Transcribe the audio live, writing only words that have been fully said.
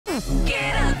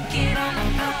Get up, get on the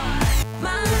floor.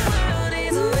 My world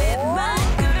is with my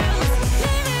girls.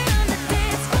 Living on the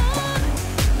dance floor.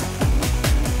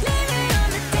 Living on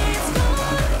the dance floor.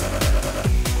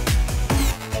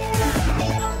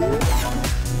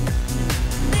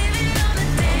 Living on the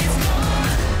dance floor.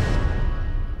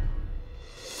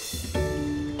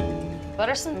 What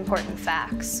are some important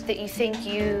facts that you think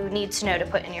you need to know to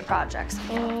put in your projects?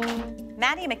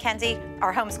 Maddie and Mackenzie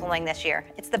are homeschooling this year.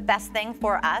 It's the best thing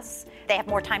for us. They have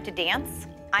more time to dance.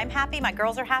 I'm happy, my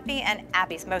girls are happy, and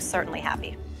Abby's most certainly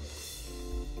happy.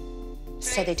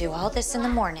 So they do all this in the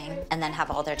morning and then have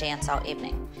all their dance all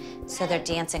evening. So they're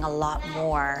dancing a lot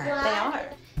more. They are.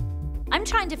 I'm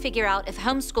trying to figure out if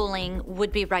homeschooling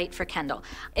would be right for Kendall.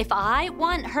 If I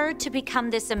want her to become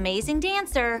this amazing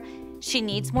dancer, she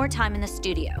needs more time in the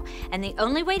studio. And the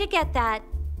only way to get that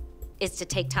is to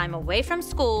take time away from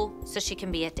school so she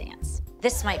can be at dance.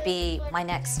 This might be my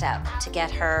next step to get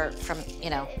her from,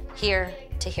 you know, here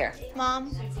to here.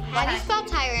 Mom, how do you spell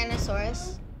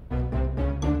Tyrannosaurus?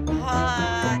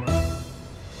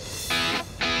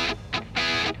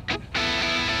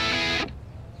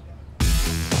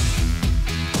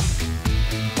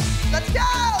 Let's go,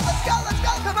 let's go, let's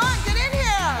go. Come on, get in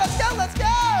here. Let's go, let's go.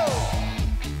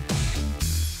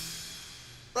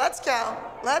 Let's go,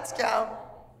 let's go.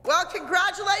 Well,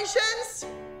 congratulations.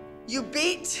 You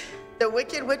beat the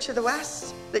Wicked Witch of the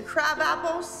West, the Crab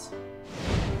Apples.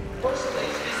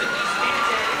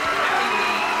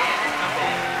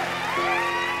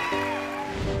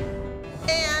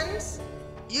 And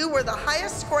you were the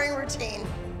highest scoring routine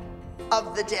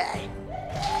of the day.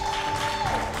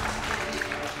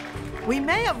 We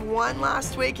may have won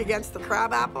last week against the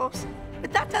Crab Apples,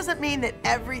 but that doesn't mean that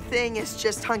everything is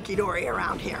just hunky-dory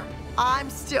around here. I'm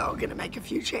still gonna make a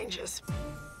few changes.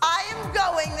 I am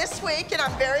going this week, and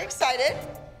I'm very excited.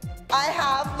 I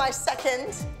have my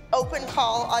second open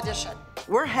call audition.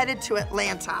 We're headed to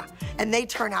Atlanta, and they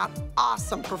turn out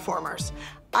awesome performers.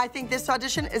 I think this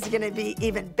audition is gonna be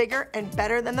even bigger and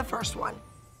better than the first one.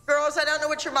 Girls, I don't know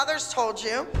what your mothers told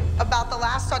you about the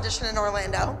last audition in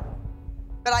Orlando,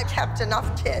 but I kept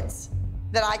enough kids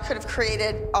that I could have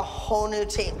created a whole new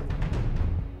team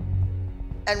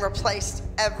and replaced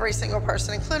every single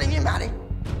person, including you, Maddie.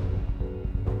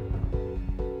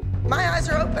 My eyes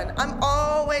are open. I'm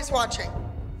always watching.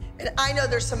 And I know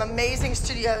there's some amazing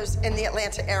studios in the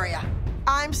Atlanta area.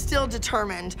 I'm still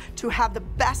determined to have the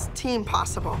best team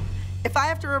possible. If I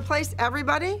have to replace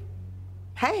everybody,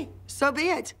 hey, so be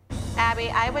it.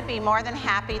 Abby, I would be more than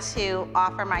happy to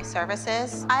offer my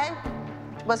services. I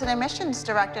was an admissions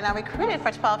director and I recruited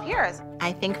for 12 years.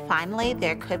 I think finally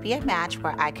there could be a match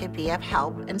where I could be of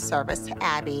help and service to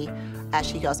Abby as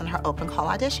she goes on her open call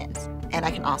auditions. And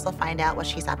I can also find out what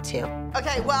she's up to.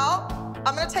 Okay, well,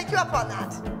 I'm gonna take you up on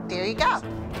that. There you go.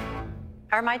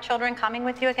 Are my children coming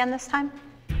with you again this time?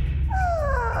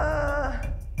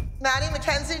 Maddie,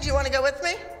 Mackenzie, do you wanna go with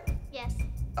me? Yes.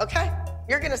 Okay,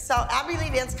 you're gonna sell Abby Lee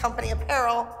Dance Company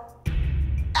apparel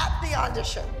at the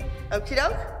audition. Okie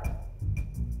doke?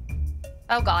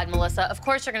 Oh God, Melissa, of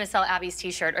course you're gonna sell Abby's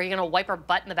t-shirt. Are you gonna wipe her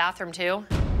butt in the bathroom too?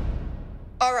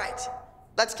 All right,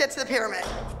 let's get to the pyramid.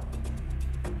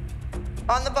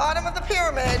 On the bottom of the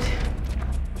pyramid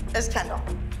is Kendall.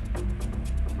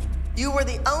 You were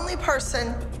the only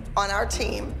person on our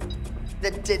team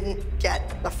that didn't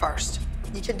get the first.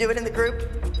 You can do it in the group.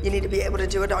 You need to be able to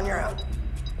do it on your own.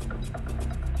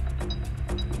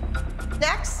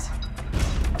 Next,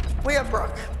 we have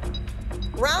Brooke.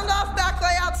 Round off, back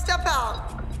layout, step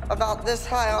out. About this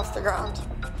high off the ground.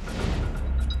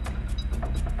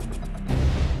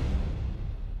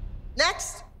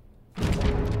 Next,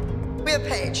 we have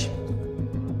Paige.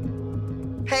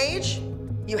 Paige,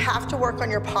 you have to work on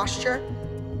your posture.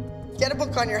 Get a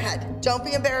book on your head. Don't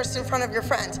be embarrassed in front of your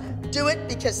friends. Do it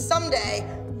because someday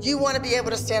you want to be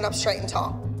able to stand up straight and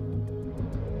tall.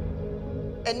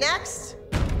 And next,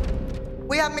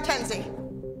 we have Mackenzie.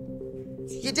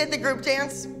 You did the group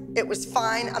dance. It was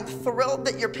fine. I'm thrilled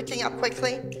that you're picking up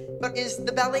quickly. But is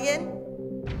the belly in?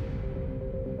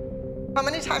 How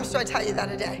many times do I tell you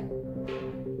that a day?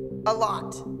 A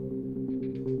lot.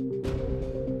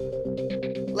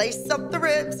 Lace up the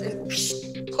ribs and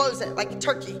close it like a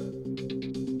turkey.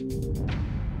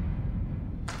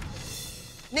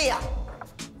 Nia,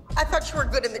 I thought you were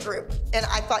good in the group, and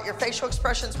I thought your facial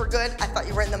expressions were good. I thought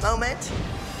you were in the moment.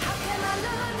 How can I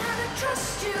learn how to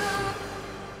trust you?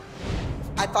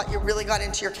 I thought you really got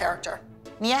into your character.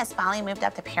 Mia has finally moved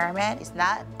up the pyramid. She's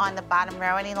not on the bottom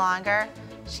row any longer.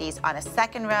 She's on a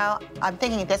second row. I'm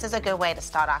thinking this is a good way to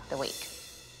start off the week.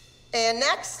 And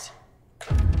next,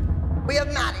 we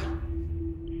have Maddie.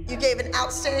 You gave an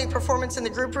outstanding performance in the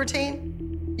group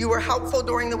routine. You were helpful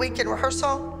during the week in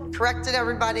rehearsal, corrected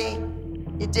everybody.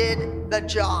 You did the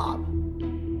job.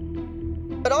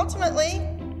 But ultimately,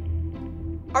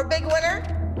 our big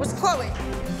winner was Chloe.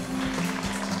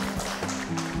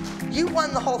 You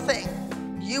won the whole thing.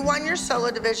 You won your solo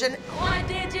division. Why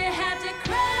did you have to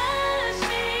crush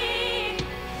me?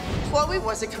 Chloe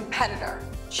was a competitor.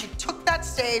 She took that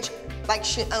stage like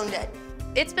she owned it.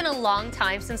 It's been a long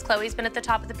time since Chloe's been at the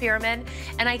top of the pyramid,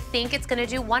 and I think it's gonna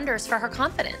do wonders for her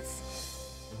confidence.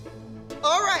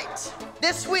 All right,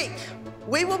 this week,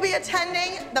 we will be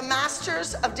attending the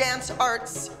Masters of Dance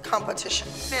Arts competition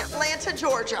in Atlanta,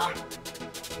 Georgia.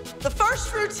 The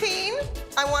first routine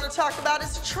I want to talk about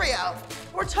is a trio.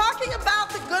 We're talking about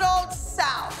the good old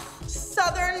South,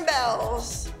 Southern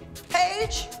Belles.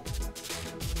 Paige,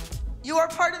 you are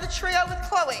part of the trio with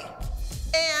Chloe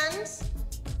and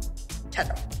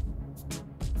Kendall.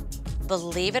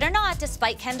 Believe it or not,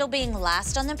 despite Kendall being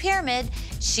last on the pyramid,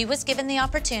 she was given the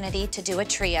opportunity to do a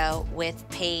trio with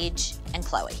Paige and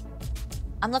Chloe.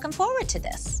 I'm looking forward to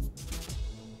this.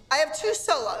 I have two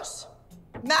solos.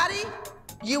 Maddie,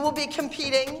 you will be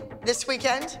competing this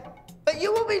weekend, but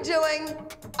you will be doing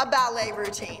a ballet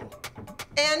routine.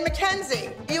 And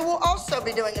Mackenzie, you will also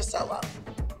be doing a solo.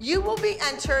 You will be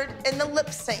entered in the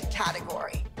lip sync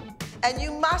category, and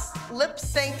you must lip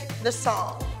sync the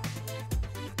song.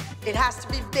 It has to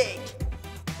be big.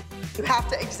 You have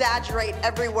to exaggerate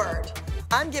every word.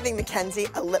 I'm giving Mackenzie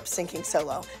a lip syncing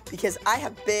solo because I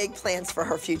have big plans for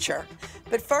her future.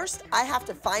 But first, I have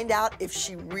to find out if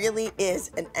she really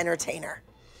is an entertainer.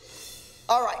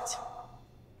 All right,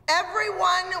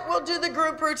 everyone will do the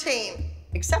group routine,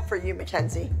 except for you,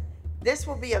 Mackenzie. This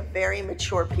will be a very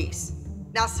mature piece.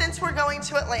 Now, since we're going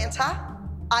to Atlanta,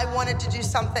 I wanted to do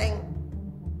something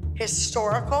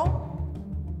historical,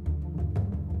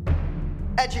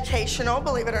 educational,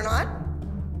 believe it or not,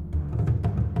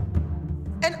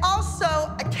 and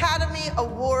also Academy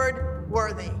Award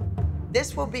worthy.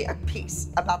 This will be a piece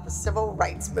about the civil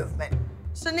rights movement.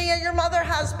 So Nia, your mother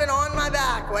has been on my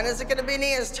back. When is it gonna be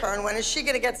Nia's turn? When is she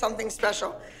gonna get something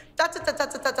special? Da, da, da, da,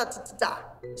 da, da, da, da, da.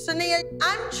 So Nia,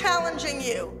 I'm challenging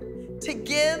you to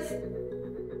give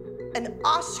an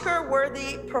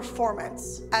Oscar-worthy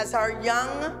performance as our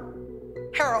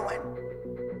young heroine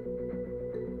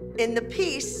in the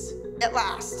piece, At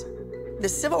Last. The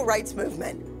civil rights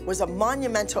movement was a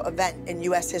monumental event in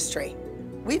US history.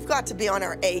 We've got to be on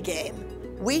our A game.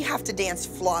 We have to dance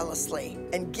flawlessly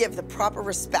and give the proper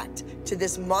respect to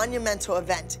this monumental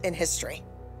event in history.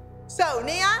 So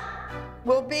Nia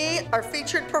will be our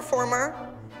featured performer,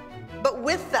 but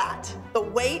with that, the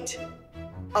weight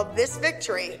of this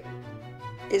victory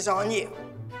is on you.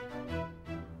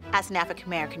 As an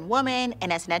African-American woman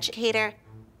and as an educator,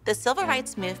 the civil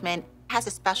rights movement has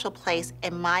a special place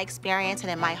in my experience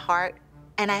and in my heart.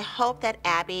 And I hope that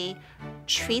Abby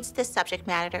treats this subject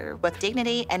matter with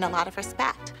dignity and a lot of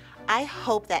respect. I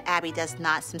hope that Abby does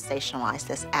not sensationalize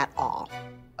this at all.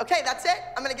 Okay, that's it.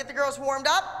 I'm gonna get the girls warmed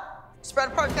up. Spread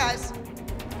apart, guys.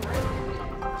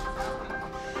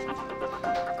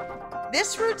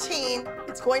 This routine,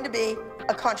 it's going to be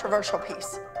a controversial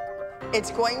piece. It's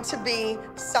going to be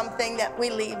something that we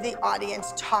leave the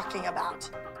audience talking about.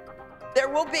 There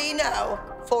will be no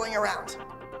fooling around.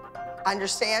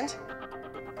 Understand?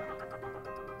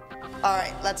 All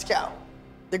right, let's go.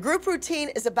 The group routine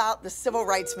is about the civil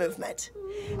rights movement.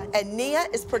 And Nia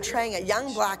is portraying a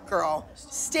young black girl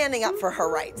standing up for her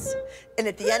rights. And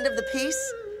at the end of the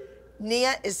piece,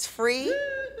 Nia is free,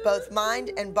 both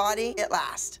mind and body, at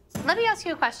last. Let me ask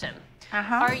you a question.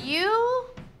 Are you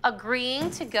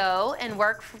agreeing to go and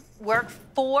work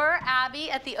for Abby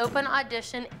at the open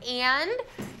audition, and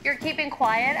you're keeping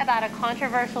quiet about a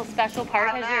controversial special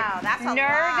part because you're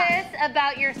nervous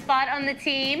about your spot on the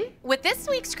team? With this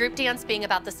week's group dance being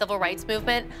about the civil rights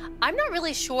movement, I'm not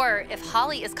really sure if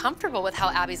Holly is comfortable with how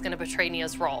Abby's going to portray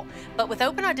Nia's role. But with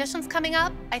open auditions coming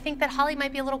up, I think that Holly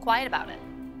might be a little quiet about it.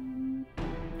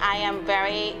 I am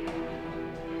very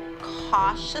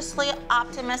cautiously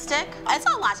optimistic. It's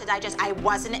a lot to digest. I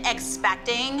wasn't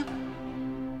expecting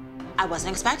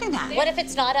that. What if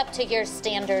it's not up to your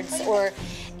standards or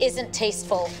isn't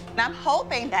tasteful? And I'm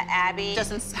hoping that Abby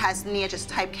has Nia just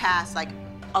typecast like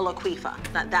a Laquifa.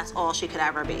 That's all she could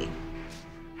ever be.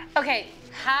 Okay,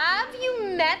 have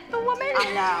you met the woman?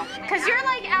 I know. Because you're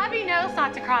like, Abby knows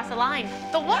not to cross the line.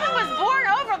 The woman was born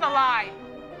over the line.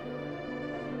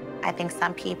 I think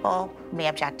some people may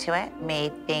object to it, may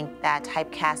think that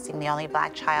typecasting the only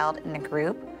black child in the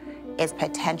group is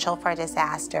potential for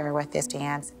disaster with this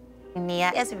dance.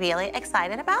 Nia is really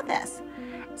excited about this.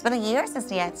 It's been a year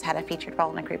since Nia's had a featured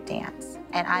role in a group dance,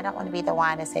 and I don't want to be the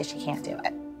one to say she can't do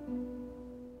it.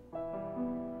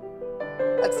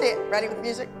 Let's see it. Ready with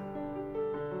music?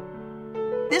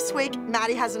 This week,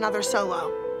 Maddie has another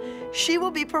solo. She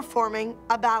will be performing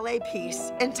a ballet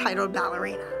piece entitled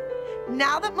Ballerina.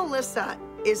 Now that Melissa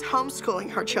is homeschooling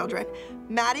her children,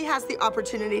 Maddie has the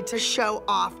opportunity to show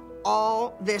off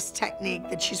all this technique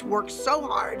that she's worked so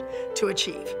hard to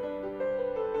achieve.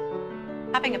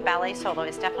 Having a ballet solo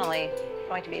is definitely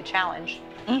going to be a challenge.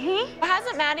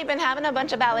 Hasn't Maddie been having a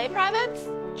bunch of ballet privates?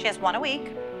 She has one a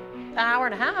week. An hour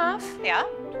and a half. Yeah,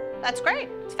 that's great.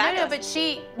 It's No, fabulous. no, but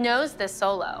she knows this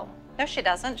solo. No, she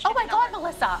doesn't. She Oh my didn't know God, it.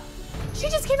 Melissa. She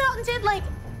just came out and did like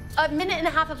a minute and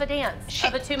a half of a dance,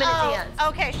 of a 2-minute dance.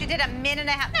 Okay, she did a minute and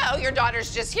a half. No, your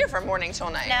daughter's just here from morning till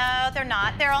night. No, they're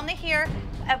not. They're only here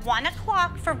at 1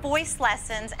 o'clock for voice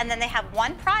lessons, and then they have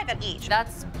one private each.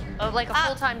 That's like a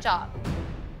full-time job.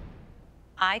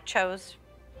 I chose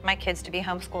my kids to be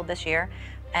homeschooled this year,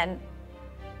 and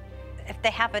if they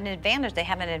have an advantage, they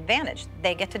have an advantage.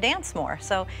 They get to dance more,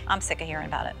 so I'm sick of hearing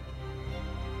about it.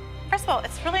 First of all,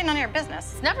 it's really none of your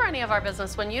business. It's never any of our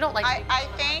business when you don't like I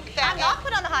think that I'm not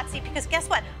put on the hot seat because guess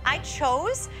what? I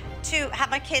chose to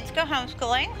have my kids go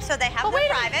homeschooling, so they have their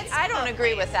privates. I don't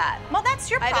agree with that. Well,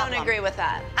 that's your problem. I don't agree with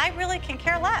that. I really can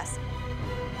care less.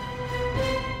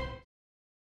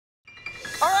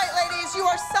 All right, ladies, you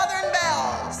are Southern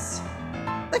Belles.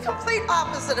 The complete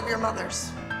opposite of your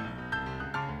mothers.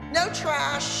 No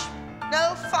trash,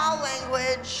 no foul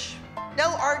language,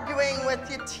 no arguing with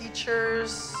your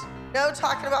teachers, no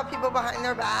talking about people behind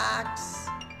their backs,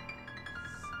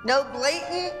 no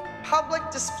blatant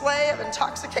public display of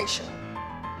intoxication.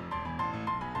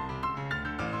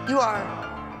 You are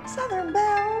Southern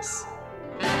Belles.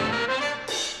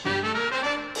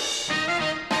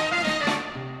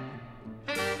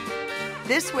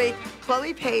 This week,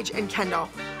 Chloe, Paige, and Kendall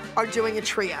are doing a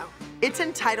trio. It's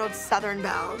entitled Southern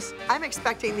Belles. I'm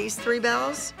expecting these 3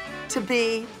 belles to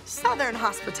be Southern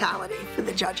hospitality for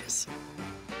the judges.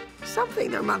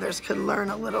 Something their mothers could learn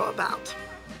a little about.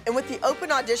 And with the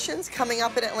open auditions coming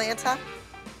up in Atlanta,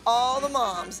 all the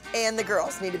moms and the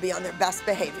girls need to be on their best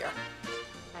behavior.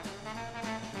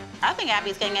 I think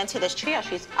Abby's getting into this trio.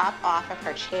 She's up off of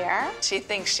her chair. She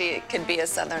thinks she could be a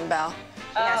Southern belle.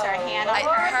 She has her hand on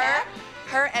her hip.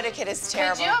 Her etiquette is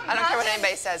terrible. you I don't care what imagine?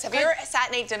 anybody says. Have you ever sat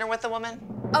and ate dinner with a woman?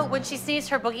 Oh, when she sees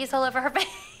her boogies all over her face.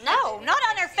 No, not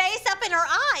on her face, up in her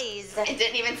eyes. It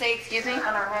didn't even say excuse me on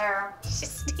her hair. She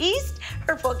sneezed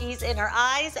her boogies in her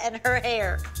eyes and her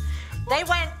hair. They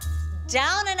went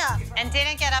down and up. And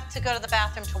didn't get up to go to the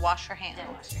bathroom to wash her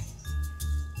hands.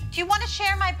 Do you want to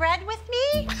share my bread with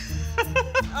me?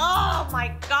 Oh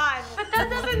my God. But that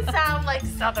doesn't sound like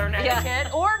Southern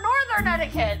etiquette or Northern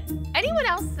etiquette. Anyone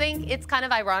else think it's kind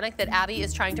of ironic that Abby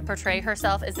is trying to portray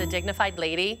herself as a dignified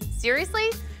lady? Seriously?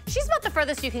 She's about the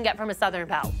furthest you can get from a Southern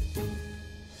belle.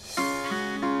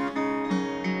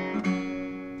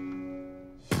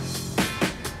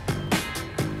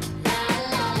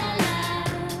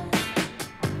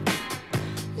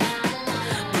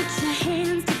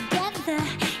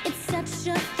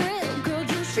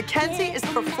 Mackenzie is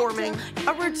performing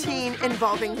a routine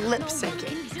involving lip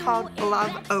syncing called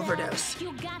Love Overdose.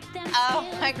 Oh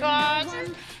my God.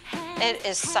 It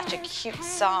is such a cute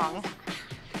song.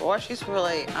 Boy, she's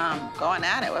really going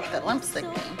at it with the lip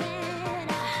syncing.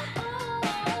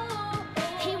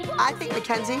 I think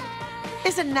Mackenzie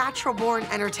is a natural-born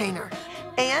entertainer,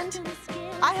 and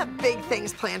I have big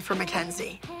things planned for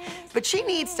Mackenzie. But she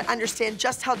needs to understand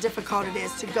just how difficult it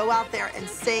is to go out there and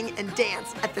sing and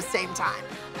dance at the same time.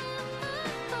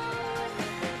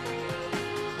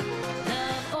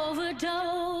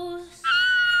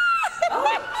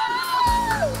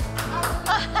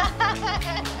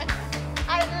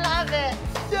 I love it.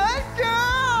 Good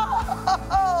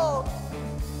girl!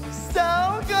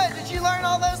 So good. Did you learn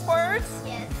all those words?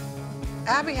 Yes.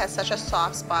 Abby has such a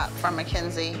soft spot for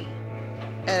Mackenzie.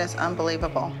 It is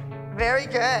unbelievable. Very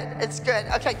good. It's good.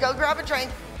 Okay, go grab a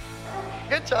drink.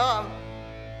 Good job.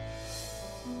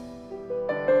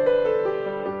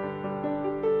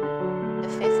 The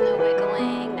 5th no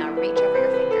wiggling. Now reach over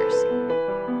your fingers.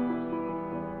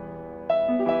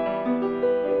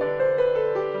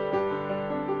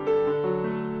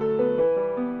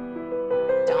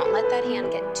 Don't let that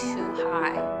hand get too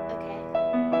high. Okay.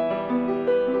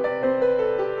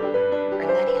 Bring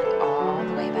that hand all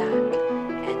the way back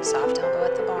and soft elbow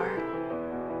at the bar.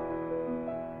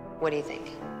 What do you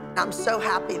think? I'm so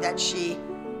happy that she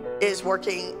is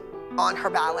working on her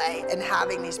ballet and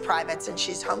having these privates, and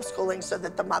she's homeschooling so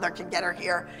that the mother can get her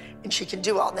here and she can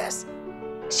do all this.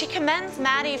 She commends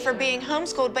Maddie for being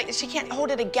homeschooled, but she can't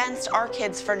hold it against our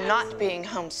kids for not being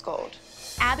homeschooled.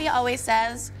 Abby always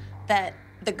says that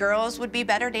the girls would be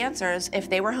better dancers if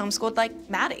they were homeschooled like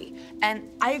Maddie, and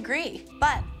I agree.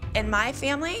 But in my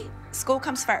family, school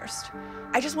comes first.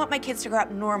 I just want my kids to grow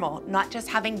up normal, not just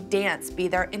having dance be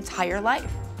their entire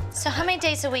life. So how many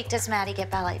days a week does Maddie get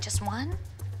ballet? Just one?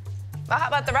 Well, how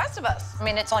about the rest of us? I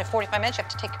mean, it's only 45 minutes. You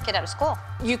have to take your kid out of school.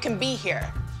 You can be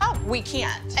here. Oh, we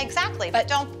can't. Exactly, but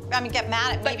don't, get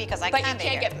mad at me because I can't be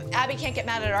here. Abby can't get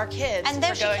mad at our kids And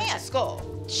then for going she to can't.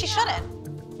 school. She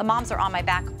shouldn't. The moms are on my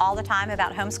back all the time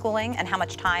about homeschooling and how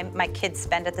much time my kids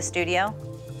spend at the studio.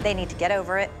 They need to get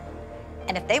over it.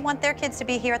 And if they want their kids to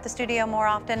be here at the studio more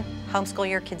often, homeschool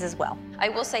your kids as well. I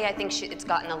will say I think it's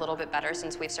gotten a little bit better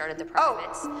since we've started the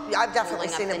privates. Oh, yeah, I've definitely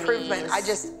Rolling seen up the improvement.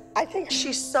 knees. I think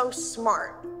she's so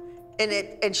smart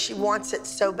and she wants it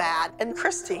so bad. And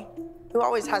Christy, who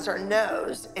always has her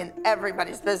nose in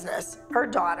everybody's business, her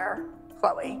daughter,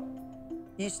 Chloe,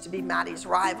 used to be Maddie's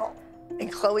rival.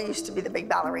 And Chloe used to be the big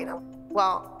ballerina.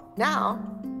 Well, now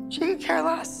she could care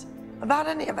less about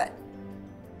any of it.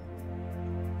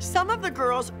 Some of the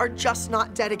girls are just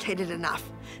not dedicated enough.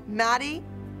 Maddie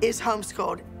is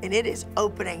homeschooled, and it is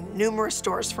opening numerous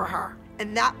doors for her.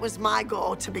 And that was my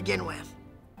goal to begin with.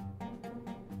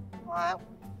 Well,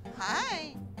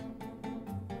 hi.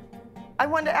 I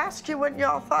wanted to ask you what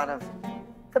y'all thought of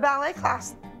the ballet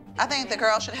class. I think the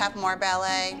girls should have more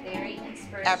ballet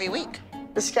every week.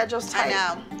 The schedule's tight.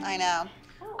 I know.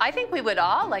 I think we would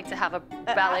all like to have a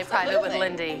ballet private with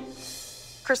Lindy.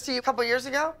 Christy, a couple years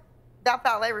ago, that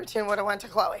ballet routine would have went to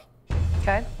Chloe.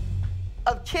 Okay.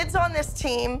 Of kids on this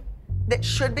team that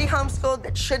should be homeschooled,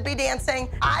 that should be dancing,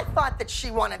 I thought that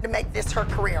she wanted to make this her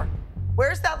career.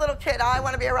 Where's that little kid? I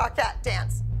want to be a rockette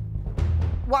dance.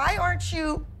 Why aren't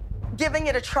you giving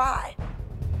it a try?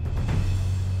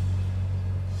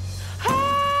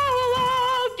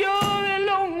 Oh, you're a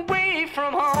long way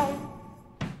from home.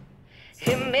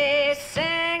 You may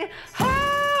sing,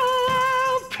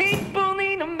 oh, people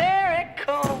need a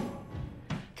miracle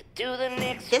to do the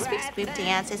next This week's right group thing.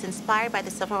 dance is inspired by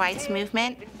the civil rights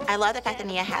movement. I love the fact that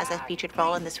Nia has a featured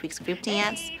role in this week's group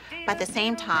dance, but at the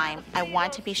same time, I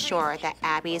want to be sure that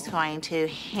Abby is going to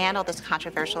handle this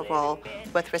controversial role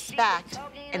with respect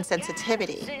and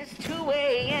sensitivity. Since 2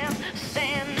 a.m.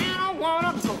 saying I don't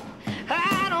wanna go,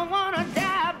 I don't wanna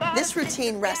die by This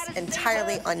routine rests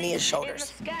entirely on Nia's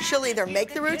shoulders. She'll either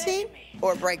make the routine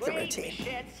or break the routine.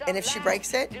 And if she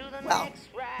breaks it, well,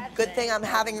 good thing I'm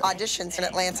having auditions in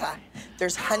Atlanta.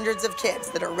 There's hundreds of kids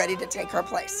that are ready to take her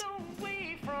place.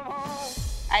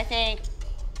 I think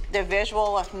the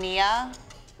visual of Nia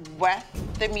with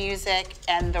the music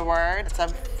and the words, it's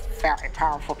a very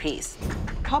powerful piece.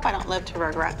 I hope I don't live to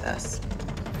regret this.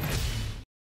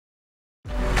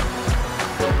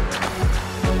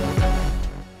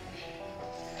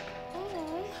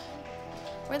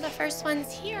 We're the first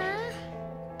ones here.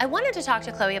 I wanted to talk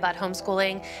to Chloe about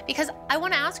homeschooling because I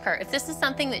want to ask her if this is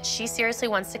something that she seriously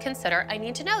wants to consider. I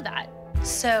need to know that.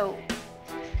 So,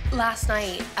 last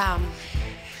night,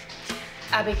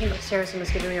 Abby came upstairs and was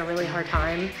giving me a really hard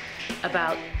time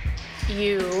about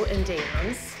you and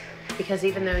dance because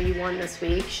even though you won this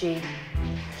week, she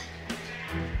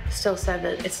still said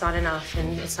that it's not enough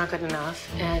and it's not good enough.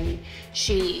 And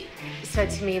she said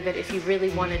to me that if you really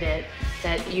wanted it,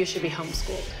 that you should be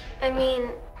homeschooled. I mean,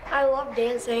 I love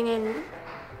dancing and,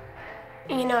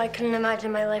 you know, I couldn't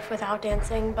imagine my life without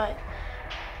dancing, but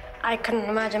I couldn't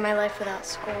imagine my life without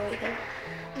school either.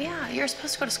 Yeah, you're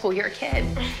supposed to go to school. You're a kid.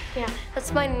 Yeah,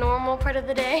 that's my normal part of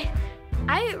the day.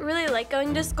 I really like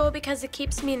going to school because it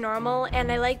keeps me normal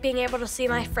and I like being able to see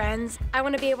my friends. I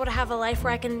want to be able to have a life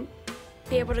where I can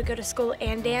be able to go to school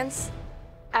and dance.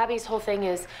 Abby's whole thing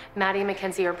is Maddie and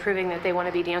Mackenzie are proving that they want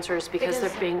to be dancers because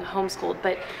they're being homeschooled,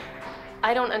 but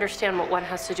I don't understand what one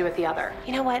has to do with the other.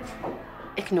 You know what?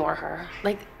 Ignore her.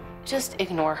 Like, just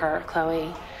ignore her,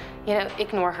 Chloe. You know,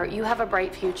 ignore her. You have a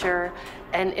bright future,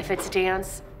 and if it's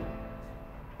dance,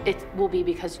 it will be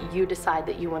because you decide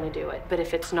that you want to do it. But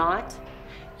if it's not,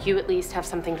 you at least have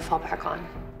something to fall back on.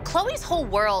 Chloe's whole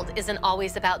world isn't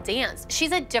always about dance.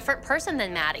 She's a different person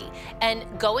than Maddie. And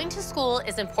going to school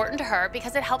is important to her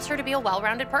because it helps her to be a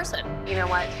well-rounded person. You know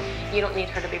what? You don't need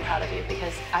her to be proud of you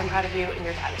because I'm proud of you and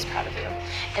your dad is proud of you.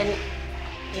 And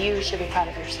you should be proud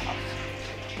of yourself.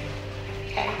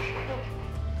 Okay?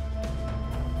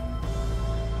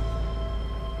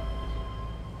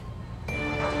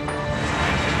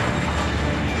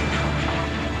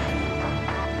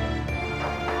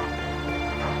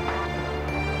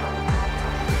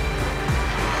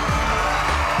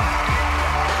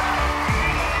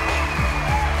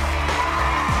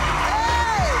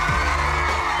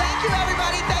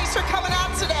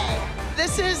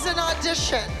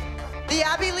 The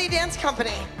Abby Lee Dance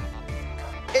Company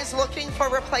is looking for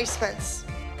replacements.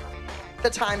 The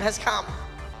time has come.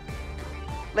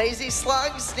 Lazy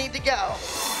slugs need to go.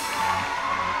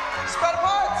 Spread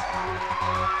apart.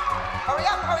 Hurry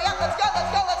up, let's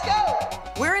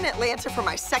go. We're in Atlanta for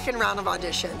my second round of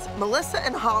auditions. Melissa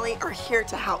and Holly are here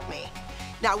to help me.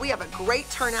 Now, we have a great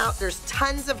turnout. There's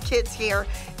tons of kids here,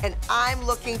 and I'm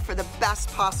looking for the best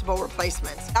possible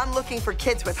replacements. I'm looking for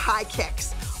kids with high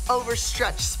kicks,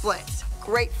 overstretched splits,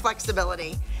 great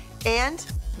flexibility, and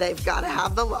they've got to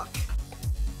have the look.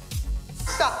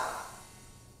 Stop.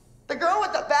 The girl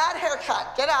with the bad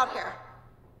haircut, get out here.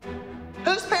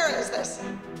 Whose parent is this?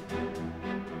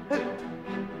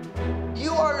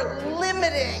 You are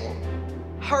limiting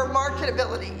her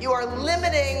marketability. You are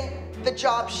limiting the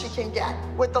job she can get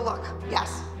with the look.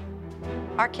 Yes.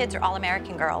 Our kids are all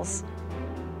American girls.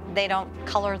 They don't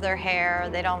color their hair,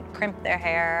 they don't crimp their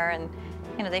hair, and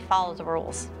you know, they follow the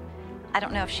rules. I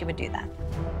don't know if she would do that.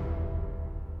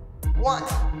 1,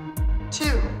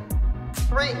 2,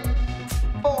 3,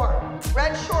 4.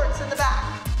 Red shorts in the back.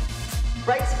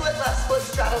 Right split, left split,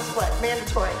 straddle split.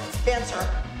 Mandatory. Dancer.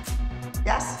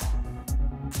 Yes?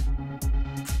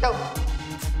 Go.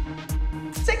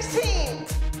 16.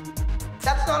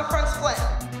 That's not a front split.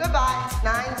 Goodbye.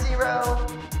 9, 0,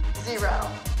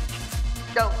 0.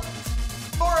 Go.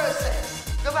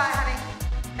 406. Goodbye, honey.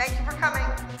 Thank you for coming.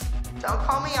 Don't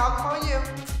call me, I'll call you.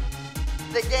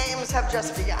 The games have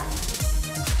just begun.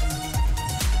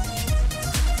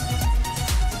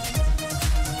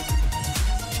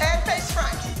 And face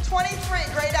front.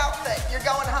 23, great outfit. You're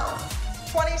going home.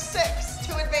 26,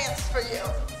 too advanced for you.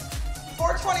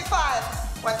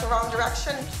 425, went the wrong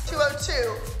direction.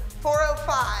 202,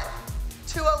 405,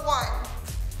 201.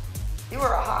 You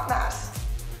were a hot mess.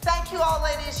 Thank you all,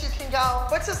 ladies, you can go.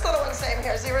 What's this little one's name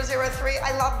here? 003,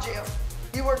 I loved you.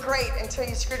 You were great until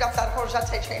you screwed up that whole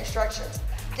jeté change directions.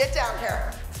 Get down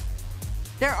here.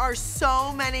 There are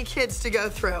so many kids to go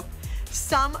through.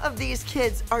 Some of these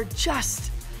kids are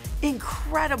just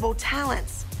incredible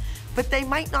talents, but they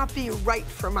might not be right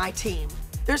for my team.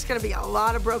 There's gonna be a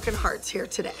lot of broken hearts here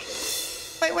today.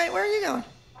 Wait, where are you going?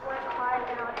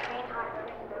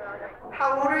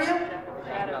 How old are you?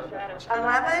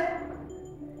 11?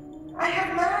 I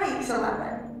have Maddie, he's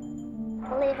 11. I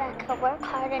believe I could work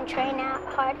hard and train out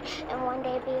hard and one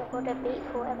day be able to beat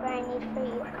whoever I need for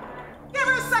you. Give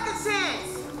her a second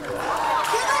chance. Give her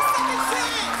a second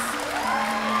chance.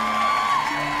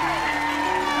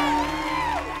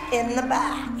 In the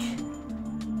back.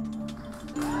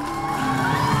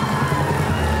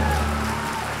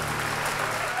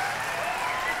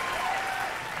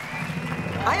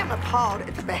 I am appalled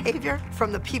at the behavior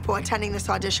from the people attending this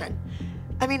audition.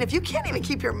 I mean, if you can't even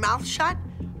keep your mouth shut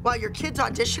while your kid's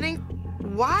auditioning,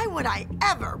 why would I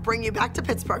ever bring you back to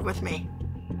Pittsburgh with me?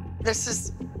 This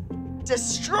is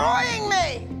destroying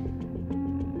me.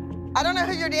 I don't know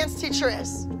who your dance teacher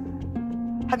is.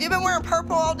 Have you been wearing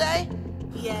purple all day?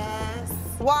 Yes.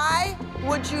 Why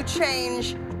would you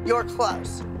change your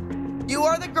clothes? You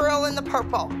are the girl in the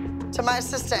purple. To my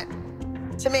assistant,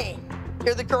 to me,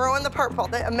 you're the girl in the purple,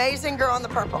 the amazing girl in the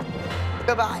purple.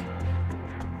 Goodbye.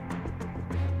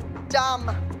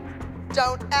 Dumb.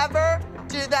 Don't ever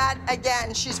do that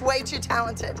again. She's way too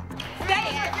talented.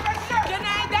 Janae,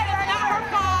 that is not her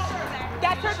fault.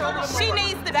 That's her fault. She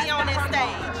needs to be on this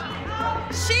stage.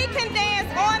 She can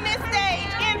dance on this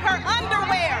stage in her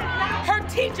underwear. Her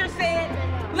teacher said,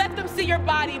 let them see your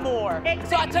body more.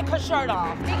 So I took her shirt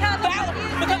off.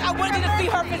 Because I wanted to see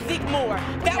her physique more.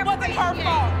 That wasn't her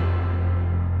fault.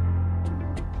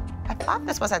 I thought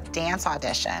this was a dance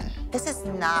audition. This is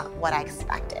not what I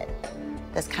expected.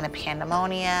 This kind of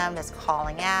pandemonium, this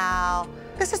calling out.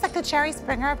 This is like the Jerry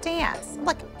Springer of dance.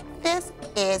 Look, this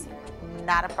is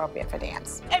not appropriate for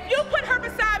dance. If you put her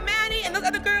beside Maddie and those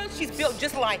other girls, she's built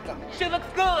just like them. She looks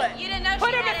good. You didn't know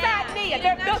Put she her had beside it. Nia. You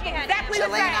They're didn't know built she had exactly it.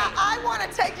 the same. Jelena, I want to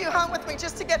take you home with me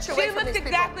just to get you away She from looks these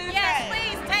exactly the Yes, same.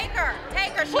 please, take her.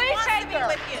 Take her. She Please wants take to be her.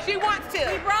 with you. She wants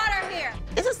to. We brought her here.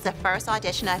 This is the first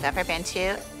audition I've ever been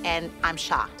to, and I'm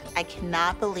shocked. I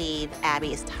cannot believe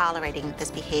Abby is tolerating this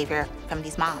behavior from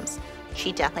these moms.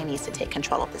 She definitely needs to take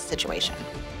control of this situation.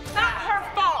 Not her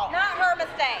fault. Not her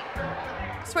mistake.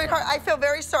 Sweetheart, I feel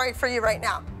very sorry for you right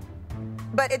now,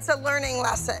 but it's a learning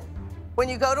lesson. When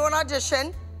you go to an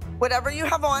audition, whatever you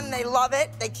have on, they love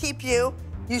it, they keep you,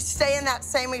 you stay in that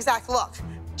same exact look.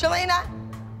 Jelena,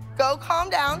 go calm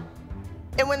down,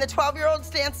 and when the 12-year-olds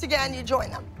dance again, you join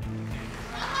them.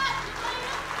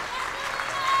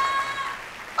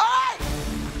 All right,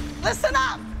 listen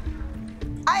up.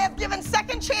 I have given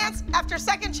second chance after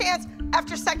second chance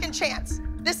after second chance.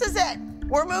 This is it.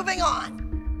 We're moving on.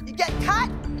 You get cut,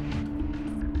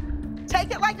 take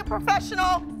it like a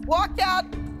professional, walk out,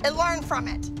 and learn from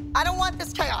it. I don't want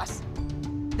this chaos.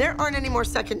 There aren't any more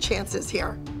second chances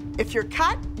here. If you're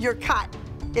cut, you're cut.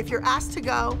 If you're asked to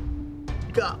go,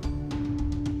 go.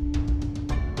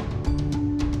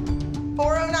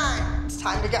 4:09, it's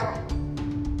time to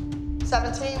go.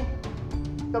 17,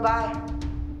 goodbye.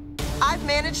 I've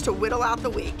managed to whittle out the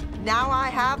week. Now I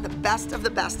have the best of the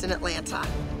best in Atlanta.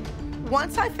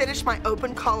 Once I finish my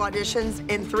open call auditions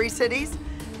in 3 cities,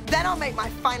 then I'll make my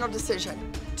final decision.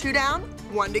 2 down,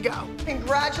 1 to go.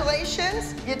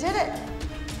 Congratulations, you did it.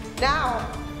 Now,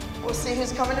 we'll see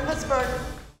who's coming to Pittsburgh.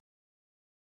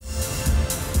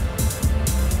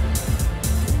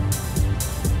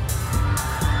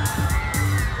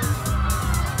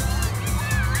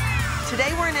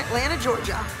 Today we're in Atlanta,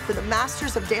 Georgia for the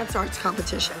Masters of Dance Arts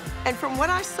competition. And from what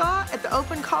I saw at the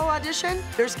open call audition,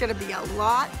 there's gonna be a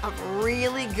lot of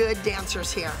really good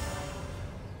dancers here.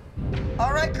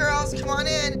 All right, girls, come on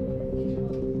in.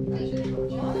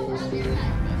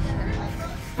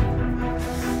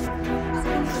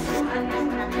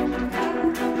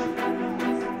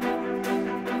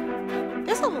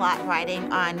 There's a lot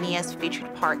riding on Nia's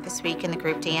featured part this week in the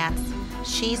group dance.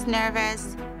 She's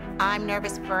nervous. I'm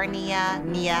nervous for Nia.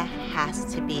 Nia has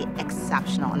to be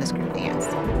exceptional in this group dance.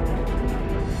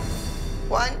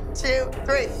 1, 2,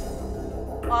 3.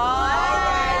 All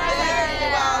right, there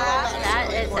you are. That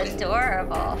is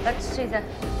adorable. Let's do the...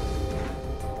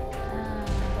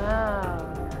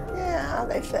 Yeah,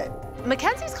 they fit.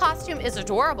 Mackenzie's costume is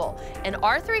adorable, and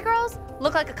our 3 girls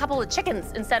look like a couple of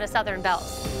chickens instead of Southern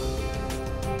Belles.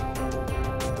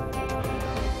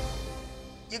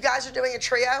 You guys are doing a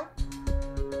trio.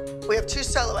 We have 2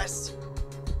 soloists.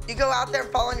 You go out there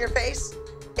and fall on your face,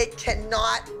 it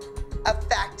cannot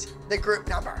affect the group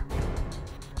number.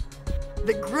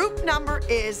 The group number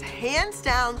is hands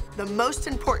down the most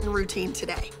important routine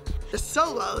today. The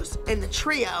solos and the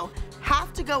trio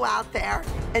have to go out there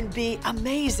and be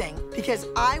amazing because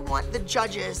I want the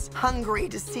judges hungry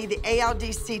to see the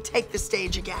ALDC take the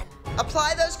stage again.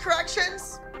 Apply those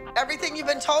corrections, everything you've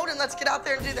been told, and let's get out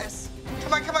there and do this.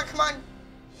 Come on, come on, come on.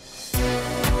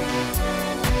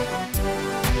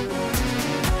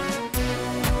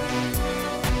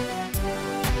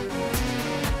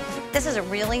 This is a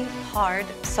really hard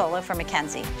solo for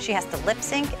Mackenzie. She has to lip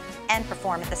sync and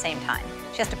perform at the same time.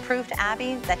 She has to prove to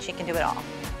Abby that she can do it all.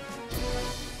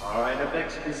 All right, up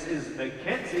next, this is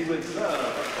Mackenzie with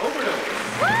Overdose.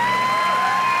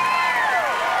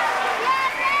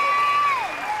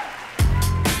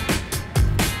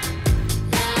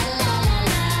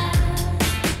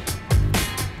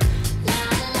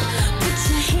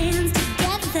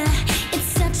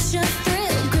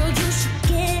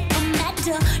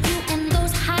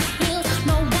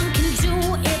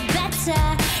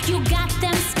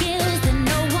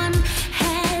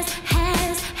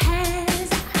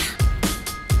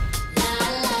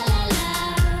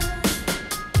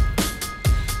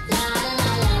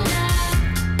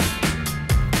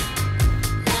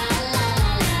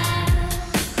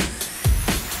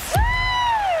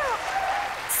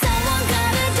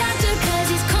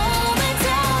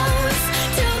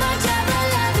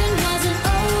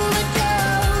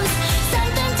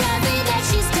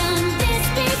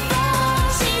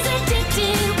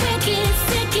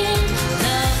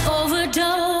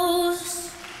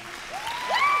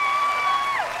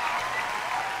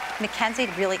 Mackenzie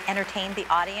really entertained the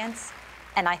audience,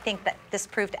 and I think that this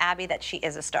proved to Abby that she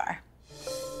is a star.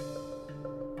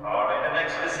 All right, and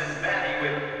next, this is Maddie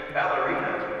with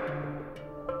Ballerina.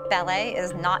 Ballet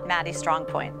is not Maddie's strong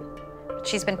point, but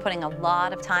she's been putting a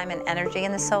lot of time and energy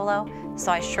in the solo,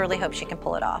 so I surely hope she can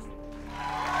pull it off.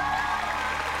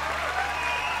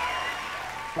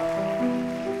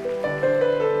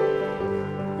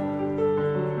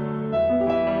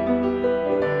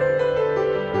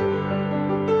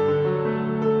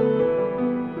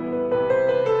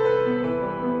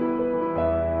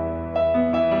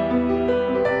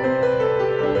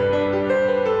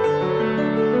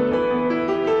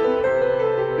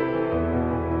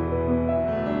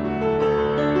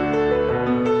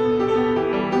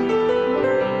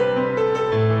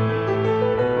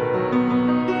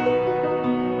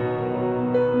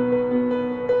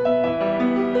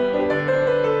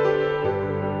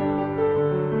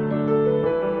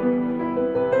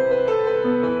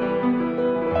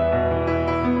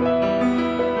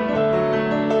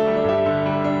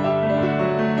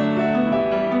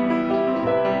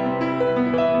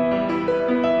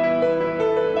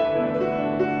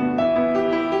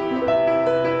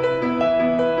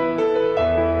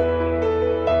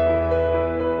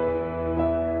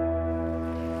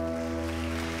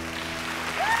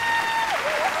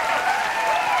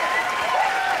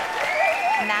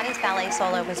 Maddie's ballet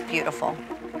solo was beautiful.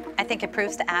 I think it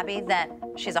proves to Abby that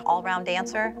she's an all-round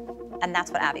dancer, and that's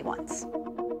what Abby wants.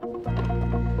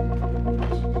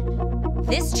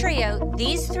 This trio,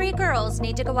 these 3 girls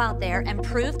need to go out there and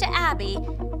prove to Abby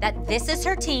that this is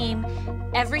her team.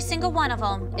 Every single one of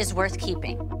them is worth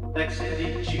keeping. Next in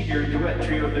the junior duet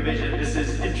trio division, this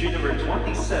is entry number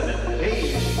 27,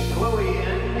 Paige, Chloe,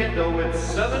 and Kendall with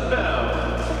 7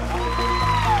 bells.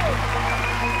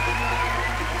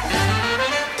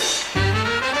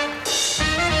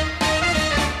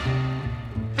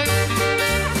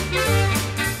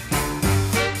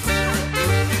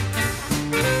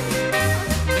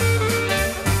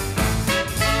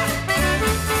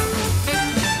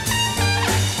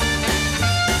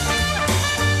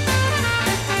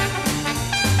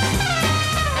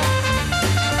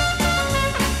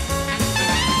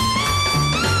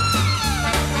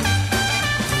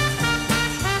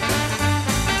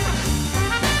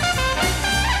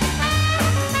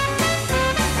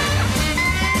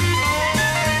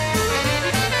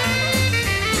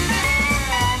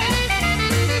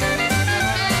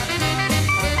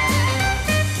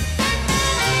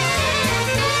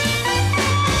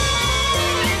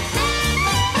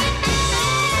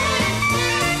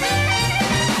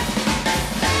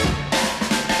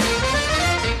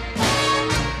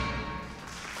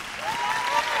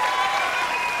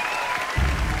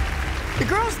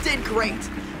 Great,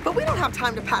 but we don't have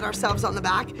time to pat ourselves on the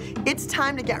back. It's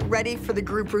time to get ready for the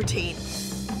group routine.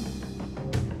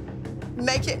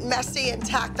 Make it messy and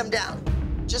tack them down,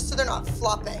 just so they're not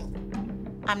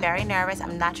flopping. I'm very nervous.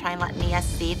 I'm not trying to let Nia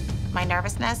see my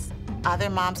nervousness. Other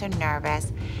moms are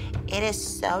nervous. It is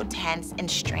so tense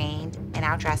and strained in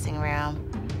our dressing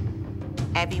room.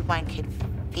 Everyone could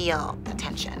feel the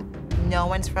tension. No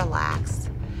one's relaxed.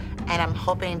 And I'm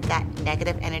hoping that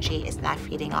negative energy is not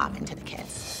feeding off into the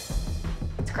kids.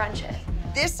 Scrunch it.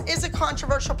 This is a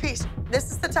controversial piece.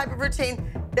 This is the type of routine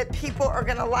that people are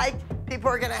gonna like, people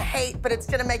are gonna hate, but it's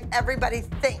gonna make everybody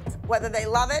think, whether they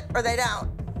love it or they don't.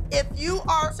 If you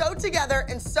are so together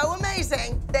and so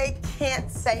amazing, they can't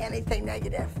say anything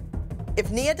negative.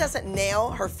 If Nia doesn't nail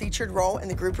her featured role in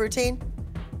the group routine,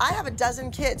 I have a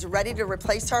dozen kids ready to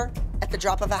replace her at the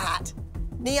drop of a hat.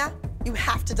 Nia, you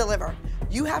have to deliver.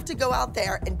 You have to go out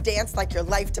there and dance like your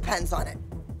life depends on it,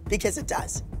 because it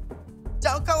does.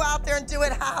 Don't go out there and do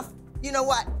it half, you know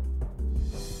what?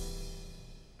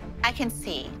 I can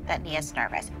see that Nia's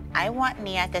nervous. I want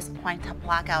Nia at this point to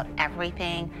block out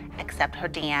everything except her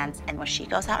dance, and when she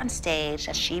goes out on stage,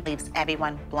 that she leaves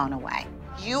everyone blown away.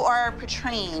 You are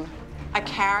portraying a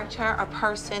character, a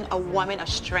person, a woman of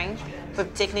strength,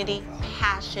 with dignity,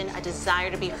 passion, a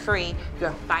desire to be free.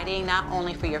 You're fighting not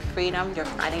only for your freedom, you're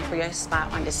fighting for your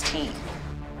spot on this team.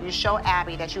 You show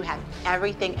Abby that you have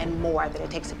everything and more that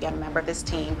it takes to be a member of this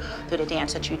team through the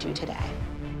dance that you do today.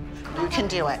 You can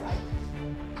do it.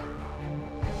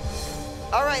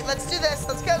 All right, let's do this.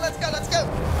 Let's go, let's go, let's go.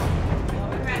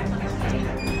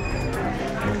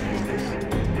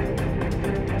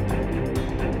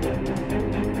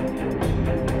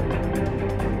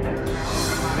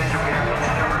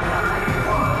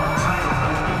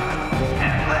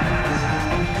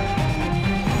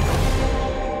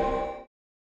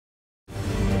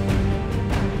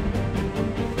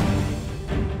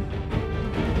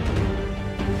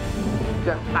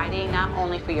 You're fighting not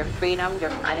only for your freedom, you're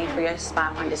fighting for your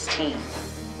spot on this team.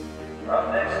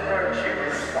 Up next is our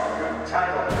cheerleader song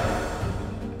titled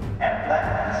At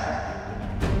Last.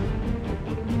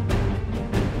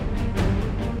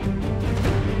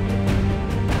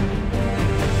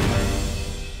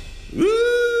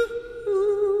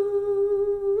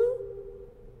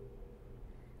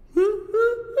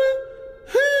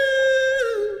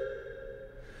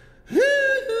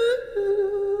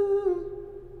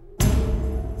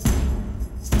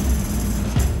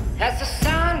 As the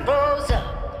sun rose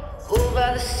up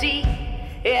over the sea,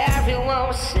 everyone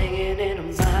was singing in a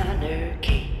minor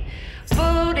key.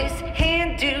 Buddhists,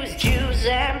 Hindus, Jews,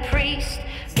 and priests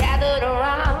gathered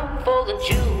around for the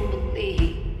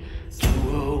Jubilee.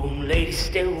 Two old ladies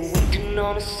still waiting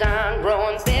on a sign,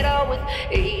 growing bitter with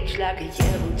age like a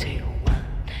yellowtail wine.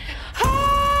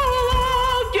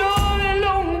 Oh, you're a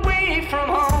long way from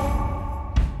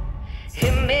home.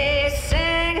 Hear me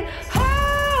sing.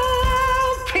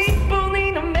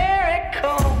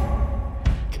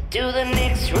 Do the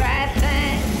next right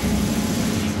thing.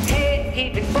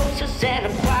 Hey, big bosses and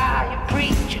the choir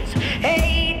preachers.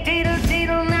 Hey, diddle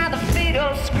diddle, now the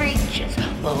fiddle screeches.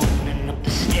 Moaning up the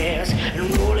stairs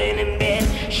and rolling in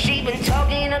bed. She been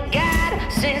talking to God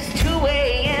since 2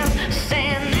 a.m.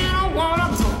 Saying, I don't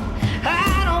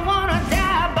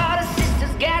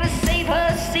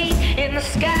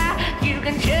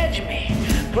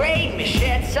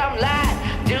yes, I'm light.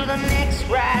 Do the next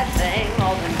right thing,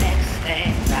 or the next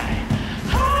thing right.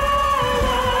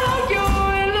 Oh, you're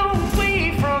a long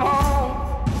way from home.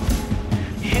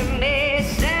 Hear me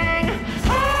sing.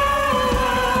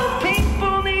 Oh,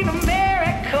 people need a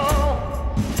miracle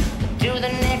to do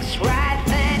the next right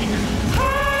thing.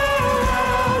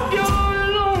 Oh, you're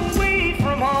a long way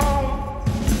from home.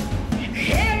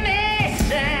 Hear me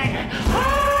sing.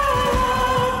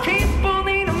 Oh, people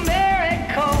need a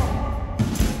miracle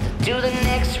to do the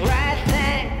next right thing.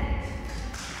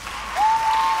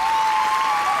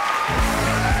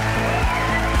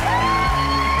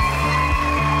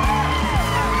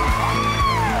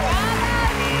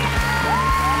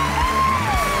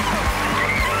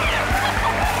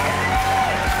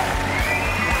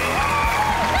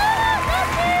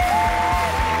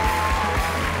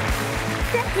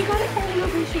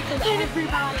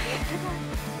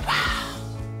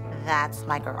 That's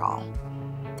my girl.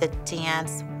 The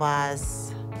dance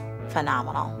was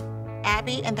phenomenal.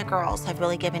 Abby and the girls have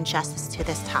really given justice to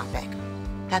this topic.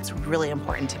 That's really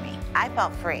important to me. I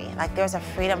felt free. Like, there's a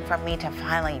freedom for me to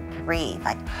finally breathe.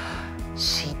 Like,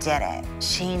 she did it.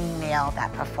 She nailed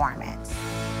that performance.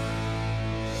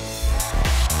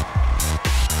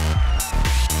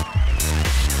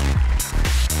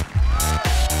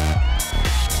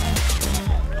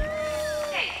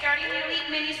 Okay, starting the elite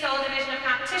mini solo division of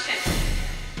competition.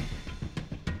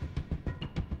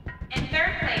 In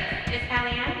third place is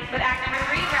Eliane with act number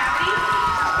 3, Gravity.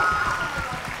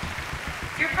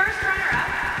 Your first runner-up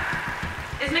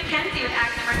is Mackenzie with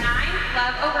act number 9,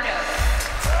 Love Overdose.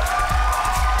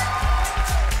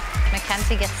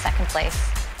 Mackenzie gets second place.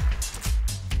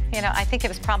 You know, I think it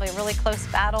was probably a really close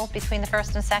battle between the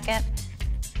first and second.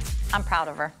 I'm proud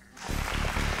of her.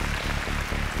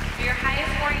 For your highest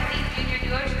scoring elite junior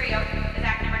duo trio is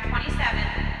act number 27,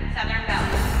 Southern Belle.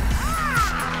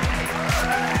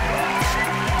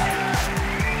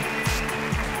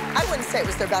 I wouldn't say it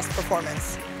was their best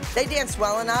performance. They danced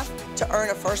well enough to earn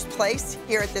a first place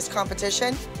here at this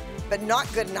competition, but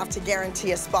not good enough to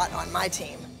guarantee a spot on my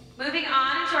team. Moving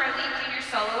on to our elite junior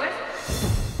soloist.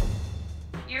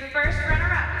 Your first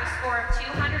runner-up with a score of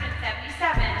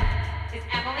 277 is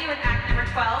Emily with act number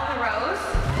 12, The Rose.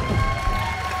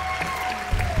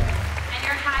 And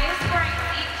your highest scoring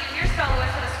elite junior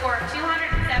soloist with a score of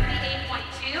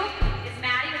 278.2 is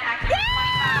Maddie with act number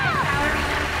 25,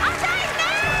 Ballerina.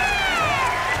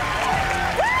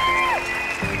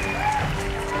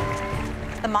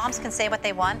 The moms can say what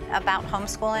they want about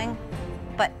homeschooling,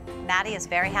 but Maddie is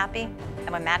very happy, and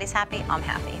when Maddie's happy, I'm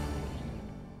happy.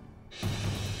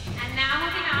 And now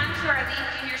moving on to our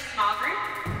elite junior small group.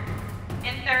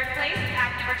 In third place is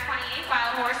act number 28,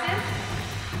 Wild Horses.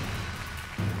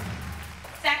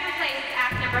 Second place is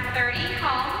act number 30,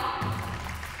 Home.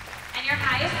 And your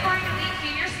highest scoring elite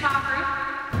junior small group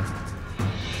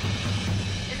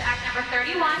is act number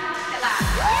 31, At Last.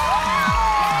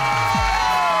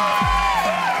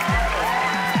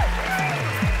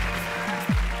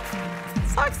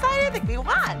 So excited that we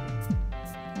won.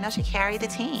 You know, she carried the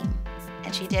team,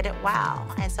 and she did it well.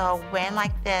 And so a win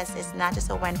like this is not just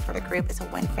a win for the group, it's a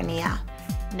win for Nia.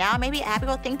 Now maybe Abby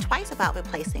will think twice about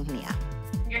replacing Nia.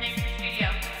 Your name in the studio.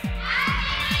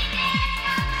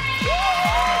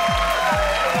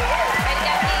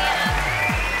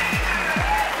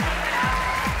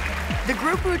 The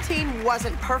group routine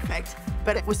wasn't perfect,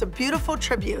 but it was a beautiful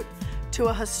tribute to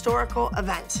a historical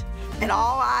event. And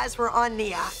all eyes were on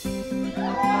Nia.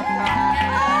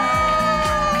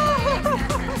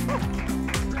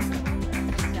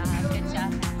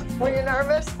 Were you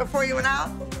nervous before you went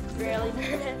out? Really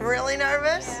nervous. Really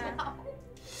nervous? Yeah.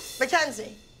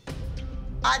 Mackenzie,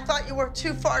 I thought you were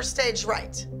too far stage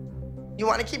right. You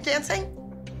want to keep dancing?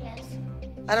 Yes.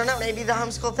 I don't know, maybe the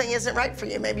homeschool thing isn't right for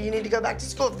you. Maybe you need to go back to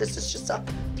school if this is just a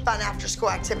fun after-school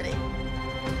activity.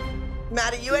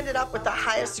 Maddie, you ended up with the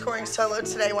highest scoring solo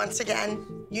today once again.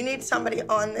 You need somebody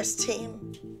on this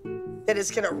team that is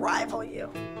gonna rival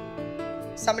you.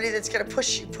 Somebody that's gonna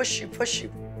push you, push you, push you.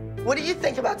 What do you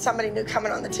think about somebody new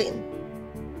coming on the team?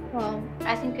 Well,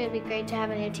 I think it would be great to have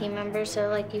a new team member, so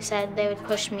like you said, they would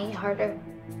push me harder.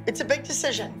 It's a big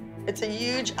decision. It's a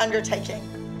huge undertaking.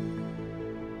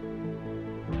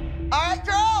 All right,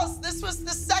 girls, this was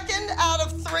the second out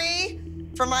of 3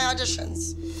 for my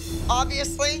auditions.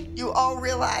 Obviously, you all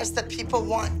realize that people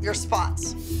want your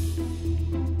spots.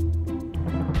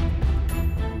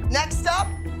 Next up,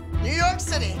 New York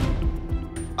City.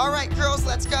 All right, girls,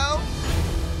 let's go.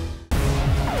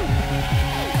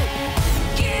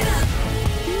 Get up,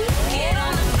 get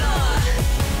on the floor.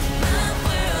 My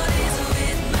world is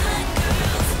with my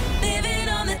girls, living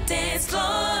on the dance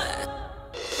floor.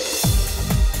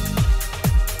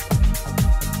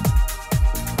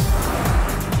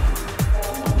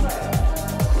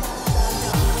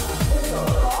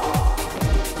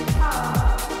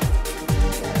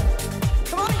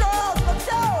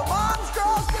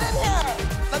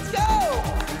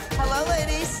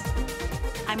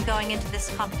 going into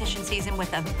this competition season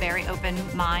with a very open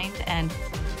mind, and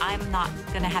I'm not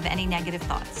going to have any negative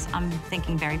thoughts. I'm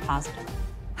thinking very positive.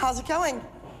 How's it going?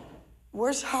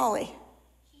 Where's Holly?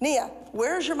 Nia,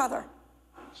 where's your mother?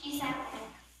 She's out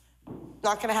there.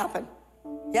 Not gonna happen.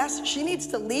 Yes, she needs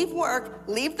to leave work,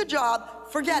 leave the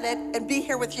job, forget it, and be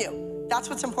here with you. That's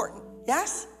what's important.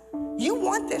 Yes? You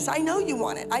want this. I know you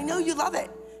want it. I know you love it.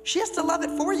 She has to love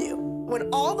it for you. When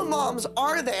all the moms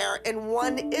are there and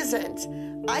one isn't,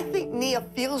 I think Nia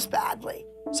feels badly.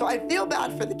 So I feel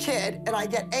bad for the kid, and I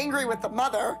get angry with the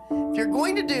mother. If you're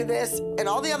going to do this and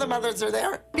all the other mothers are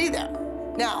there, be there.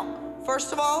 Now,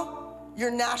 first of all, you're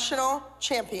national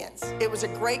champions. It was a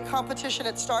great competition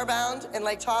at Starbound in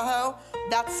Lake Tahoe.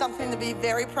 That's something to be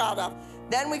very proud of.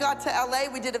 Then we got to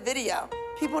LA, we did a video.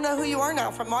 People know who you are now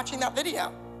from watching that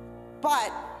video.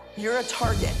 But you're a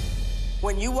target.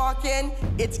 When you walk in,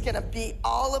 it's gonna be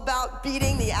all about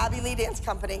beating the Abbey Lee Dance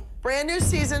Company. Brand new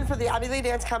season for the Abbey Lee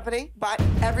Dance Company, but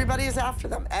everybody is after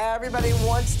them. Everybody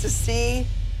wants to see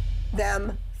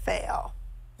them fail.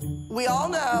 We all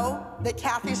know that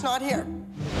Kathy's not here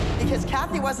because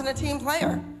Kathy wasn't a team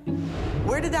player.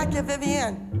 Where did that get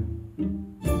Vivienne?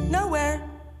 Nowhere.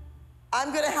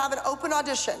 I'm gonna have an open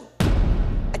audition,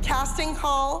 a casting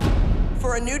call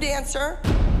for a new dancer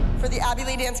for the Abbey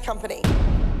Lee Dance Company.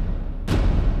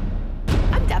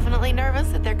 I'm definitely nervous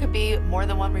that there could be more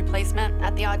than one replacement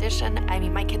at the audition. I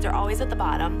mean, my kids are always at the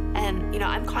bottom, and, you know,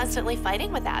 I'm constantly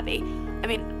fighting with Abby. I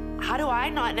mean, how do I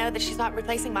not know that she's not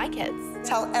replacing my kids?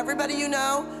 Tell everybody you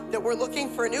know that we're looking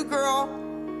for a new girl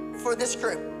for this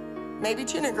group. Maybe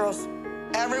 2 new girls.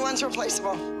 Everyone's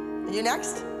replaceable. Are you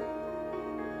next?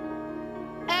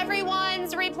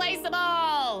 Everyone's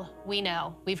replaceable. We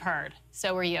know, we've heard.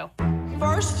 So are you.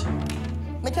 First,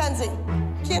 Mackenzie.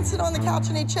 You can't sit on the couch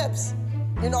and eat chips.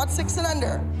 You're not 6 and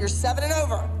under, you're 7 and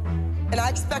over. And I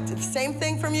expected the same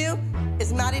thing from you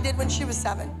as Maddie did when she was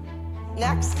 7.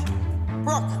 Next,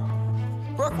 Brooke.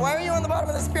 Brooke, why are you on the bottom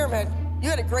of this pyramid? You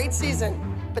had a great season,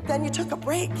 but then you took a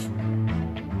break.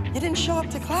 You didn't show up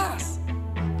to class.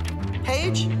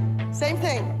 Paige, same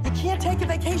thing. You can't take a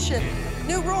vacation.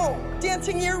 New rule,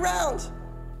 dancing year-round.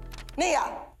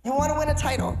 Nia, you want to win a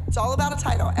title. It's all about a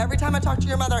title. Every time I talk to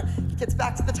your mother, it gets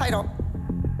back to the title.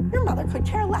 Your mother could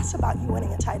care less about you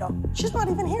winning a title. She's not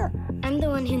even here. I'm the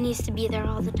one who needs to be there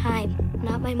all the time,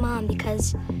 not my mom,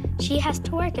 because she has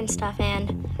to work and stuff,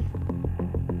 and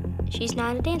she's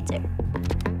not a dancer.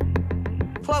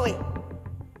 Chloe,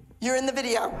 you're in the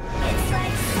video. It's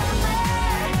like summer,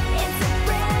 it's a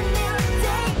brand new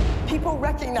day. People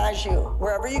recognize you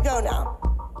wherever you go now.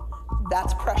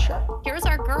 That's pressure. Here's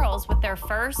our girls with their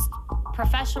first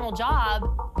professional job.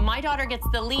 My daughter gets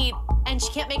the lead, and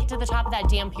she can't make it to the top of that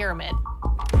damn pyramid.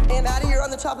 Hey, Maddie, you're on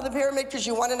the top of the pyramid because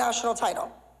you won a national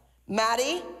title.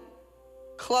 Maddie,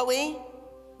 Chloe,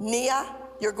 Nia,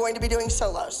 you're going to be doing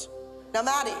solos. Now,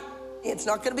 Maddie, it's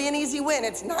not going to be an easy win.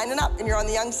 It's 9 and up, and you're on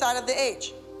the young side of the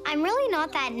age. I'm really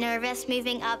not that nervous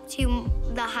moving up to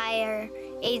the higher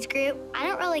age group. I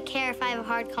don't really care if I have a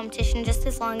hard competition, just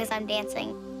as long as I'm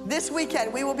dancing. This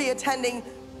weekend, we will be attending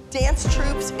dance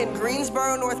troops in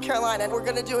Greensboro, North Carolina. And we're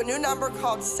going to do a new number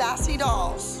called Sassy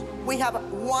Dolls. We have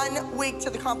 1 week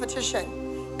to the competition,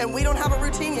 and we don't have a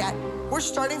routine yet. We're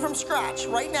starting from scratch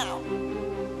right now.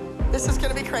 This is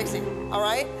going to be crazy, all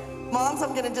right? Moms,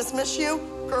 I'm going to dismiss you.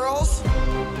 Girls,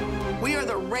 we are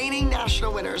the reigning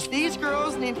national winners. These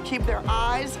girls need to keep their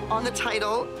eyes on the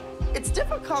title. It's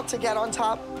difficult to get on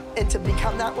top and to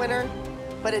become that winner,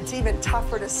 but it's even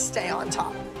tougher to stay on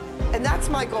top. And that's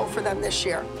my goal for them this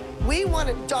year. We want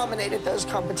to dominate at those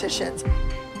competitions.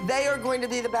 They are going to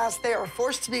be the best. They are a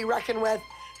force to be reckoned with,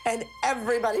 and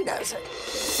everybody knows it.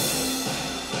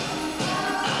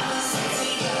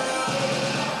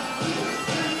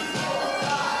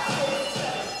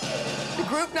 The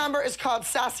group number is called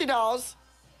Sassy Dolls.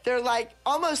 They're like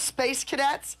almost space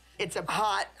cadets. It's a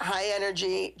hot,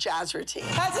 high-energy jazz routine.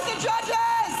 How's it, the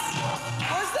judges?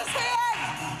 Where's this hand?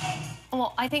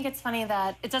 Well, I think it's funny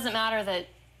that it doesn't matter that,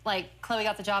 like, Chloe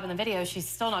got the job in the video. She's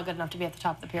still not good enough to be at the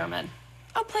top of the pyramid.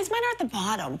 Oh, please, mine are at the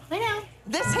bottom. I know.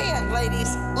 This hand,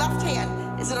 ladies, left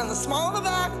hand, is it on the small of the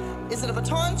back? Is it a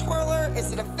baton twirler?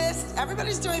 Is it a fist?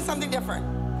 Everybody's doing something different.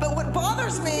 But what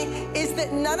bothers me is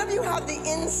that none of you have the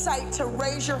insight to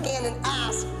raise your hand and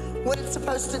ask what it's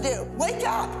supposed to do. Wake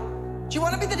up. Do you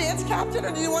want to be the dance captain,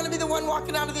 or do you want to be the one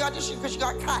walking out of the audition because you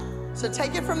got cut? So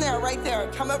take it from there, right there.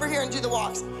 Come over here and do the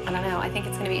walks. I don't know. I think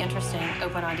it's going to be interesting,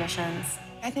 open auditions.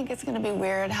 I think it's going to be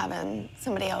weird having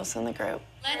somebody else in the group.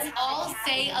 Let's all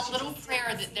say a little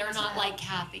prayer that they're not like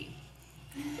Kathy.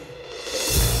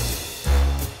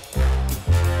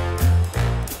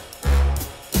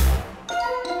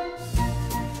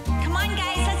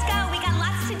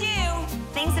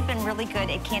 really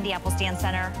good at Candy Apples Dance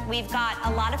Center. We've got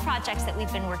a lot of projects that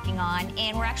we've been working on,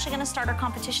 and we're actually gonna start our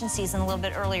competition season a little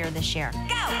bit earlier this year.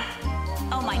 Go!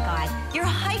 Oh my God, you're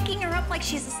hiking her up like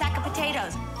she's a sack of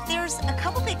potatoes. There's a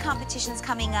couple big competitions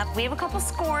coming up. We have a couple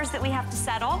scores that we have to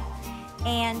settle.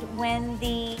 And when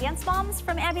the dance moms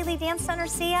from Abby Lee Dance Center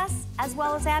see us, as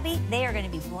well as Abby, they are gonna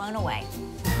be blown away.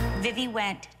 Vivi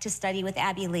went to study with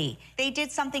Abby Lee. They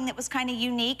did something that was kind of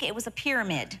unique. It was a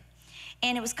pyramid.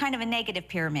 And it was kind of a negative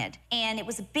pyramid. And it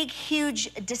was a big,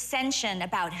 huge dissension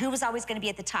about who was always gonna be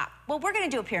at the top. Well, we're gonna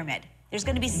do a pyramid. There's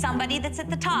gonna be somebody that's at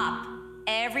the top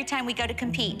every time we go to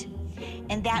compete.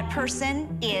 And that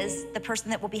person is the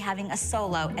person that will be having a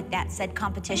solo at that said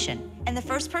competition. And the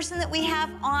first person that we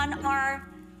have on our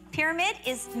pyramid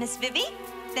is Miss Vivi.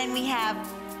 Then we have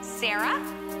Sarah.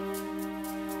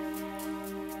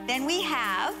 Then we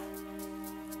have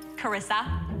Carissa.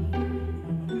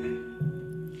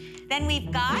 Then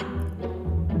we've got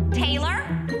Taylor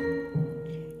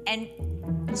and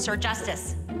Sir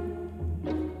Justice.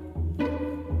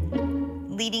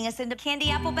 Leading us into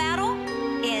Candy Apple Battle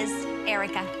is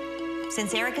Erica.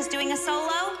 Since Erica's doing a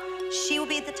solo, she will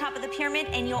be at the top of the pyramid,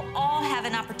 and you'll all have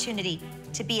an opportunity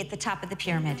to be at the top of the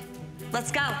pyramid. Let's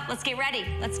go. Let's get ready.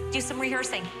 Let's do some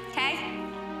rehearsing, okay?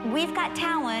 We've got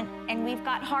talent, and we've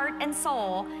got heart and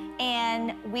soul,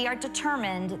 and we are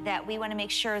determined that we want to make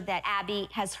sure that Abby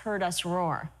has heard us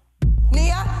roar.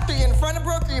 Nia, are you in front of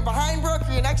Brooke? Are you behind Brooke?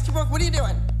 Are you next to Brooke? What are you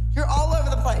doing? You're all over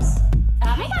the place.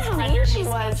 Abby rendered me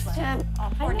was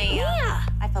Poor Nia.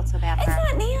 I felt so bad for her.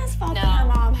 It's not Nia's fault that her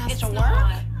mom has to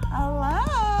work.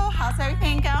 Hello, how's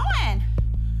everything going?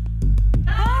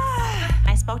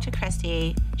 I spoke to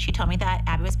Christy. She told me that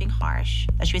Abby was being harsh,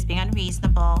 that she was being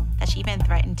unreasonable, that she even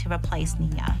threatened to replace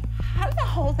Nia. How did the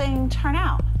whole thing turn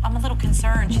out? I'm a little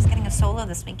concerned. She's getting a solo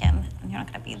this weekend, and you're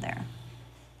not gonna be there.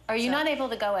 Are you not able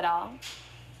to go at all?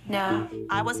 No.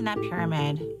 I was in that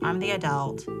pyramid. I'm the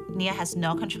adult. Nia has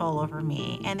no control over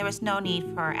me, and there was no need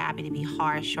for Abby to be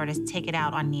harsh or to take it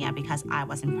out on Nia because I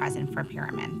wasn't present for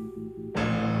pyramid.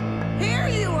 Here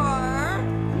you are.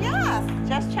 Yes,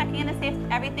 just checking in to see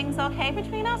if everything's okay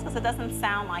between us, because it doesn't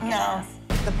sound like it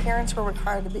is. The parents were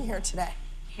required to be here today.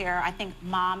 Here, I think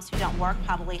moms who don't work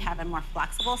probably have a more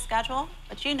flexible schedule,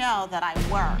 but you know that I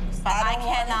work, but I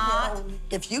cannot.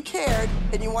 If you cared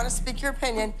and you want to speak your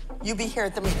opinion, you be here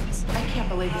at the meetings. I can't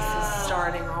believe this is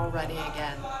starting already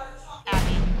again.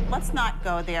 Abby, let's not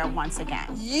go there once again.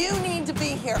 You need to be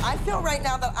here. I feel right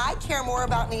now that I care more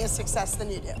about Nia's success than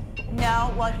you do.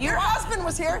 No, well, your husband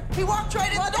was here. He walked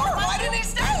right in the door. Why didn't he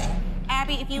stay?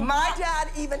 Abby, if you My dad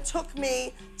even took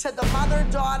me to the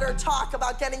mother-daughter talk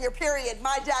about getting your period.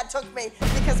 My dad took me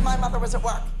because my mother was at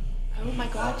work. Oh my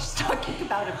God, she's talking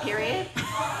about a period?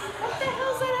 What the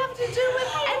hell does that have to do with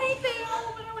anything?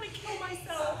 Oh, but I want to kill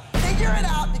myself. Figure it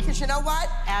out, because you know what?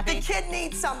 Abby, the kid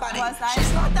needs somebody. Was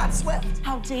She's not that swift.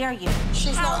 How dare you?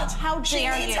 She's not. How dare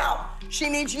she needs you? help. She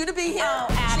needs you to be here. Oh,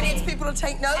 Abby. She needs people to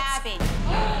take notes. Abby.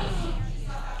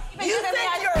 You think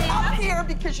you're up here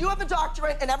because you have a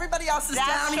doctorate and everybody else is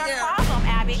down here. That's your problem,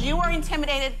 Abby. You were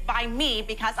intimidated by me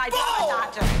because I have a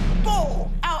doctorate.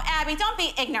 Bull! Oh, Abby, don't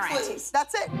be ignorant. Please,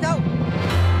 that's it. Go.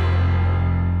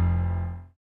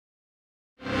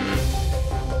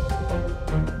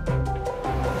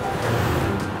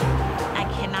 I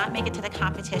cannot make it to the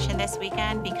competition this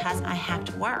weekend because I have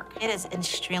to work. It is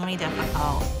extremely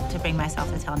difficult to bring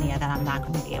myself to tell Nia that I'm not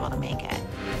going to be able to make it.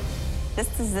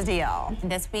 This is the deal.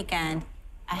 This weekend,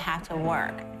 I have to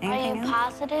work. Are you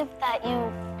positive that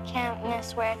you can't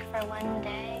miss work for one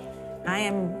day? I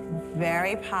am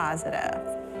very positive.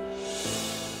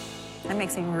 That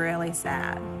makes me really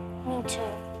sad. Me too.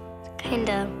 Kind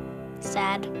of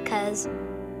sad because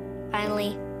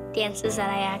finally dances that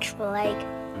I actually like,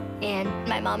 and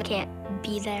my mom can't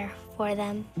be there for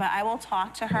them. But I will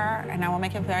talk to her, and I will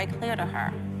make it very clear to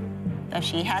her that if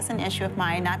she has an issue with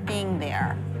my not being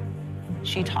there,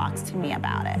 she talks to me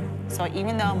about it. So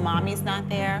even though Mommy's not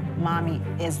there, Mommy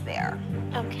is there.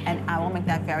 Okay. And I will make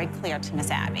that very clear to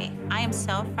Miss Abby. I am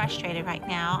so frustrated right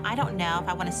now. I don't know if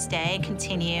I want to stay,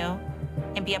 continue,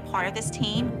 and be a part of this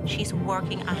team. She's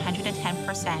working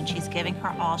 110%. She's giving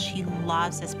her all. She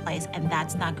loves this place, and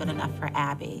that's not good enough for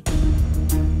Abby.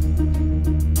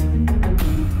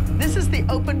 This is the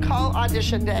open call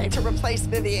audition day to replace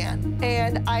Vivian.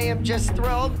 And I am just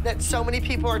thrilled that so many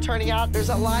people are turning out. There's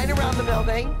a line around the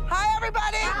building. Hi,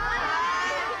 everybody.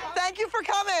 Hi. Thank you for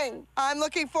coming. I'm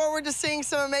looking forward to seeing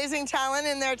some amazing talent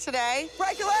in there today.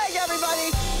 Break a leg,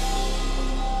 everybody.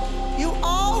 You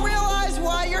all realize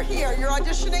why you're here. You're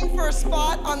auditioning for a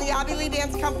spot on the Abby Lee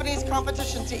Dance Company's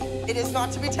competition team. It is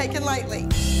not to be taken lightly.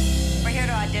 We're here here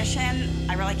to audition.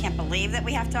 I really can't believe that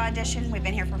we have to audition. We've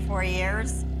been here for 4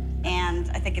 years,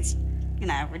 and I think it's, you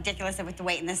know, ridiculous that we have to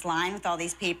wait in this line with all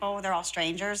these people. They're all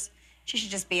strangers. She should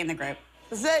just be in the group.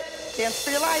 This is it. Dance for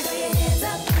your life. Hands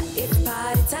up, it's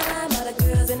party time. All the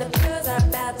girls and the girls are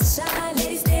about to shine.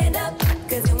 Ladies, stand up,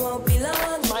 cause it won't be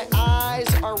long. My eyes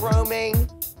are roaming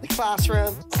the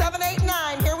classroom. 7, 8,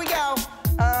 9, here we go.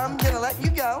 I'm gonna let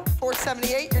you go.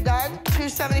 478, you're done.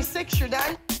 276, you're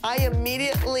done. I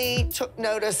immediately took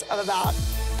notice of about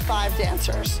 5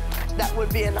 dancers. That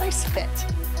would be a nice fit.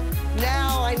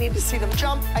 Now I need to see them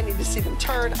jump, I need to see them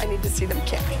turn, I need to see them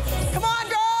kick. Come on,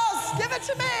 girls, give it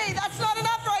to me. That's not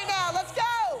enough right now, let's go.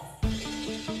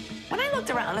 When I looked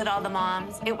around at all the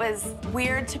moms, it was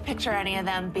weird to picture any of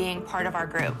them being part of our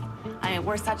group. I mean,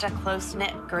 we're such a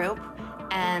close-knit group,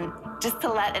 and just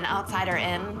to let an outsider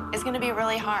in is gonna be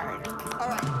really hard. All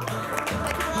right.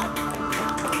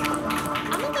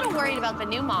 I'm a little worried about the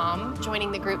new mom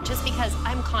joining the group just because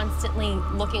I'm constantly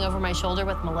looking over my shoulder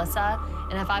with Melissa,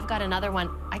 and if I've got another one,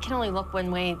 I can only look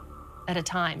one way at a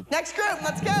time. Next group,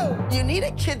 let's go. You need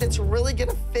a kid that's really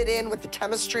gonna fit in with the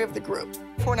chemistry of the group.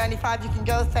 495, you can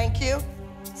go, thank you.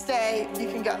 Stay, you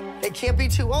can go. They can't be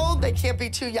too old, they can't be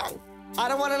too young. I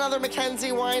don't want another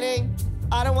Mackenzie whining.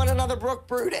 I don't want another Brooke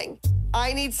brooding.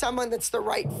 I need someone that's the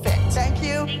right fit. Thank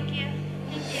you. Thank you.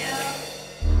 Thank you.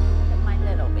 Put my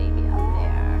little baby up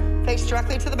there. Face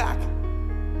directly to the back.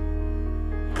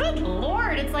 Good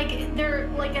Lord, it's like they're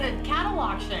like at a cattle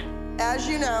auction. As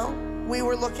you know, we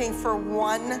were looking for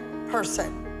one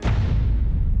person.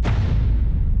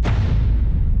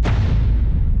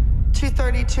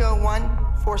 230, 201,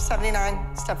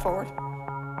 479, step forward.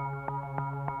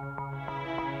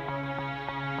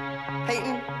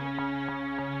 Peyton,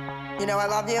 you know I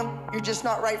love you. You're just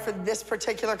not right for this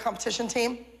particular competition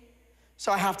team,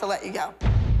 so I have to let you go.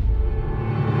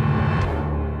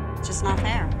 It's just not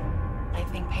fair. I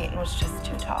think Peyton was just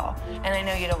too tall. And I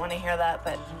know you don't want to hear that,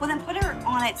 but... Well, then put her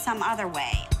on it some other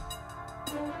way.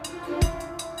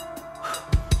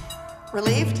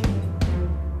 Relieved?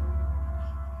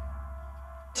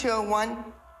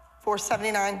 201,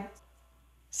 479.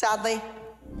 Sadly,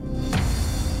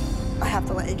 I have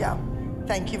to let you go.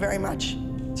 Thank you very much.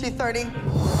 230. Congratulations!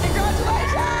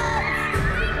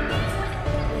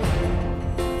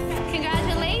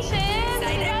 Congratulations!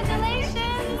 Congratulations!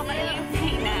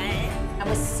 I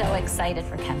was so excited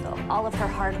for Kendall. All of her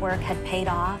hard work had paid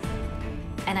off,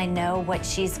 and I know what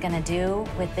she's gonna do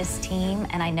with this team,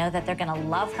 and I know that they're gonna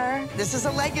love her. This is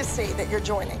a legacy that you're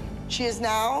joining. She is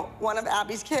now one of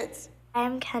Abby's kids.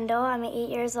 I'm Kendall, I'm 8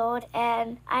 years old,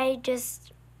 and I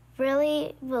just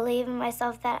really believe in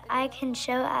myself that I can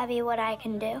show Abby what I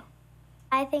can do.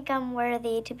 I think I'm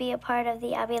worthy to be a part of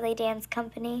the Abby Lee Dance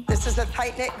Company. This is a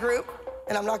tight-knit group,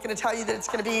 and I'm not gonna tell you that it's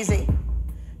gonna be easy.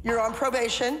 You're on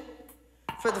probation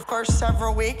for the first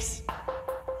several weeks,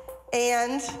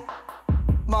 and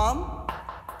Mom,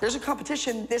 there's a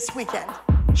competition this weekend.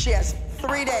 She has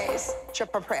 3 days to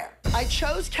prepare. I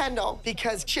chose Kendall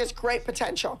because she has great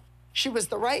potential. She was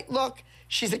the right look.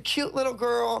 She's a cute little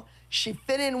girl. She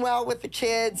fit in well with the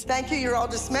kids. Thank you, you're all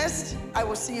dismissed. I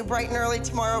will see you bright and early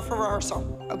tomorrow for rehearsal,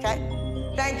 okay?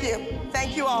 Thank you.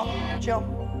 Thank you all. Jill,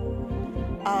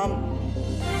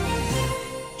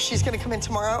 she's gonna come in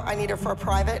tomorrow. I need her for a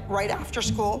private right after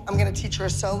school. I'm gonna teach her a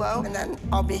solo, and then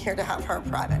I'll be here to have her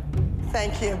private.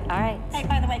 Thank you. All right. Hey,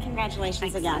 by the way,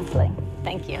 congratulations again.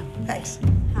 Thank you. Thanks.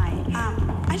 Hi.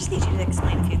 I just need you to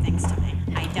explain a few things to me.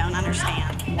 I don't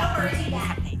understand.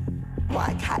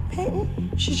 Why Cat Peyton?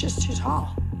 She's just too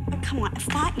tall. Oh, come on,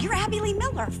 you're Abby Lee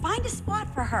Miller. Find a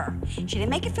spot for her. She didn't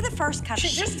make it for the first cut. She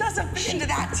just doesn't fit into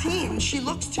that team. She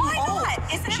looks too old. Why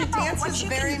not? Isn't she it about what dances you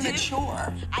very can do?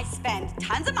 mature. I spend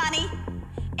tons of money,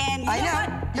 and I know.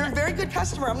 You're a very good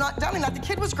customer. I'm not doubting that. The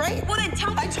kid was great. Well, then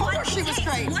tell me I told her what she it was takes.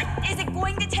 great. What is it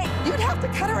going to take? You'd have to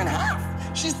cut her in half.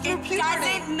 She's through puberty. It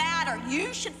doesn't matter.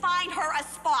 You should find her a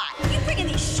spot. You bringing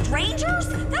these strangers?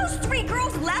 Those 3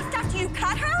 girls left after you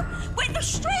cut her? Wait, they're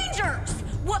strangers.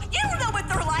 Well, you don't know what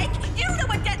they're like. You don't know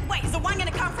what that... Wait, is the one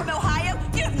gonna come from Ohio?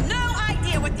 You have no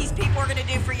idea what these people are gonna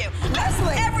do for you.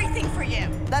 Leslie. Everything for you.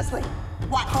 Leslie.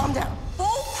 What? Calm down.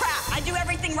 Bull crap. I do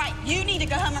everything right. You need to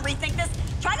go home and rethink this.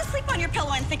 Try to sleep on your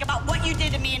pillow and think about what you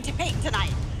did to me and to Peyton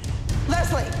tonight.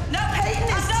 Leslie. No. Peyton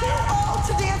is too old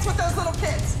to dance with those little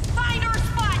kids. Find her a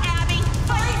spot, Abby.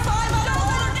 Find my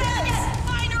older kids.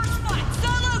 Find her a spot.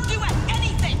 Solo duet.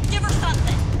 Anything. Give her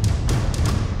something.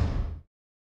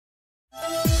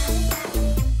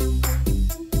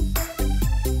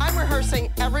 I'm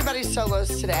rehearsing everybody's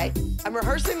solos today. I'm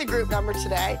rehearsing the group number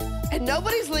today, and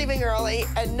nobody's leaving early,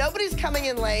 and nobody's coming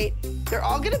in late. They're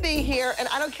all gonna be here, and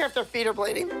I don't care if their feet are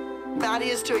bleeding. Maddie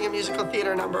is doing a musical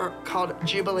theater number called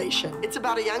Jubilation. It's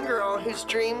about a young girl whose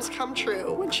dreams come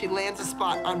true when she lands a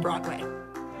spot on Broadway.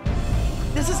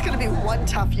 This is gonna be one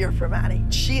tough year for Maddie.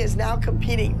 She is now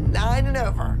competing 9 and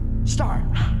over. Star,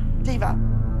 diva.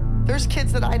 There's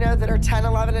kids that I know that are 10,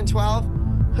 11, and 12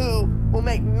 who will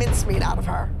make mincemeat out of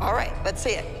her. All right, let's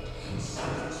see it.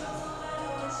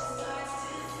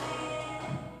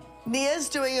 Nia's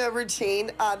doing a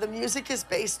routine. The music is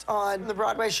based on the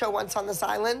Broadway show Once on This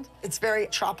Island. It's very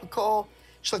tropical.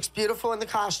 She looks beautiful in the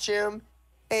costume.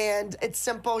 And it's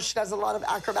simple. She does a lot of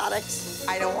acrobatics.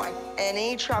 I don't want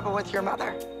any trouble with your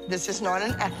mother. This is not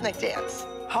an ethnic dance.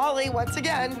 Holly, once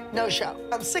again, no show.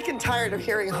 I'm sick and tired of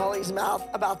hearing Holly's mouth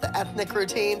about the ethnic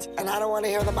routines, and I don't want to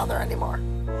hear the mother anymore.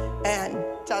 And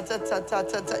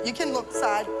ta-ta-ta-ta-ta-ta. You can look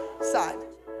side, side.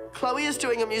 Chloe is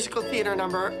doing a musical theater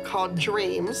number called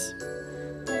Dreams.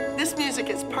 This music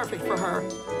is perfect for her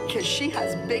because she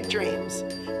has big dreams,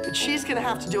 but she's gonna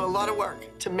have to do a lot of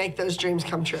work to make those dreams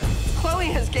come true. Chloe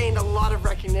has gained a lot of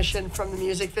recognition from the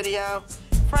music video.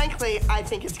 Frankly, I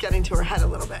think it's getting to her head a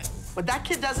little bit. What that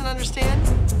kid doesn't understand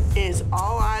is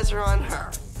all eyes are on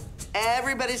her.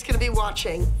 Everybody's gonna be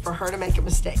watching for her to make a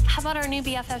mistake. How about our new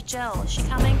BFF, Jill? Is she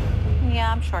coming? Yeah,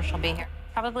 I'm sure she'll be here.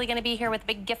 Probably gonna be here with a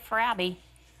big gift for Abby.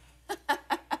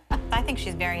 I think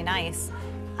she's very nice.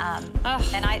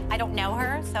 And I don't know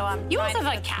her, so I'm You also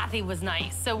thought Kathy was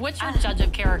nice, so what's your judge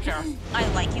of character? I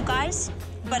like you guys,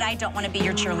 but I don't want to be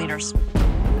your cheerleaders.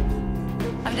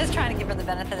 I'm just trying to give her the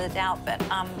benefit of the doubt, but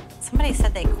somebody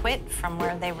said they quit from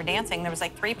where they were dancing. There was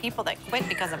like 3 people that quit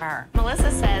because of her.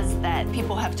 Melissa says that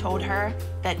people have told her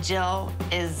that Jill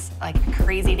is like a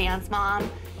crazy dance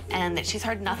mom and that she's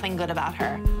heard nothing good about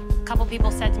her. A couple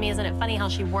people said to me, isn't it funny how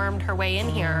she wormed her way in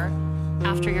here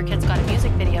after your kids got a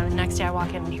music video, and the next day I walk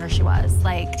in and here she was,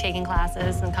 like taking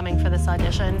classes and coming for this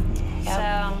audition. Yep.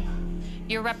 So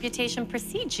your reputation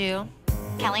precedes you.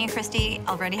 Kelly and Christy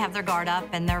already have their guard up,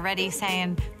 and they're ready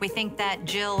saying, we think that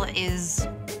Jill is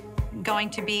going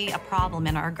to be a problem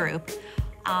in our group.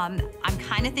 I'm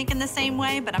kind of thinking the same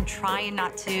way, but I'm trying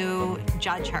not to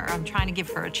judge her. I'm trying to give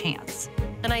her a chance.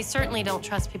 And I certainly don't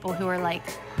trust people who are like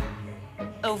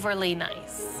overly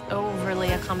nice, overly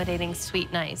accommodating,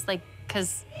 sweet, nice, like,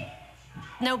 because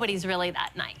nobody's really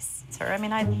that nice. So, I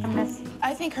mean,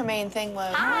 I think her main thing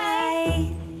was...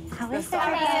 Hi. How is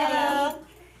everybody?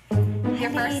 Your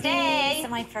first day. It's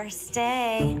my first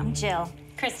day. I'm Jill.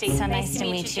 Christy. So nice to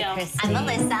meet you, Jill. Christy. I'm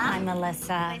Melissa. I'm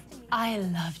Melissa. I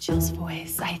love Jill's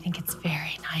voice. I think it's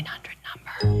very 900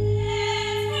 number.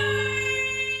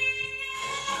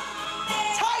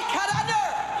 Tight, cut under!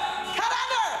 Cut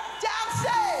under!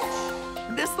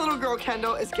 Downstage! This little girl,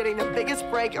 Kendall, is getting the biggest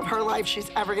break of her life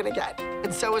she's ever gonna get.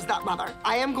 And so is that mother.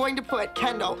 I am going to put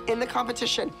Kendall in the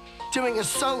competition doing a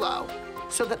solo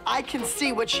so that I can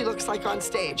see what she looks like on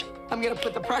stage. I'm gonna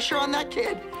put the pressure on that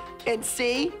kid and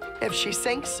see if she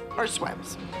sinks or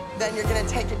swims. Then you're gonna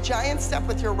take a giant step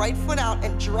with your right foot out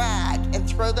and drag and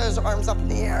throw those arms up in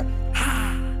the air.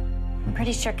 I'm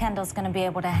pretty sure Kendall's gonna be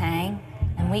able to hang.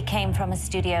 And we came from a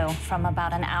studio from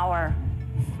about an hour.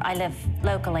 I live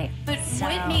locally. But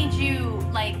what made you,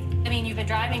 like, I mean, you've been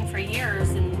driving for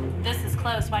years and this is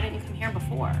close. Why didn't you come here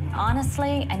before?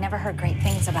 Honestly, I never heard great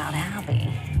things about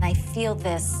Abby. I feel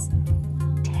this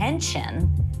tension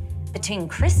between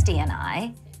Christy and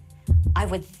I. I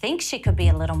would think she could be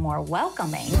a little more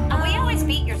welcoming. We always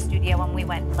beat your studio when we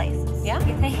went places. Yeah.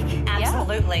 You think?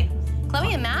 Absolutely. Yeah.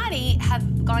 Chloe and Maddie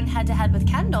have gone head-to-head with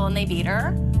Kendall, and they beat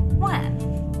her. When?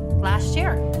 Last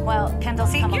year. Well,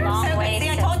 Kendall's come a long way I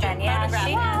since told you. then. Yeah,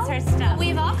 she knows her But stuff.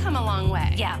 we've all come a long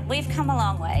way. Yeah, we've come a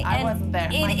long way. I And wasn't there.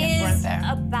 It My kids weren't is there.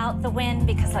 about the win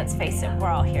because, let's face it, we're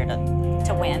all here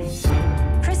to win.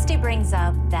 Christy brings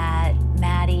up that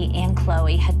Maddie and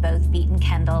Chloe had both beaten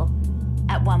Kendall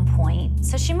at one point,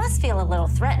 so she must feel a little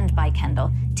threatened by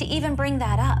Kendall to even bring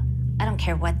that up. I don't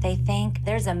care what they think.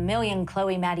 There's a million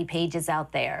Chloe Maddie pages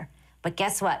out there. But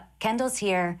guess what? Kendall's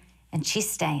here, and she's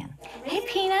staying. Hey,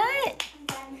 Peanut.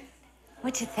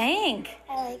 What'd you think?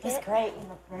 I like It was it. great. You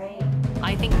look great.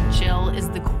 I think Jill is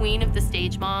the queen of the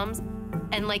stage moms.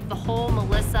 And like the whole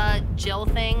Melissa Jill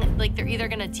thing, like they're either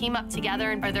gonna team up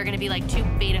together or they're gonna be like 2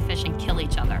 beta fish and kill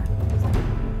each other.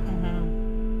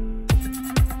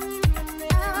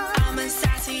 I'm a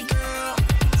sassy girl.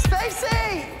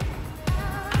 Stacy!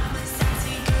 I'm a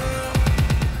sassy girl.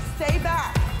 Stay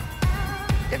back.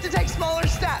 You have to take smaller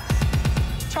steps.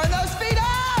 Turn those feet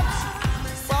out!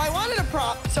 Well, I wanted a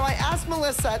prop, so I asked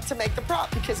Melissa to make the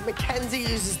prop because Mackenzie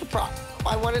uses the prop.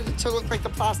 I wanted it to look like the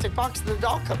plastic box that the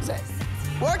doll comes in.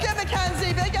 Work it,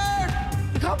 Mackenzie, bigger!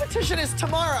 The competition is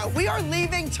tomorrow. We are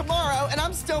leaving tomorrow, and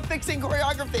I'm still fixing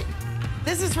choreography.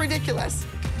 This is ridiculous.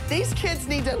 These kids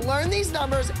need to learn these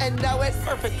numbers and know it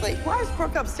perfectly. Why is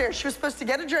Brooke upstairs? She was supposed to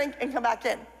get a drink and come back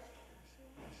in.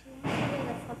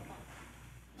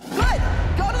 Good.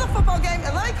 Go to the football game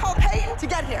and let me call Peyton to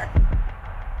get here.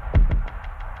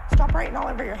 Stop writing all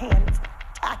over your hand. It's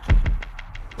tacky.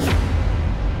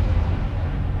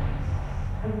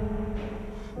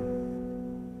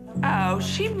 Oh,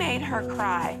 she made her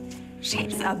cry.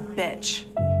 She's a bitch.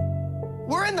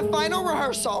 We're in the final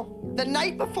rehearsal the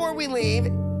night before we leave,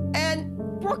 and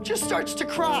Brooke just starts to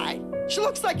cry. She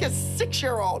looks like a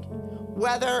 6-year-old.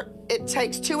 Whether it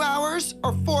takes 2 hours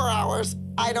or 4 hours,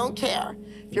 I don't care.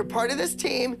 If you're part of this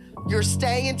team, you're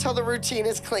staying until the routine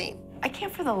is clean. I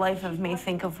can't for the life of me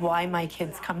think of why my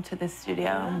kids come to this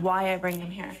studio and why I bring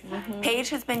them here. Paige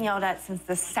has been yelled at since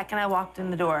the second I walked in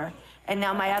the door, and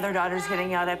now my other daughter's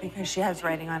getting yelled at because she has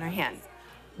writing on her hand.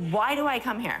 Why do I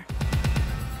come here?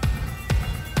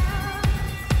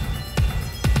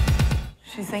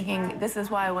 She's thinking, this is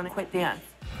why I want to quit dance.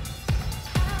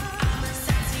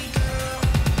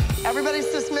 Everybody's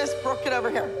dismissed. Brooke, get over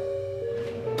here.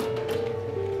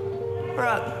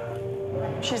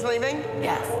 Brooke. She's leaving?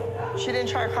 Yes. She didn't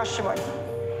try her costume on.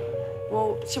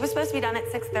 Well, she was supposed to be done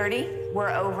at 6:30.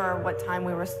 We're over what time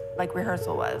we were, like,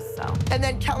 rehearsal was, so. And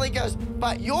then Kelly goes,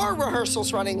 but your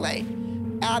rehearsal's running late.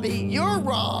 Abby, you're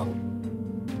wrong.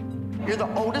 You're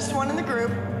the oldest one in the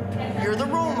group. You're the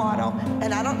role model,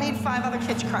 and I don't need 5 other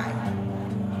kids crying.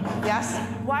 Yes?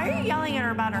 Why are you yelling at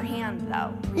her about her hand,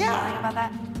 though? Yeah. Yelling about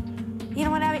that? You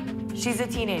know what, Abby? She's a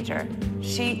teenager.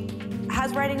 She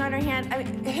has writing on her hand. I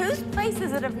mean, whose place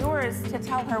is it of yours to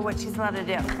tell her what she's allowed to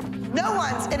do? No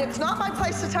one's, and it's not my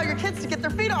place to tell your kids to get their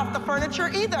feet off the furniture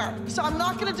either. So I'm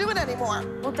not gonna do it anymore.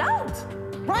 Well, don't.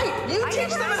 Right, you teach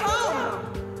them at home.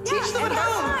 Teach them at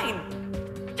home.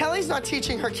 Fine. Kelly's not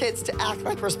teaching her kids to act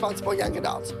like responsible young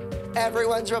adults.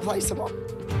 Everyone's replaceable.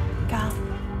 Go.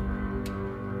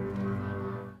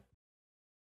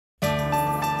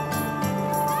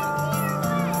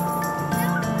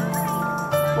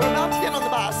 We're about to get on the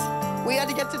bus. We had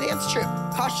to get to dance troupe.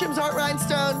 Costumes aren't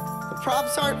rhinestone, the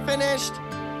props aren't finished,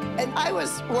 and I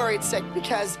was worried sick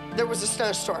because there was a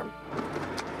snowstorm.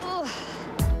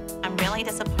 I'm really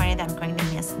disappointed that I'm going to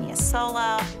miss Nia's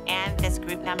solo and this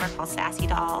group number called Sassy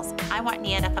Dolls. I want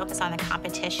Nia to focus on the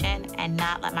competition and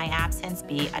not let my absence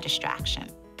be a distraction.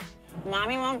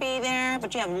 Mommy won't be there,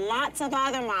 but you have lots of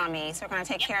other mommies who are going to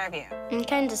take care of you. I'm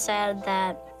kind of sad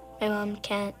that my mom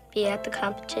can't be at the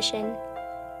competition.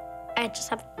 I just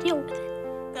have to deal with it.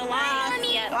 Good luck.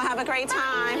 We'll have a great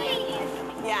time.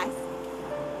 Yes.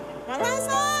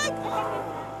 Melissa!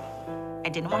 I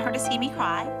didn't want her to see me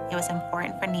cry. It was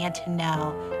important for Nia to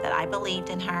know that I believed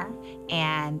in her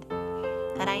and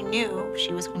that I knew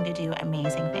she was going to do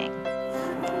amazing things.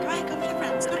 Go ahead, go with your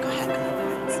friends. Go ahead, go with your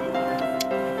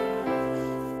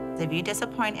friends. If you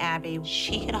disappoint Abby,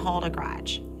 she can hold a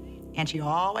grudge. And she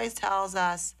always tells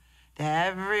us that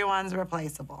everyone's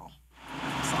replaceable.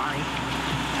 Sorry.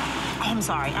 Oh, I'm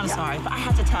sorry, sorry. But I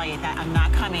have to tell you that I'm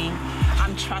not coming.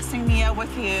 I'm trusting Nia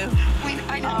with you.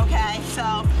 I know. Okay,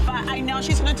 so, but I know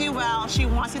she's gonna do well. She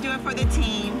wants to do it for the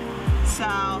team. So,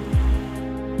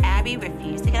 Abby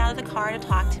refused to get out of the car to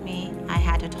talk to me. I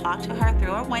had to talk to her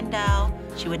through a window.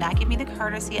 She would not give me the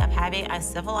courtesy of having a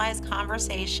civilized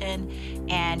conversation,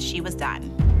 and she was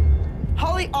done.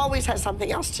 Holly always has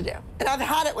something else to do, and I've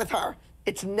had it with her.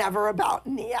 It's never about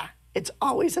Nia. It's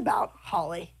always about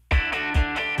Holly.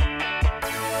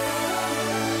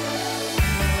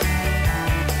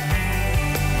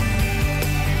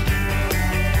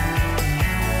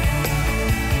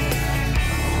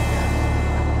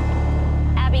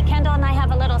 Kendall and I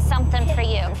have a little something for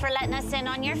you for letting us in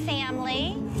on your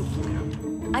family.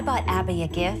 I bought Abby a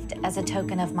gift as a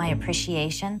token of my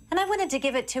appreciation, and I wanted to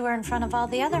give it to her in front of all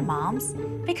the other moms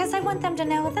because I want them to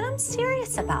know that I'm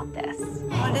serious about this.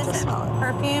 What is it?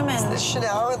 Perfume and the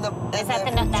Chanel and the. Is that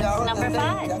that's number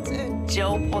 5? That's it.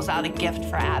 Jill pulls out a gift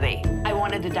for Abby. I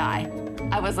wanted to die.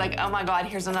 I was like, oh my God,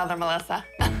 here's another Melissa.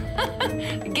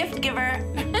 Gift giver.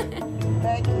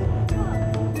 Thank you.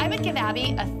 I would give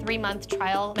Abby a 3-month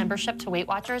trial membership to Weight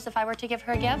Watchers if I were to give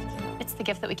her a gift. It's the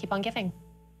gift that we keep on giving.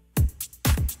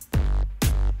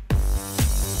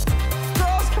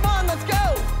 Girls, come on, let's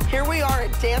go. Here we are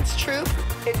at dance troupe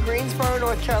in Greensboro,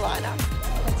 North Carolina.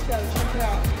 Let's go, check it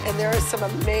out. And there is some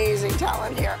amazing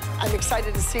talent here. I'm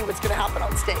excited to see what's gonna happen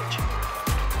on stage.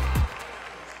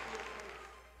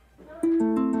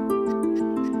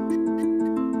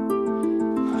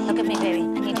 Look at me, baby.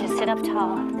 I need you to sit up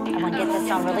tall. I want to get this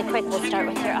on really quick. We'll start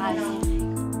with your eyes.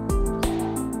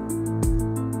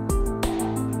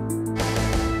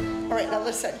 All right, now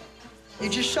listen. You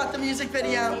just shot the music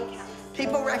video.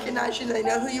 People recognize you, they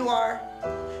know who you are.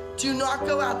 Do not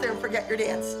go out there and forget your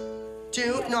dance.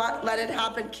 Do not let it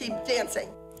happen. Keep dancing.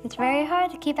 It's very hard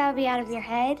to keep Abby out of your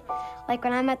head. Like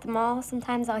when I'm at the mall,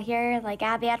 sometimes I'll hear like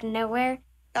Abby out of nowhere.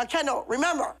 Now, Kendall,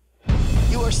 remember,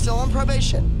 you are still on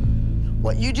probation.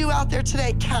 What you do out there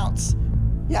today counts.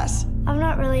 Yes? I'm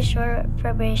not really sure what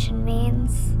probation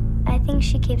means. I think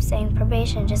she keeps saying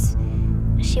probation, just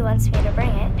she wants me to bring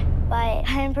it. But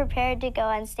I'm prepared to go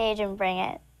on stage and bring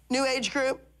it. New age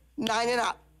group, 9 and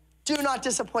up. Do not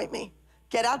disappoint me.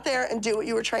 Get out there and do what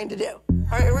you were trained to do. All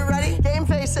right, are we ready? Game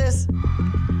faces.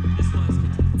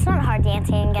 It's not hard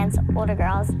dancing against older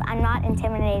girls. I'm not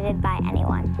intimidated by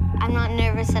anyone. I'm not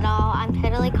nervous at all. I'm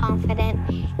totally confident,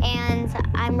 and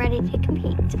I'm ready to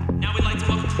compete. Now we'd like to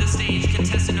welcome to the stage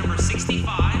contestant number 65.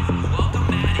 Welcome,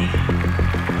 Maddie.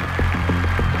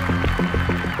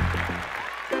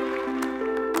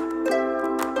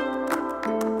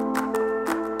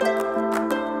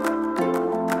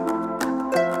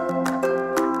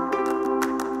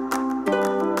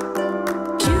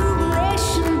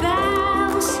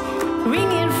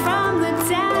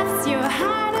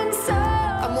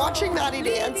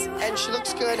 And she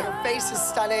looks good. Her face is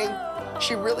stunning.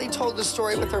 She really told the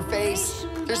story with her face.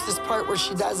 There's this part where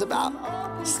she does about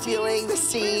stealing the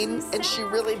scene, and she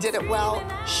really did it well.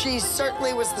 She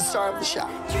certainly was the star of the show.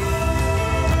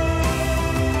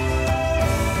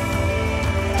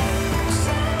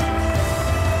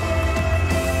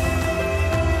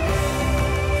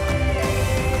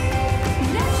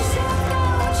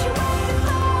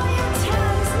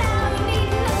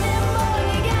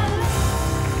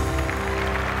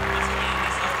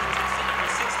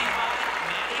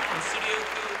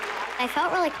 I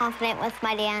felt really confident with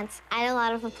my dance. I had a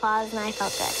lot of applause, and I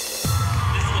felt good. This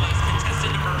was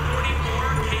contestant number 44,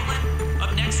 Caitlin.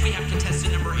 Up next, we have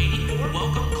contestant number 84.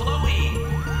 Welcome, Chloe.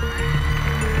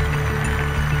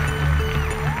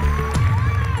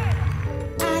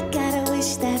 I got a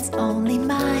wish that's only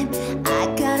mine. I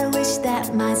got a wish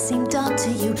that might seem dumb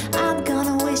to you. I'm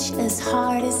gonna wish as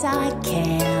hard as I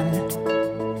can.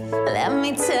 Let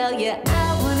me tell you,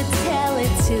 I wanna tell it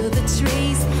to the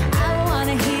trees. I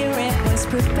wanna hear it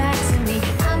whispered back to me.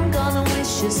 I'm gonna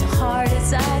wish as hard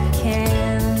as I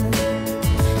can.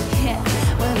 Yeah,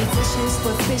 well, we fishes,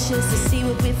 we're fishes to see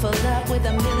what we fill up with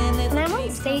a million little. When I'm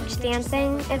on stage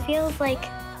dancing, it feels like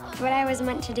what I was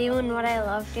meant to do and what I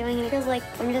love doing. It feels like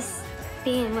I'm just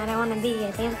being what I want to be,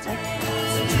 a dancer.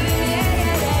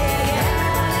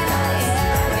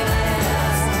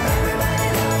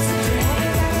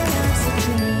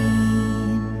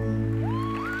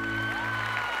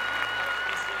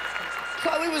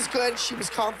 Chloe was good, she was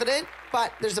confident,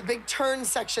 but there's a big turn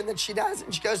section that she does,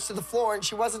 and she goes to the floor, and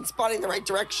she wasn't spotting the right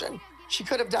direction. She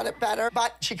could have done it better,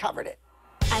 but she covered it.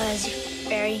 I was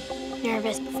very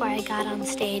nervous before I got on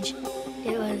stage.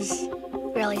 It was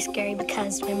really scary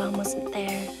because my mom wasn't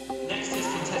there. Next is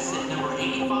contestant number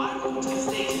 85. Welcome to the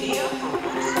stage, Nia.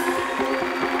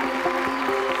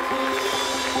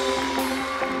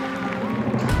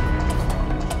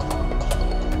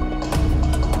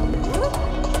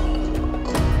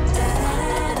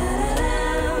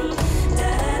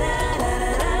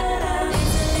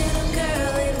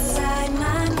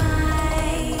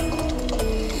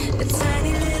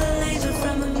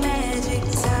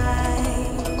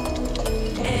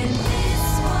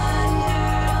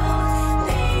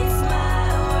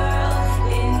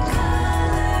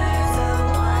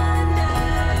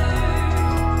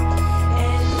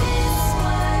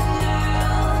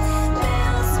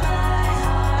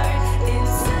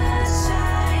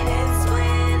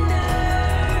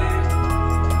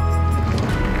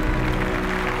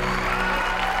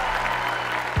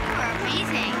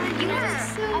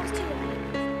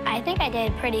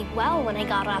 Pretty well when I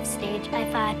got off stage. I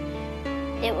thought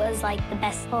it was like the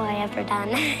best show I ever done.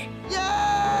 Yay!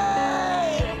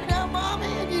 Now, Mommy,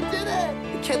 and you did it!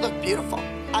 The kid looked beautiful.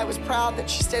 I was proud that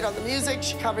she stayed on the music,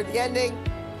 she covered the ending.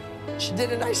 She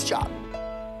did a nice job.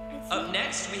 Up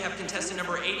next, we have contestant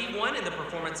number 81 in the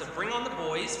performance of Bring on the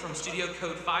Boys from Studio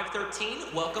Code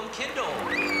 513. Welcome, Kendall.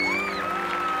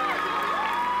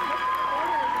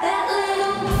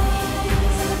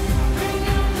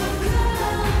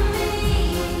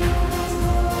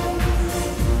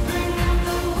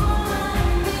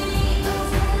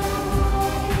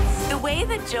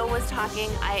 That Joe was talking,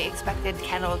 I expected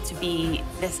Kendall to be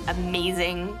this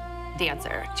amazing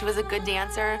dancer. She was a good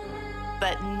dancer,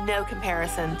 but no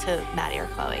comparison to Maddie or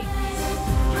Chloe.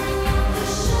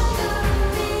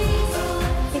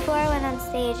 Before I went on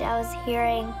stage, I was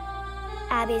hearing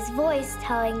Abby's voice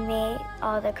telling me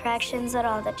all the corrections and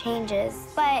all the changes.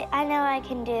 But I know I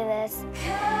can do this.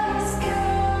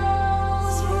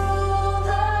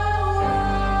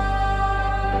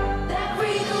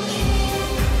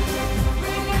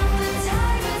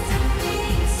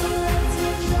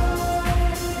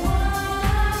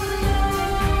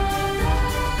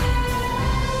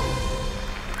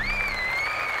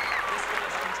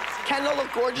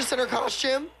 gorgeous in her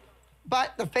costume,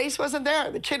 but the face wasn't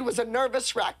there. The kid was a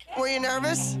nervous wreck. Were you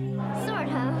nervous? Sort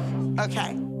of.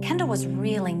 Okay. Kendall was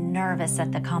really nervous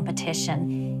at the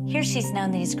competition. Here she's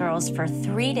known these girls for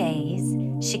 3 days.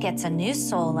 She gets a new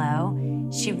solo.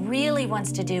 She really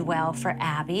wants to do well for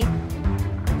Abby.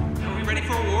 Are we ready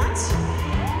for awards?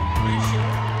 Are you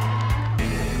sure?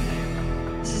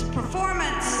 This is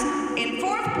performance in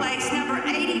 4th place, number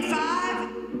 85.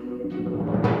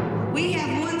 We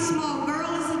have one small girl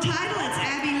as the title. It's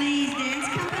Abby Lee's Dance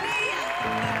Company.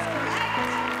 That's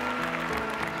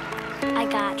correct. I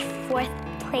got 4th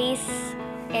place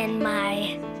in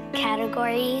my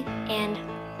category and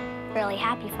really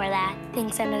happy for that.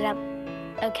 Things ended up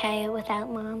okay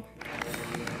without Mom.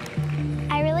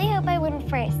 I really hope I win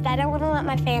first. I don't want to let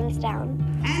my fans down.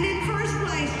 And in 1st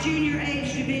place, junior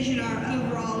age division, our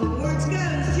overall awards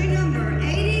goes to number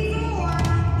 84,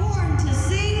 Born to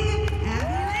Sing,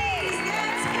 Abby Lee's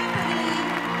Dance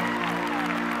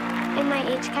Company. In my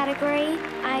age category,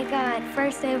 I got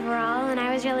 1st overall, and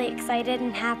I was really excited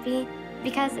and happy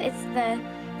because it's the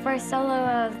first solo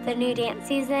of the new dance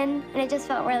season, and it just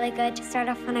felt really good to start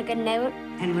off on a good note.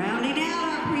 And rounding out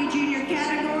our pre-junior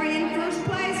category in 1st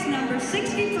place, number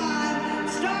 65,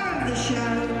 star of the show,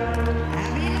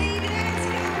 Abby Lee Dance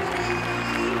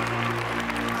Company.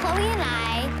 Chloe and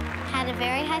I had a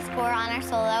very high score on our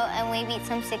solo, and we beat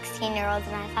some 16-year-olds,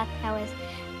 and I thought that was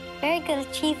a very good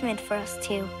achievement for us,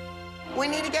 too. We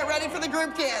need to get ready for the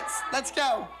group dance. Let's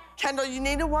go. Kendall, you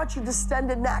need to watch your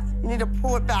distended neck. You need to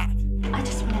pull it back. I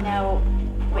just want to know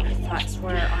what your thoughts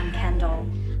were on Kendall.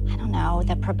 I don't know,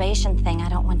 the probation thing. I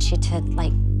don't want you to,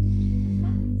 like,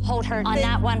 hold her on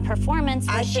that one performance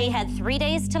where she had 3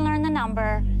 days to learn the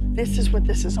number. This is what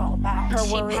this is all about.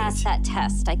 She passed that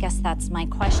test. I guess that's my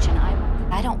question.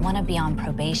 I don't want to be on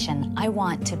probation. I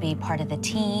want to be part of the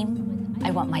team.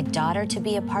 I want my daughter to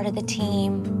be a part of the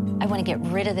team. I want to get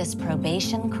rid of this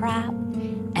probation crap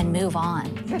and move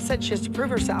on. Like I said, she has to prove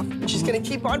herself. She's going to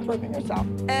keep on proving herself.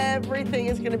 Everything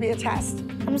is going to be a test.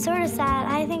 I'm sort of sad.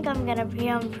 I think I'm going to be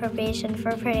on probation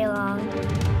for pretty long.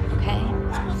 Okay.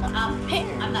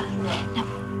 I'm not sure. No,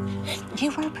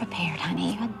 you were prepared,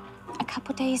 honey. You had a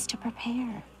couple days to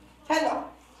prepare. Kendall,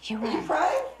 you are you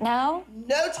crying? No.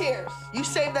 No tears. You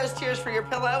save those tears for your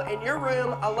pillow in your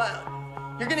room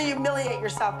alone. You're going to humiliate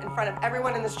yourself in front of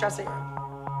everyone in this dressing room.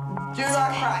 Do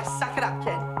not cry. Suck it up,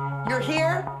 kid. You're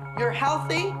here, you're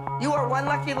healthy, you are one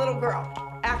lucky little girl.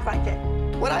 Act like it.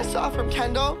 What I saw from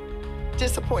Kendall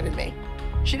disappointed me.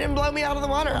 She didn't blow me out of the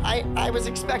water. I was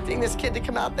expecting this kid to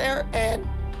come out there and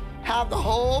have the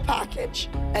whole package,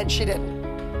 and she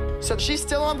didn't. So she's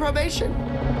still on probation.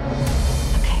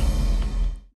 Okay.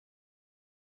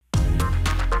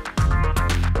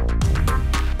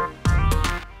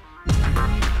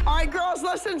 All right, girls,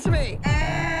 listen to me.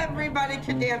 Everybody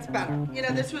can dance better. You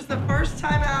know, this was the first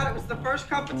time out. It was the first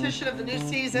competition of the new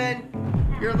season.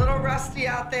 You're a little rusty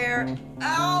out there.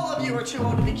 All of you are too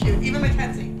old to be cute, even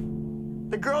Mackenzie.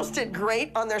 The girls did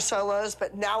great on their solos,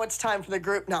 but now it's time for the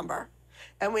group number.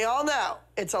 And we all know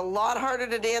it's a lot harder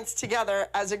to dance together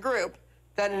as a group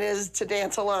than it is to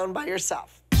dance alone by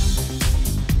yourself.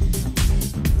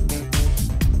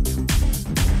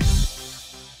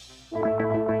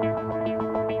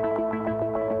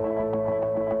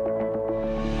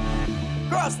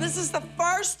 Girls, this is the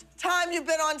first time you've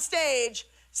been on stage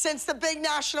since the big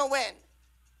national win.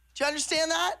 Do you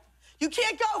understand that? You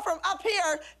can't go from up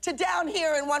here to down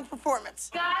here in one performance.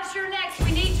 Guys, you're next.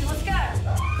 We need you. Let's go.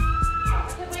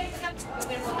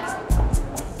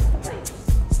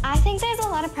 I think there's a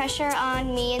lot of pressure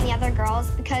on me and the other girls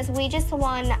because we just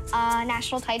won a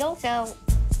national title, so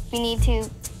we need to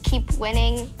keep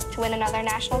winning to win another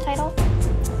national title.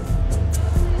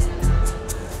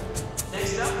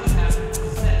 Next up, we have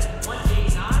set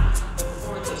 189, the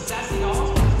performance of Sassy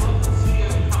Dolls with local studio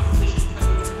competition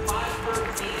code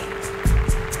 513.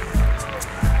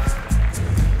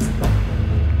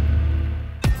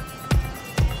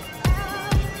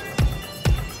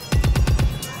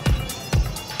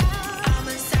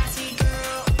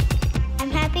 I'm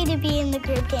happy to be in the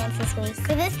group dance this week.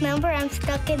 For this number, I'm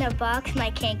stuck in a box and I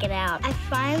can't get out. I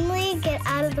finally get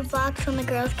out of the box when the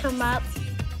girls come up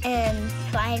and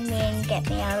find me and get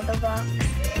me out of the box.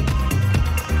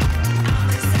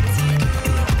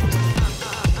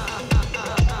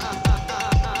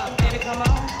 Baby, come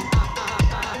on.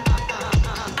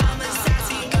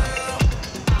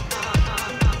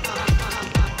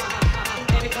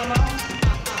 Baby, come on.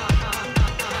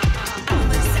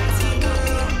 Sassy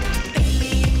girl.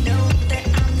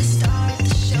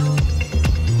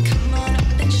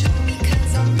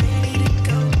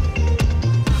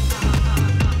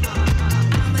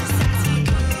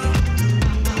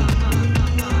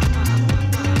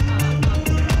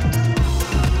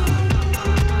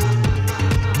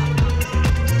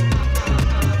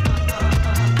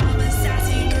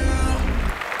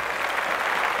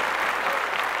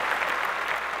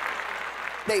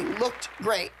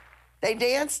 great. They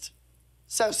danced,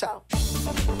 so-so.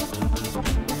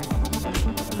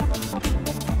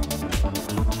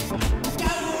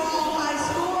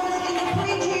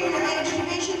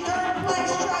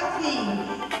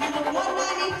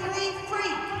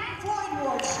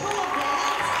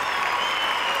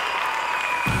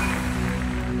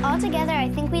 Altogether, I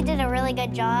think we did a really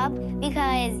good job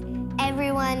because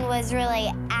everyone was really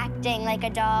acting like a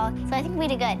doll, so I think we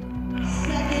did good.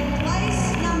 Second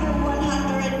place, number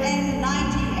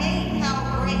 198,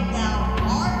 How Great Thou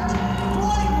Art,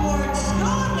 Floyd Ward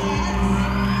School Dance.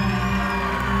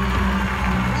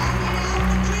 Rounding out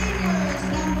the juniors,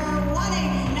 number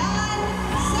 189,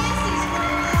 Sassy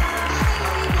School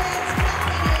Family Dance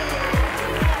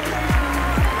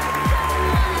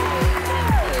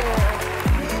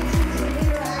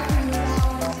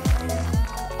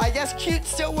I guess cute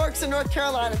still works in North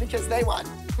Carolina because they won.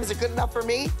 Was it good enough for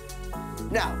me?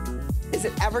 No. Is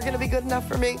it ever gonna be good enough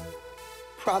for me?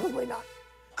 Probably not.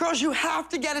 Girls, you have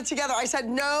to get it together. I said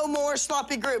no more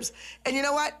sloppy groups. And you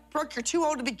know what? Brooke, you're too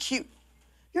old to be cute.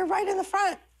 You're right in the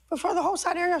front before the whole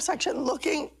side area section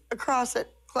looking across at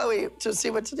Chloe to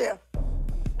see what to do.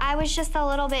 I was just a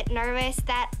little bit nervous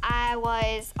that I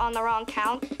was on the wrong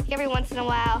count. Every once in a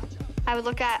while, I would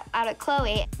look out at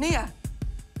Chloe. Nia,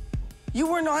 you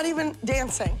were not even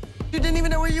dancing. You didn't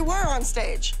even know where you were on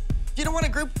stage. If you don't want a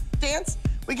group dance,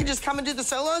 we can just come and do the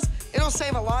solos. It'll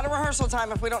save a lot of rehearsal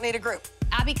time if we don't need a group.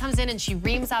 Abby comes in and she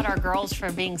reams out our girls for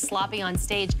being sloppy on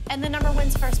stage, and the number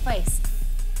wins first place.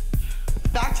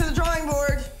 Back to the drawing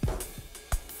board.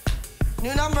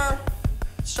 New number,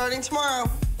 starting tomorrow.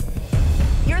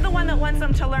 You're the one that wants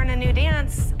them to learn a new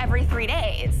dance every 3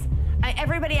 days.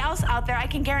 Everybody else out there, I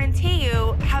can guarantee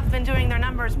you, have been doing their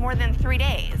numbers more than 3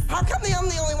 days. How come I'm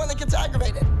the only one that gets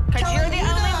aggravated? Because you're the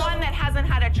only one that hasn't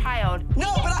had a child.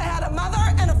 No, but I had a mother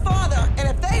and a father, and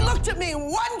if they looked at me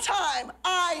one time,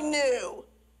 I knew.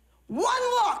 One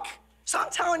look. So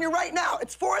I'm telling you right now,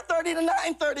 it's 4:30 to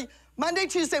 9:30, Monday,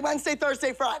 Tuesday, Wednesday,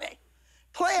 Thursday, Friday.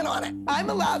 Plan on it. I'm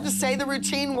allowed to say the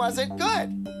routine wasn't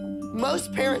good.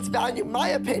 Most parents value my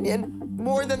opinion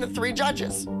more than the 3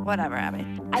 judges. Whatever, Abby.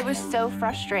 I was so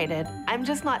frustrated. I'm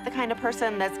just not the kind of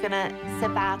person that's gonna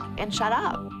sit back and shut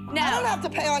up. No. I don't have to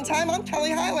pay on time. I'm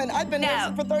Kelly Highland. I've been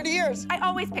dancing for 30 years. I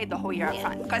always paid the whole year up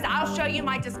front because I'll show you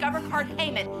my Discover card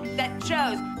payment that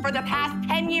shows for the past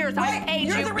 10 years I've paid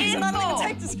you You're the reason in I don't full. even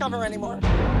take Discover anymore.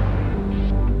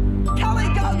 Kelly,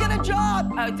 go get a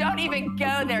job. Oh, don't even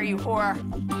go there, you whore.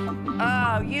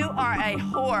 Oh, you are a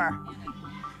whore.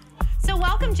 So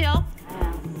welcome, Jill.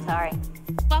 Sorry.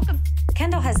 Welcome.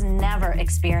 Kendall has never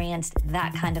experienced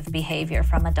that kind of behavior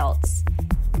from adults.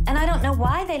 And I don't know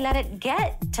why they let it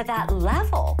get to that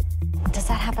level. Does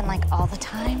that happen like all the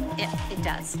time? It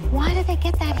does. Why do they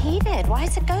get that heated? Why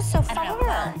does it go so far? I don't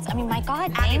know. I mean, my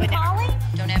God, Abby name would never. calling?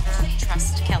 Don't ever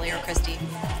trust Kelly or Christy.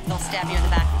 They'll stab you in the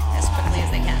back as quickly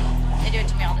as they can. They do it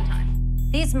to me all the time.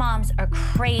 These moms are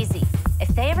crazy. If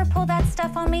they ever pull that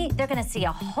stuff on me, they're gonna see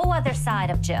a whole other side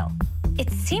of Jill.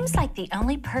 It seems like the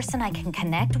only person I can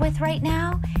connect with right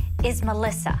now is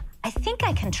Melissa. I think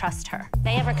I can trust her. If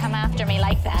they ever come after me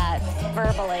like that,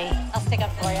 verbally, I'll stick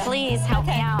up for you. please help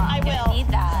me out. I will. I need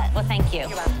that. Well, thank you. You're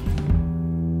welcome.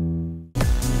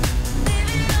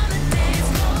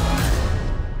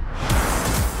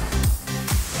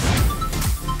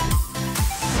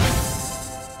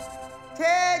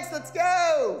 Kids, let's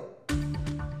go.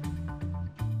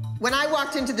 When I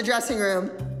walked into the dressing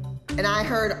room and I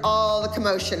heard all the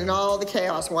commotion and all the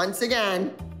chaos once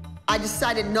again, I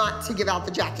decided not to give out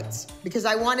the jackets because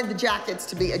I wanted the jackets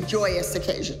to be a joyous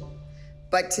occasion.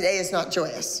 But today is not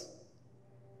joyous.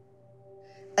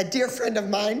 A dear friend of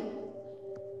mine,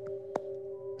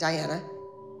 Diana,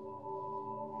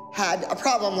 had a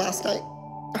problem last night.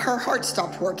 Her heart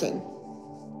stopped working.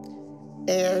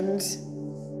 And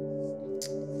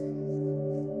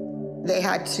they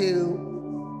had to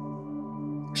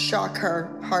shock her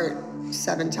heart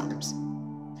 7 times.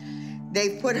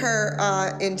 They put her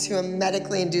into a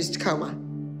medically induced coma.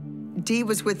 Dee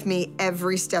was with me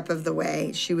every step of the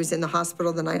way. She was in the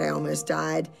hospital the night I almost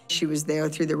died. She was there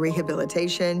through the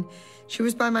rehabilitation. She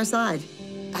was by my side.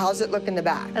 How's it look in the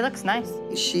back? It looks nice.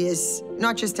 She is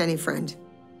not just any friend,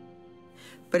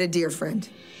 but a dear friend.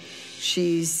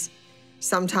 She's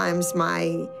sometimes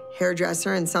my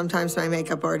hairdresser and sometimes my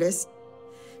makeup artist,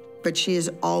 but she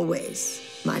is always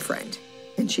my friend,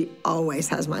 and she always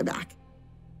has my back.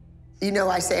 You know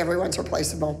I say everyone's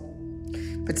replaceable,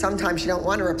 but sometimes you don't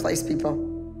want to replace people.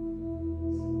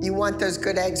 You want those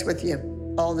good eggs with you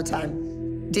all the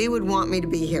time. Dee would want me to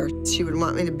be here. She would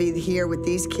want me to be here with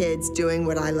these kids doing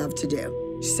what I love to do.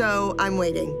 So I'm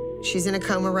waiting. She's in a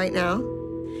coma right now.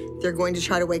 They're going to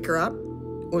try to wake her up.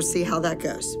 We'll see how that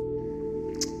goes.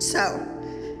 So,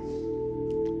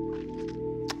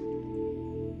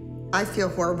 I feel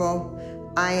horrible.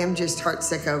 I am just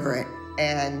heartsick over it,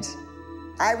 and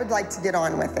I would like to get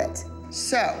on with it.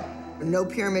 So, no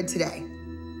pyramid today.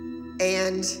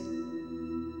 And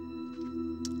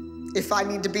if I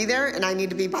need to be there and I need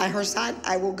to be by her side,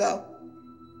 I will go.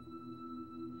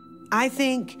 I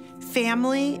think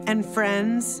family and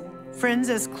friends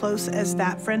as close as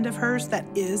that friend of hers that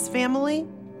is family,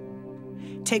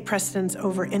 take precedence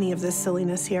over any of this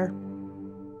silliness here.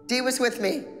 Dee was with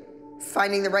me,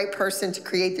 finding the right person to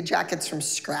create the jackets from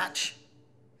scratch,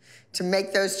 to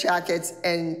make those jackets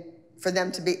and for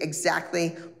them to be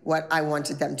exactly what I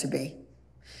wanted them to be.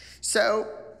 So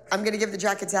I'm gonna give the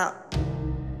jackets out.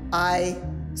 I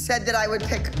said that I would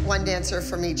pick one dancer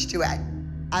from each duet.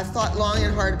 I've thought long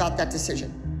and hard about that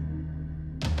decision.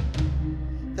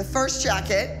 The first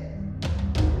jacket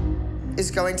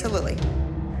is going to Lily.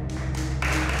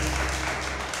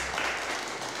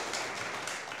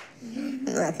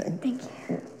 Nothing. Thank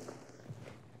you.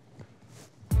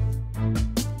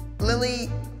 Lily,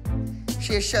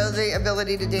 she has shown the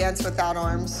ability to dance without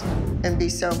arms and be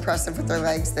so impressive with her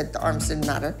legs that the arms didn't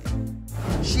matter.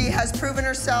 She has proven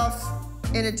herself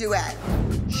in a duet.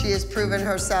 She has proven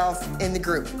herself in the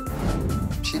group.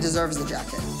 She deserves the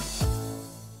jacket.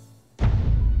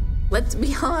 Let's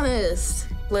be honest.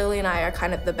 Lily and I are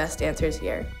kind of the best dancers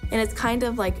here. And it's kind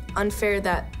of like unfair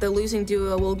that the losing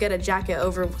duo will get a jacket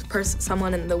over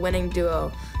someone in the winning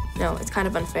duo. No, it's kind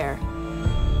of unfair.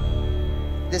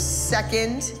 The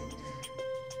second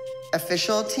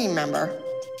official team member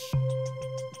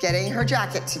getting her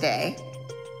jacket today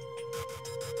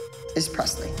is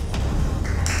Presley.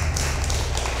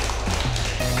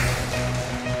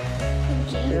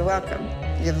 Thank you. You're welcome.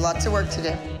 You have lots of work to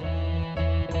do.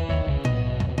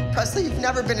 Presley, you've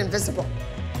never been invisible.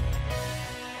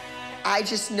 I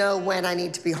just know when I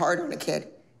need to be hard on a kid.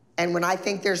 And when I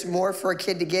think there's more for a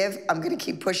kid to give, I'm gonna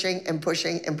keep pushing and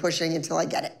pushing and pushing until I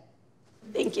get it.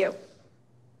 Thank you.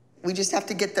 We just have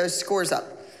to get those scores up.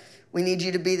 We need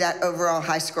you to be that overall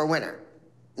high score winner,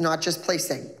 not just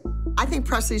placing. I think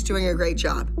Presley's doing a great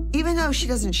job. Even though she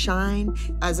doesn't shine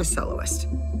as a soloist,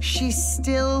 she's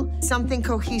still something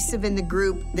cohesive in the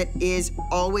group that is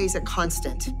always a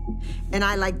constant. And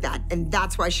I like that, and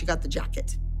that's why she got the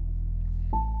jacket.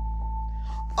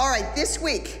 All right, this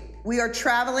week, we are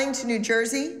traveling to New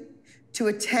Jersey to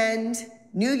attend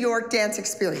New York Dance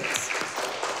Experience.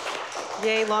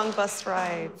 Yay, long bus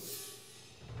ride.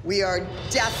 We are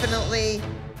definitely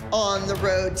on the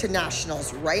road to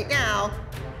nationals. Right now,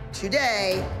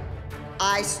 today,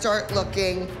 I start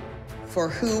looking for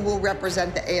who will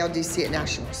represent the ALDC at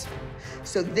nationals.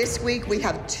 So this week, we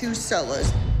have 2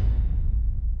 solos.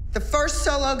 The first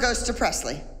solo goes to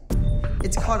Presley.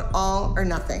 It's called All or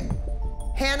Nothing.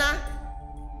 Hannah,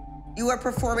 you are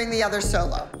performing the other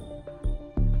solo.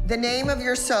 The name of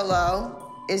your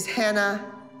solo is Hannah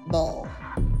Bull.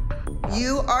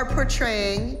 You are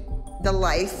portraying the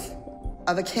life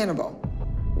of a cannibal.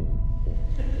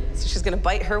 So she's gonna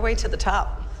bite her way to the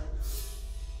top.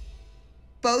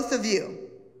 Both of you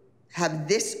have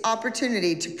this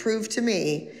opportunity to prove to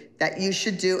me that you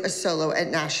should do a solo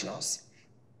at nationals.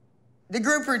 The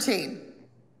group routine.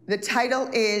 The title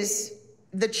is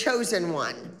The Chosen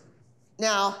One.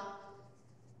 Now,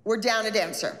 we're down a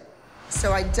dancer.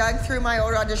 So I dug through my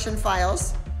old audition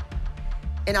files,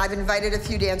 and I've invited a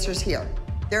few dancers here.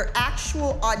 Their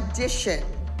actual audition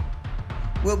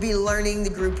will be learning the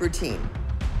group routine.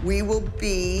 We will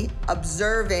be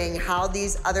observing how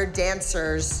these other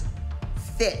dancers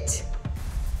fit.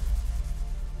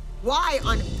 Why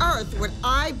on earth would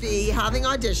I be having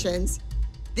auditions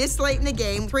this late in the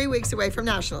game, 3 weeks away from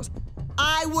nationals?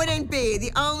 I wouldn't be.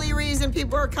 The only reason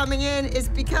people are coming in is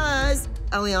because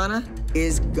Eliana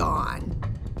is gone.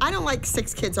 I don't like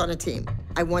 6 kids on a team.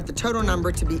 I want the total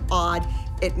number to be odd.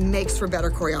 It makes for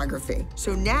better choreography.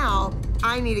 So now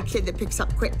I need a kid that picks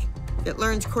up quick, that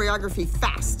learns choreography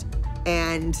fast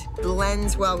and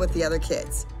blends well with the other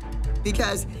kids.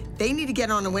 Because they need to get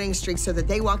on a winning streak so that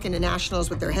they walk into nationals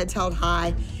with their heads held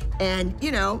high and,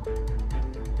 you know,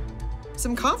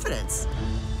 some confidence.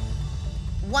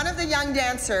 One of the young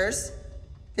dancers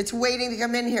that's waiting to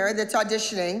come in here, that's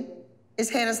auditioning, is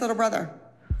Hannah's little brother.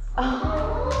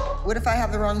 Oh. What if I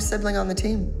have the wrong sibling on the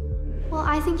team? Well,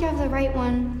 I think you have the right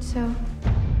one, so.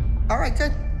 All right,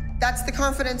 good. That's the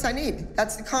confidence I need.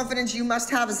 That's the confidence you must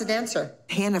have as a dancer.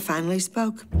 Hannah finally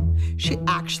spoke. She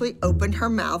actually opened her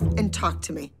mouth and talked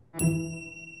to me.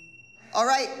 All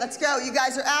right, let's go. You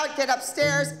guys are out. Get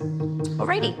upstairs.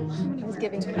 Alrighty.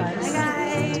 giving hugs. Hi,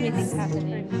 guys. Too many things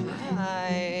happening.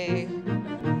 Hi.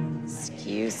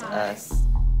 Excuse us.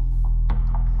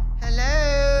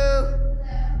 Hello.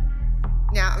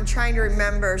 Now, I'm trying to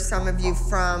remember some of you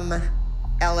from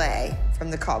LA, from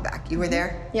the callback. You were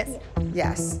there? Yes.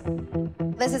 Yes.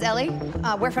 This is Ellie.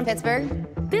 We're from Pittsburgh.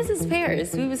 This is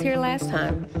Paris. We was here last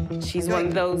time. She's one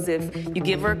of those, if you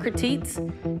give her critiques,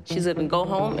 she's gonna go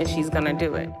home and she's gonna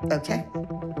do it. Okay.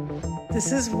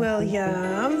 This is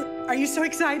William. Are you so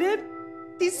excited?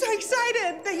 He's so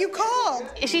excited that you called.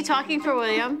 Is she talking for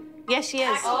William? Yes, she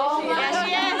is. Oh, yes,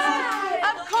 she is.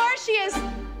 Of course she is.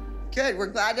 Good, we're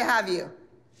glad to have you.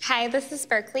 Hi, this is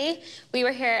Berkeley. We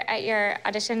were here at your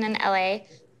audition in LA.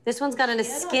 This one's got on a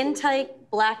skin-tight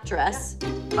black dress.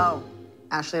 Oh,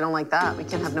 Ashley, I don't like that. We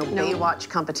can't have no Baywatch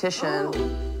competition.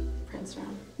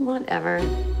 Whatever.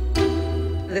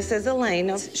 This is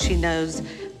Elena. She knows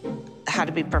how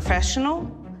to be professional.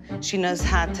 She knows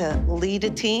how to lead a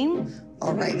team.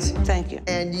 All right. Thank you.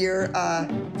 And you're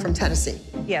from Tennessee?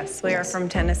 Yes, we are from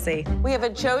Tennessee. We have a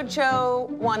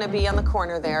JoJo wannabe on the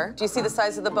corner there. Do you see the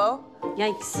size of the bow?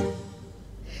 Yikes.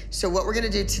 So what we're gonna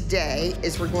do today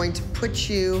is we're going to put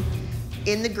you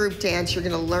in the group dance. You're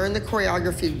gonna learn the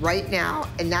choreography right now,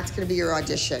 and that's gonna be your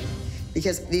audition,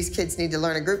 because these kids need to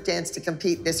learn a group dance to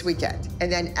compete this weekend.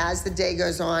 And then as the day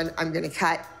goes on, I'm gonna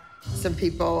cut some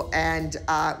people, and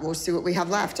we'll see what we have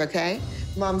left, okay?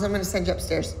 Moms, I'm gonna send you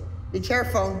upstairs. Be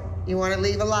careful. You wanna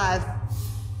leave alive.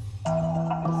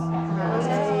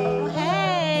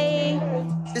 Hey.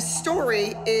 The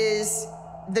story is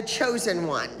The Chosen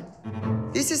One.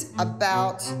 This is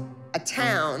about a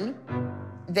town.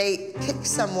 They pick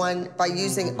someone by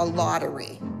using a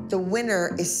lottery. The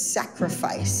winner is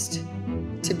sacrificed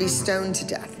to be stoned to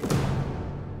death,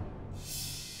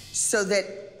 so that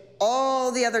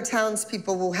all the other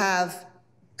townspeople will have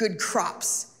good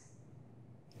crops.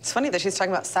 It's funny that she's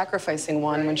talking about sacrificing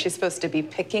one when she's supposed to be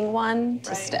picking one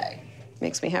to stay.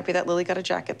 Makes me happy that Lily got a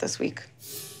jacket this week.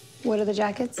 What are the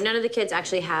jackets? None of the kids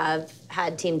actually have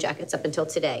had team jackets up until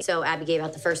today. So Abby gave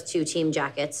out the first 2 team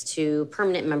jackets to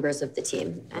permanent members of the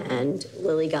team. And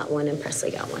Lily got one and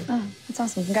Presley got one. Oh, that's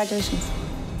awesome. Congratulations.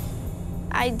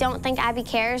 I don't think Abby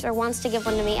cares or wants to give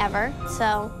one to me ever,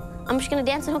 so I'm just gonna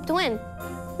dance and hope to win.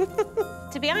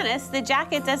 To be honest, the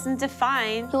jacket doesn't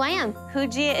define who I am, who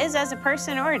Gia is as a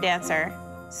person or a dancer.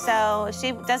 So if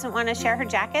she doesn't want to share her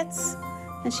jackets,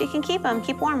 then she can keep them,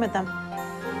 keep warm with them.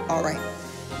 All right.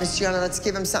 Miss Gianna, let's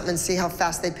give them something and see how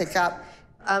fast they pick up.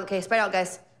 Okay, spread out,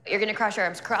 guys. You're gonna cross your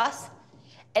arms cross,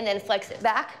 and then flex it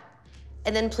back,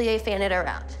 and then plie fan it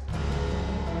around.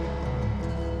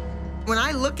 When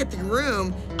I look at the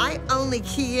room, I only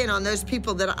key in on those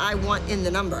people that I want in the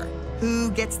number.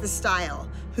 Who gets the style?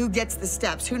 Who gets the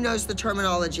steps? Who knows the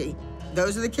terminology?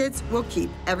 Those are the kids we'll keep.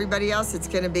 Everybody else, it's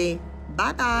gonna be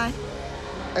bye-bye.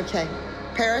 Okay,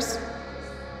 Paris,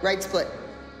 right split.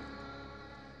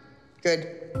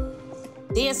 Good.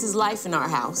 Dance is life in our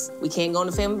house. We can't go on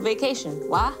a family vacation.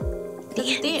 Why?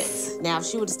 Dance. Now, if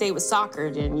she would have stayed with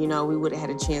soccer, then, you know, we would have had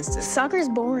a chance to. Soccer's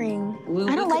boring.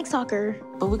 I don't like soccer.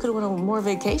 But we could have went on more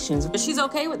vacations. But she's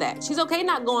okay with that. She's okay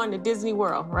not going to Disney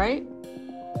World, right?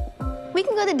 We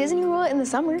can go to Disney World in the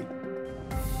summer.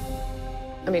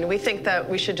 I mean, we think that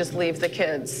we should just leave the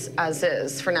kids as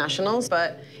is for nationals,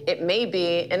 but it may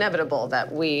be inevitable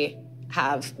that we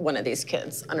have one of these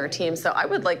kids on our team. So I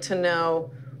would like to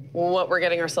know what we're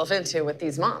getting ourselves into with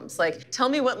these moms. Like, tell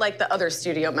me what, like, the other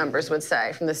studio members would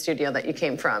say from the studio that you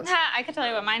came from. I could tell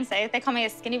you what mine say. They call me a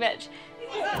skinny bitch.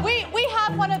 We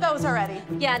have one of those already.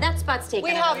 Yeah, that spot's taken.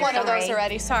 We have one of those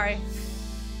already, sorry.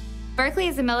 Berkeley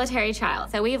is a military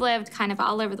child, so we've lived kind of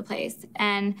all over the place.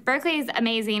 And Berkeley is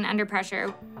amazing under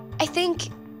pressure. I think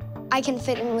I can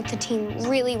fit in with the team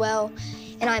really well,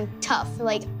 and I'm tough.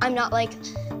 Like, I'm not like,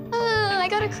 I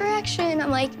got a correction.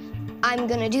 I'm like, I'm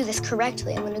gonna do this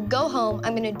correctly. I'm gonna go home,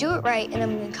 I'm gonna do it right, and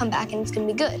I'm gonna come back and it's gonna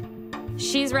be good.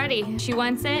 She's ready. She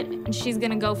wants it, and she's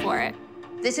gonna go for it.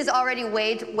 This is already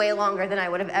way longer than I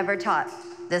would have ever taught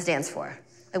this dance for.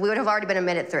 Like, we would have already been a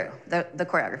minute through the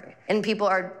choreography, and people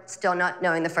are still not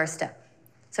knowing the first step.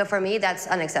 So for me, that's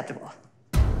unacceptable.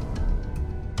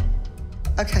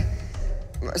 Okay.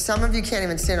 Some of you can't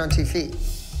even stand on 2 feet.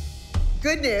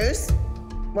 Good news.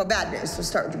 Well, bad news. We'll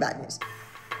start with the bad news.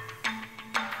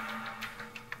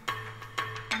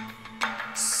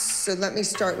 So let me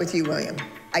start with you, William.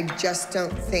 I just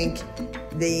don't think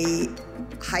the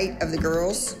height of the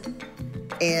girls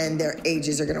and their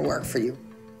ages are gonna work for you.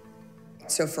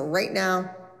 So for right now,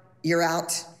 you're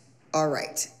out. All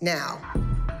right, now.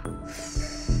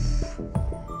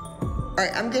 All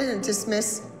right, I'm gonna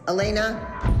dismiss Elena,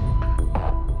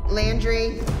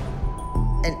 Landry,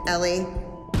 And Ellie,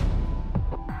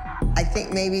 I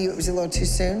think maybe it was a little too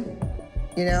soon,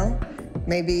 you know?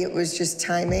 Maybe it was just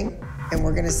timing, and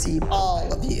we're gonna see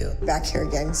all of you back here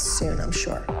again soon, I'm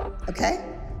sure. Okay?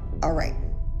 All right.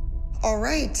 All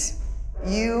right.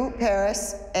 You,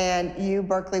 Paris, and you,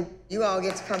 Berkeley, you all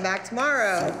get to come back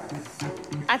tomorrow.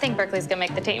 I think Berkeley's gonna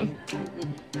make the team.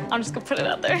 I'm just gonna put it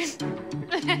out there.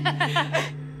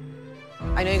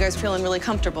 I know you guys are feeling really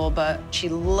comfortable, but she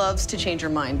loves to change her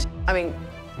mind. I mean,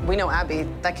 we know Abby.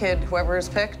 That kid, whoever is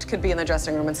picked, could be in the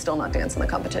dressing room and still not dance in the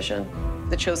competition.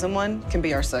 The chosen one can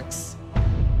be our 6.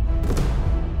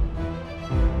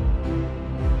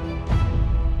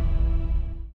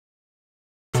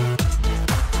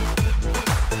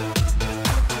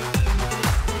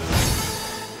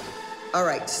 All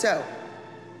right, so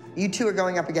you two are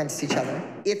going up against each other.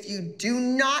 If you do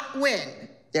not win,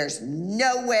 there's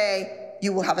no way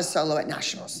you will have a solo at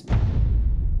Nationals.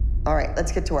 All right,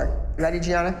 let's get to work. You ready,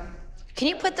 Gianna? Can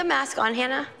you put the mask on,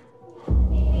 Hannah?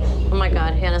 Oh my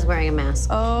God, Hannah's wearing a mask.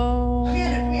 Oh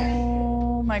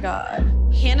my God.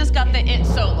 Hannah's got the it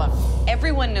solo.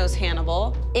 Everyone knows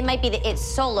Hannibal. It might be the it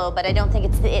solo, but I don't think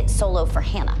it's the it solo for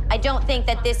Hannah. I don't think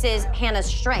that this is Hannah's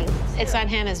strength. It's not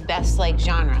Hannah's best, like,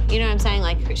 genre. You know what I'm saying?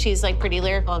 Like, she's, like, pretty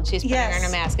lyrical, and she's putting her in a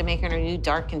mask and making her do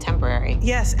dark contemporary.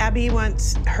 Yes, Abby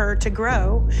wants her to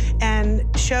grow and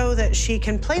show that she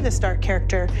can play this dark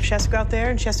character. She has to go out there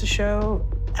and she has to show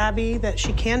Abby that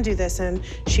she can do this and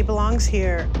she belongs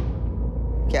here.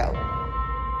 Go.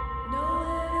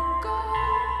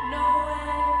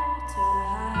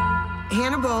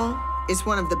 Hannibal is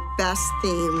one of the best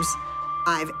themes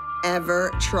I've ever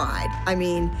tried. I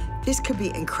mean, this could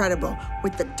be incredible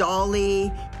with the dolly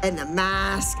and the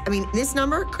mask. I mean, this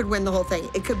number could win the whole thing.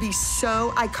 It could be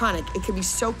so iconic. It could be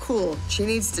so cool. She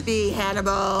needs to be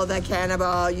Hannibal the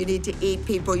cannibal. You need to eat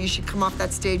people. You should come off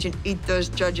that stage and eat those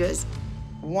judges.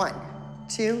 1,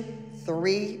 2,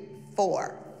 3,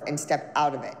 4, and step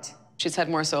out of it. She's had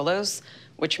more solos,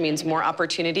 which means more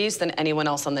opportunities than anyone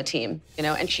else on the team, you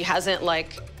know? And she hasn't,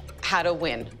 like, had a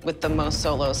win with the most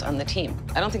solos on the team.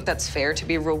 I don't think that's fair to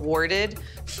be rewarded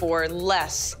for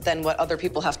less than what other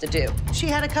people have to do. She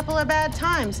had a couple of bad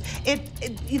times.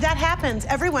 That happens.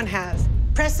 Everyone has.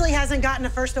 Presley hasn't gotten a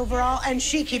first overall, and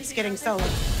she keeps getting solo.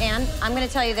 And I'm gonna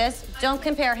tell you this, don't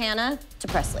compare Hannah to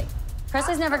Presley.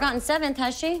 Presley's never gotten 7th,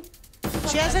 has she?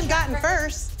 She hasn't gotten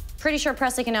first. Pretty sure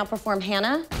Presley can outperform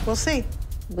Hannah. We'll see.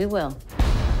 We will.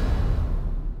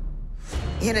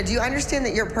 Hannah, do you understand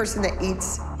that you're a person that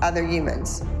eats other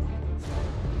humans?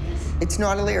 It's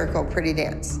not a lyrical pretty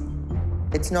dance.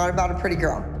 It's not about a pretty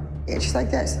girl. It's just like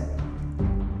this.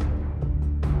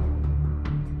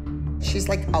 She's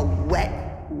like a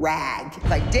wet rag.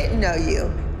 If I didn't know you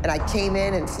and I came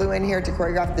in and flew in here to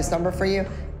choreograph this number for you,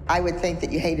 I would think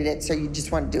that you hated it, so you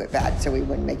just want to do it bad, so we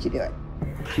wouldn't make you do it.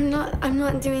 I'm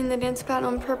not doing the dance pad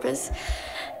on purpose.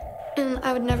 And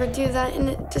I would never do that, and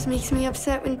it just makes me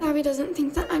upset when Abby doesn't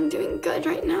think that I'm doing good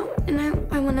right now. And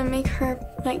I want to make her,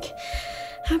 like,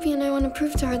 happy, and I want to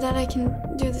prove to her that I can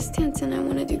do this dance, and I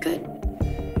want to do good.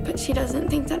 But she doesn't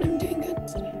think that I'm doing good.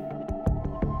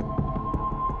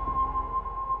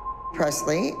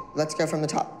 Presley, let's go from the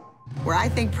top. Where I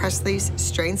think Presley's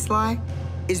strengths lie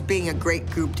is being a great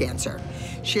group dancer.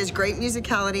 She has great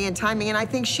musicality and timing, and I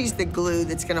think she's the glue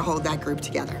that's gonna hold that group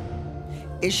together.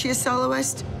 Is she a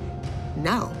soloist?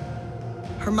 No.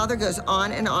 Her mother goes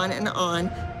on and on and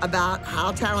on about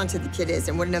how talented the kid is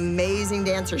and what an amazing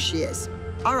dancer she is.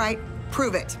 All right,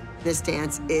 prove it. This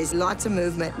dance is lots of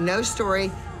movement, no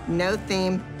story, no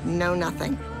theme, no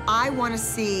nothing. I want to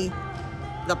see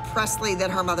the Presley that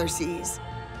her mother sees.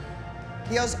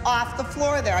 Heels off the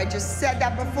floor there. I just said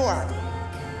that before.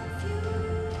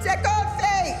 Sick of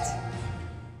fate!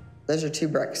 Those are 2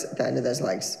 bricks at the end of those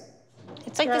legs.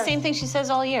 It's like the same thing she says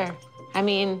all year. I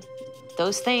mean,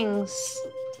 those things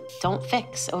don't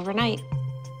fix overnight.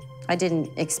 I didn't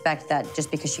expect that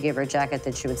just because she gave her a jacket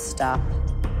that she would stop.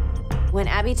 When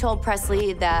Abby told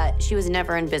Presley that she was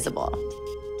never invisible,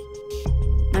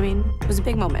 I mean, it was a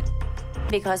big moment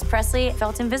because Presley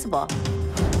felt invisible.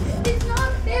 It's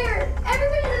not fair.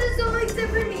 Everybody has a solo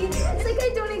except for me. It's like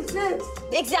I don't exist.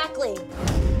 Exactly.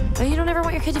 But you don't ever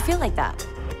want your kid to feel like that,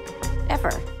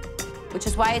 ever. Which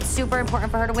is why it's super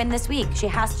important for her to win this week. She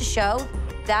has to show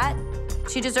that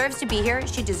she deserves to be here,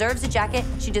 she deserves a jacket,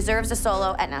 she deserves a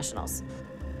solo at Nationals.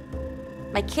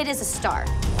 My kid is a star.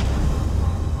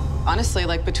 Honestly,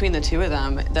 like, between the 2 of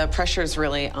them, the pressure's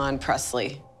really on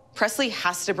Presley. Presley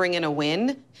has to bring in a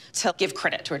win to give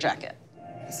credit to her jacket.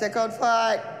 Sick old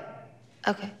foot.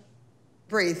 Okay.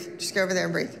 Breathe. Just go over there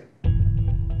and breathe.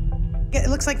 It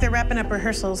looks like they're wrapping up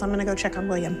rehearsals. I'm gonna go check on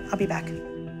William. I'll be back.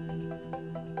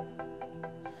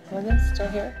 William, still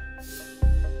here?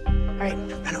 All right,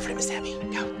 run over to Miss Abby.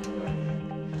 Go.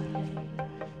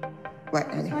 What?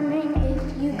 I was wondering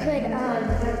if you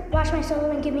could watch my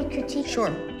solo and give me critique. Sure.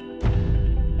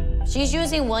 She's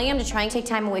using William to try and take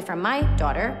time away from my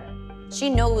daughter. She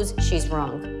knows she's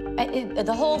wrong.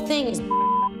 The whole thing is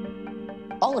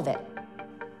all of it.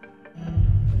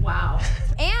 Wow.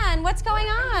 And what's going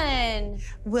on?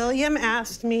 William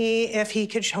asked me if he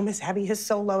could show Miss Abby his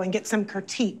solo and get some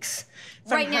critiques.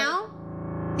 Right now?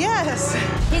 Yes.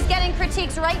 He's getting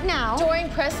critiques right now. During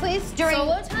Presley's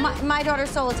solo time? My daughter's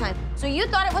solo time. So you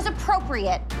thought it was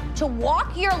appropriate to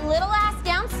walk your little ass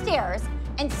downstairs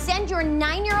and send your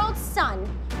 9-year-old son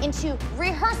into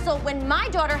rehearsal when my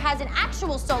daughter has an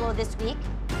actual solo this week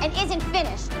and isn't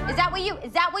finished. Is that what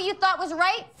you thought was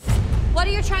right? What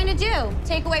are you trying to do?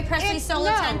 Take away Presley's solo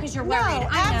time because you're worried?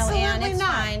 I know, Ann, it's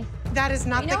not. fine. That is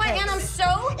not the case. You know what, Ann? I'm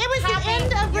so It was happy the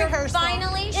end of rehearsal. You're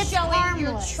finally It's showing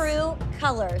harmless. your true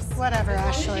colors. Whatever,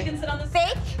 Ashley.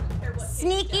 Fake,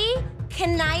 sneaky,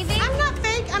 conniving. I'm not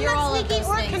fake. I'm You're all not of sneaky those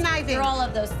or things. conniving. You're all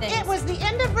of those things. It was the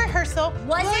end of rehearsal.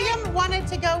 Was William it? wanted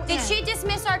to go in. Did she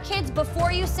dismiss our kids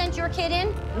before you sent your kid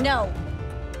in? No.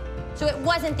 So it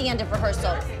wasn't the end of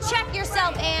rehearsal. Check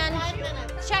yourself, Ann.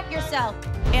 Check yourself.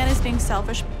 Ann is being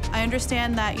selfish. I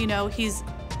understand that, you know, he's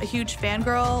a huge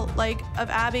fangirl, like, of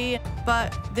Abby,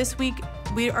 but this week,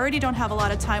 we already don't have a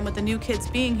lot of time with the new kids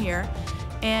being here,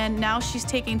 and now she's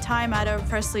taking time out of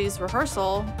Presley's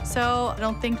rehearsal, so I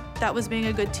don't think that was being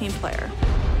a good team player.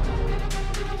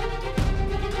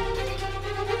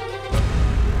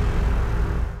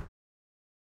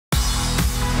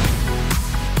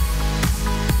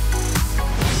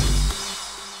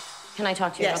 Can I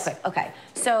talk to you real quick? Okay.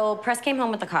 So Press came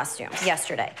home with the costume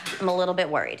yesterday. I'm a little bit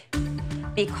worried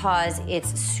because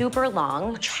it's super long.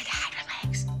 We're trying to hide her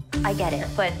legs. I get it,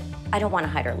 but I don't want to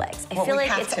hide her legs. I feel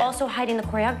like it's also hiding the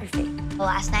choreography.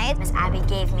 Last night, Miss Abby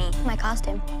gave me my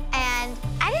costume. And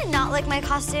I did not like my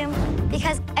costume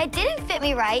because it didn't fit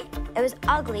me right. It was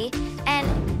ugly, and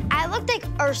I looked like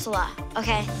Ursula,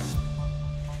 okay?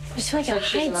 I just feel like it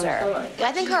hides her.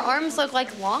 I think her arms look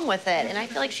like long with it, and I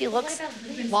feel like she looks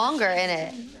longer in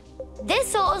it. This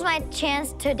solo is my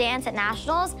chance to dance at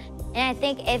nationals, and I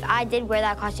think if I did wear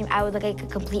that costume, I would look like a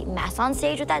complete mess on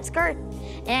stage with that skirt,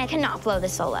 and I cannot flow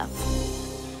this solo.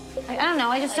 I don't know,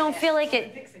 I just don't feel like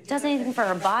it does anything for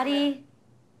her body.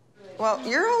 Well,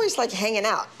 you're always like hanging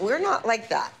out. We're not like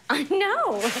that. I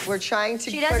know. We're trying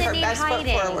to She put doesn't her need best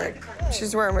hiding. foot forward.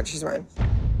 She's wearing what she's wearing.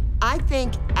 I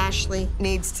think Ashley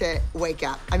needs to wake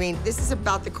up. I mean, this is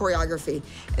about the choreography,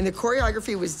 and the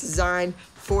choreography was designed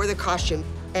for the costume,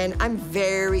 and I'm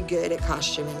very good at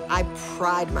costuming. I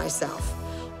pride myself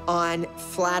on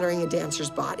flattering a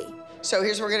dancer's body. So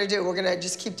here's what we're gonna do. We're gonna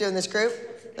just keep doing this group.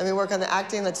 Let me work on the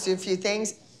acting. Let's do a few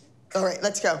things. All right,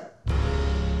 let's go.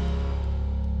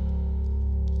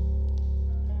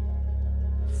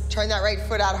 Turn that right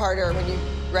foot out harder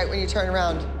right when you turn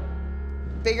around.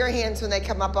 Bigger hands when they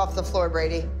come up off the floor,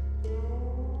 Brady.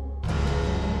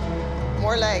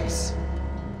 More legs.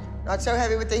 Not so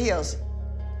heavy with the heels.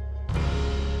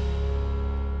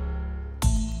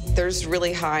 There's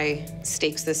really high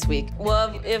stakes this week.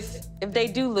 Well, if they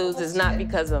do lose, it's not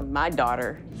because of my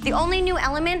daughter. The only new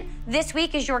element this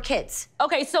week is your kids.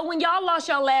 Okay, so when y'all lost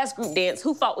your last group dance,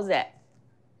 whose fault was that?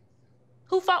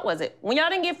 Whose fault was it? When y'all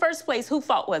didn't get first place, whose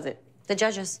fault was it? The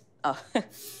judges. Oh.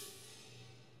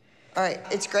 All right,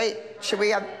 it's great. Should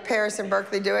we have Paris and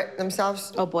Berkeley do it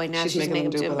themselves? Oh boy, now she's making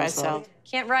them do it by herself.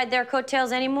 Can't ride their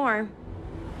coattails anymore.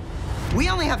 We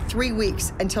only have 3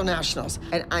 weeks until nationals,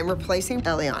 and I'm replacing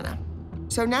Eliana.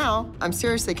 So now I'm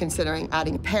seriously considering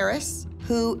adding Paris,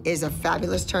 who is a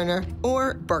fabulous turner,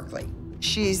 or Berkeley.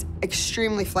 She's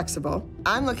extremely flexible.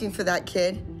 I'm looking for that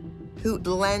kid who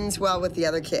blends well with the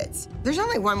other kids. There's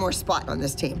only one more spot on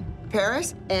this team,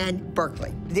 Paris and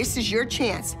Berkeley. This is your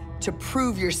chance to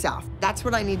prove yourself. That's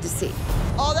what I need to see.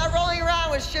 All that rolling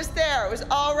around was just there. It was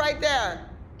all right there.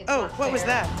 Oh, what was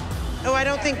that? Oh, I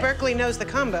don't think Berkeley knows the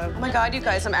combo. Oh my God, you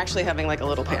guys, I'm actually having like a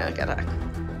little panic attack.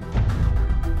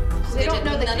 They don't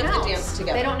know the none counts. of the dance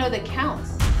together. They don't know the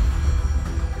counts.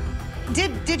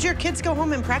 Did your kids go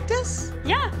home and practice?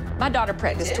 Yeah, my daughter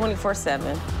practiced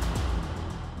 24/7.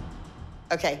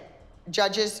 Okay,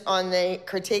 judges on the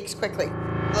critiques quickly.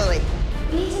 Lily.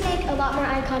 You need to make a lot more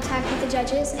eye contact with the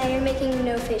judges, and you're making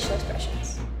no facial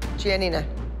expressions. Giannina.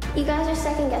 You guys are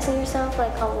second-guessing yourself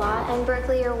like a lot, and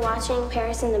Berkeley, you're watching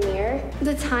Paris in the mirror.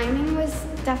 The timing was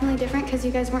definitely different because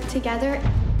you guys weren't together.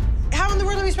 How in the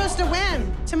world are we supposed to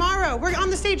win? Tomorrow. We're on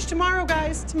the stage tomorrow,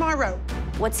 guys. Tomorrow.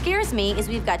 What scares me is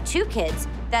we've got 2 kids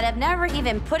that have never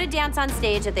even put a dance on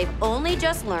stage that they've only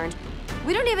just learned.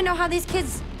 We don't even know how these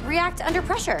kids react under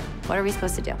pressure. What are we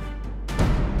supposed to do?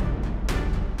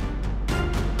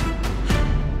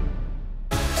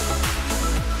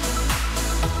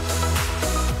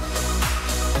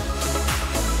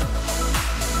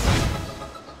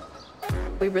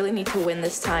 We really need to win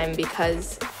this time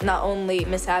because not only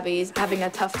Miss Abby is having a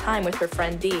tough time with her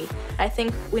friend Dee, I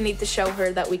think we need to show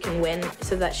her that we can win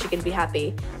so that she can be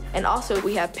happy. And also,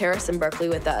 we have Paris and Berkeley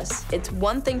with us. It's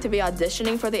one thing to be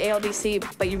auditioning for the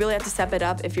ALDC, but you really have to step it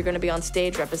up if you're gonna be on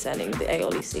stage representing the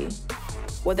ALDC.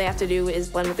 What they have to do is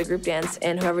blend with the group dance,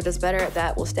 and whoever does better at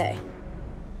that will stay.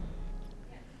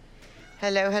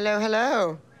 Hello, hello,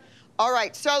 hello. All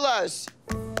right, solos.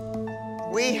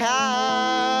 We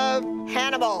have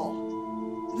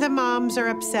Hannibal. The moms are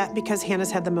upset because Hannah's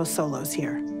had the most solos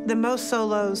here. The most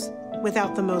solos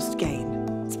without the most gain.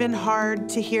 It's been hard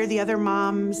to hear the other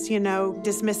moms, you know,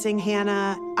 dismissing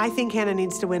Hannah. I think Hannah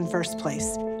needs to win first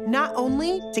place. Not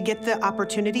only to get the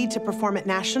opportunity to perform at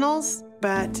nationals,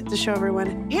 but to show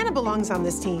everyone Hannah belongs on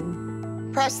this team.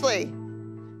 Presley,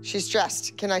 she's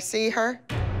dressed. Can I see her?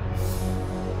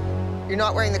 You're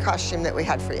not wearing the costume that we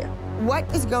had for you. What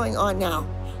is going on now?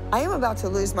 I am about to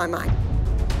lose my mind.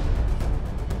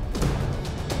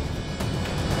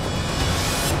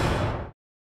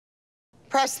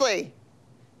 Presley,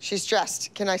 she's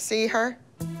dressed. Can I see her?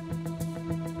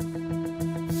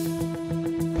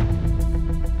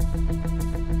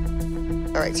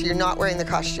 All right, so you're not wearing the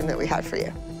costume that we had for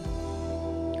you.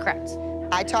 Correct.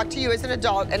 I talked to you as an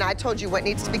adult, and I told you what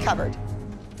needs to be covered.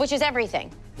 Which is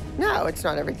everything. No, it's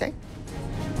not everything.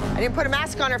 I didn't put a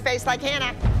mask on her face like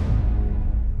Hannah.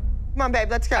 Come on, babe,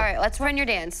 let's go. All right, let's run your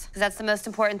dance, because that's the most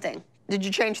important thing. Did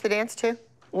you change the dance too?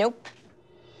 Nope.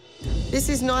 This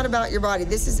is not about your body.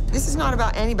 This is not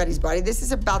about anybody's body. This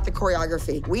is about the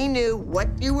choreography. We knew what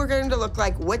you were going to look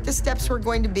like, what the steps were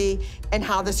going to be, and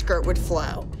how the skirt would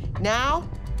flow. Now,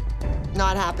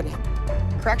 not happening.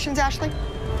 Corrections, Ashley?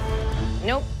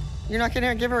 Nope. You're not going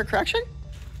to give her a correction?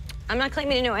 I'm not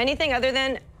claiming to know anything other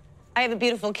than I have a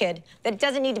beautiful kid that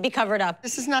doesn't need to be covered up.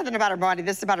 This is nothing about her body.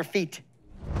 This is about her feet.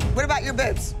 What about your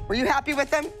boobs? Were you happy with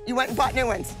them? You went and bought new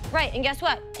ones. Right, and guess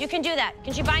what? You can do that.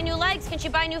 Can she buy new legs? Can she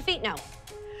buy new feet? No.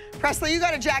 Presley, you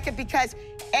got a jacket because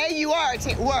A, you are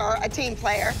were a team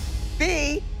player.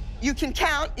 B, you can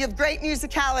count. You have great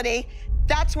musicality.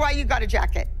 That's why you got a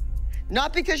jacket.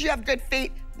 Not because you have good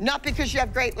feet, not because you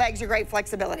have great legs or great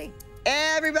flexibility.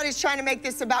 Everybody's trying to make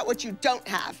this about what you don't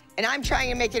have, and I'm trying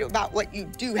to make it about what you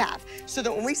do have, so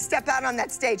that when we step out on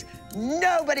that stage,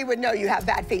 nobody would know you have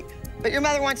bad feet. But your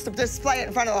mother wants to display it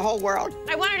in front of the whole world.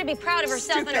 I want her to be proud of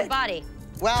herself and her body.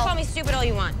 Well, call me stupid all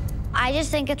you want. I just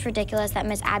think it's ridiculous that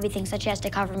Miss Abby thinks that she has to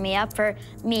cover me up for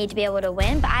me to be able to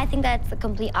win, but I think that's the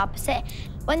complete opposite.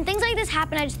 When things like this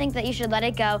happen, I just think that you should let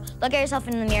it go, look at yourself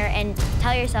in the mirror, and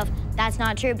tell yourself that's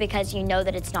not true because you know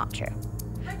that it's not true.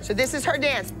 So this is her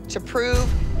dance to prove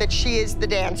that she is the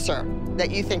dancer that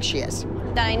you think she is.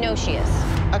 That I know she is.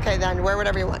 Okay, then wear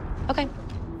whatever you want. Okay.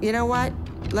 You know what?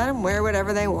 Let them wear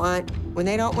whatever they want. When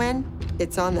they don't win,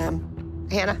 it's on them.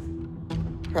 Hannah,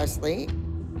 Presley,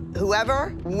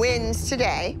 whoever wins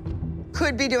today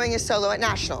could be doing a solo at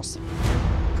nationals.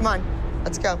 Come on,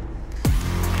 let's go.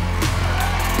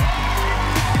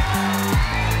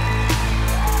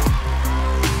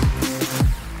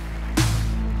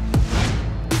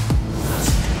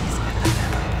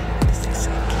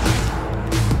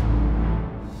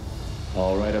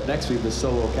 All right, up next we have the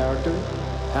solo character,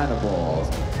 Hannibal.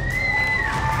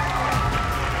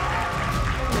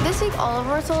 This week, all of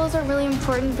our solos are really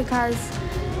important because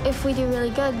if we do really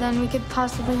good, then we could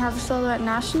possibly have a solo at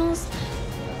nationals.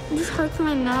 This hurts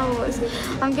my nose.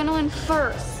 I'm gonna win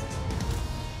first.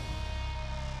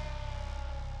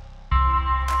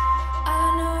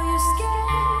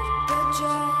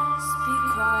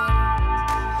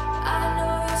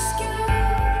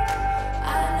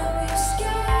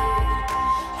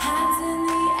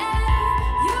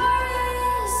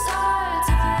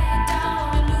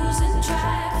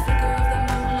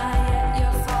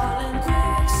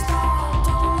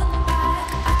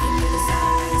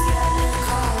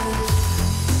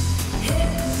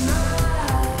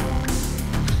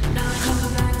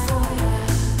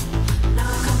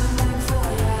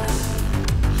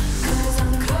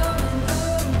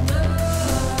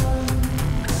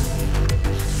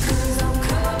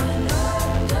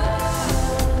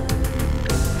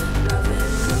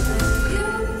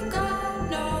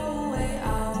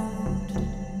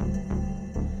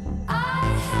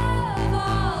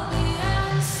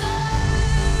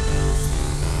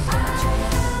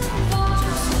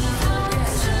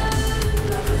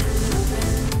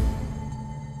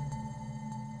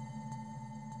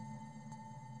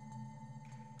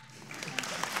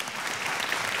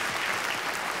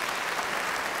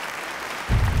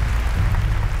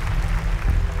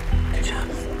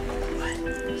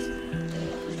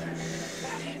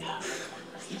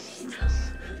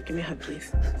 hug,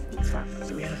 please. Stop.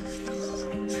 Savannah.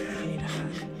 I need a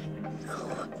hug.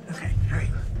 Okay, all right.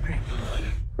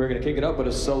 We're gonna kick it up with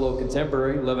a solo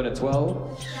contemporary, 11 and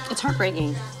 12. It's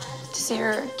heartbreaking to see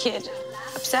her kid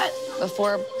upset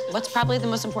before what's probably the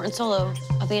most important solo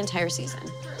of the entire season.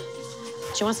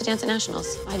 She wants to dance at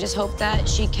nationals. I just hope that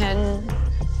she can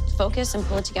focus and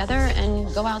pull it together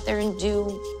and go out there and do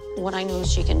what I know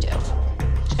she can do.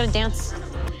 She's gonna dance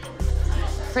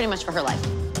pretty much for her life.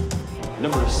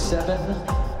 Number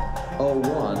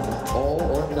 701, All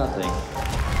or Nothing.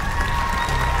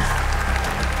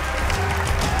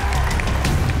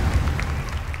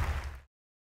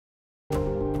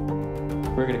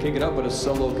 We're gonna kick it up with a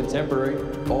solo contemporary,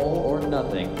 All or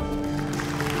Nothing.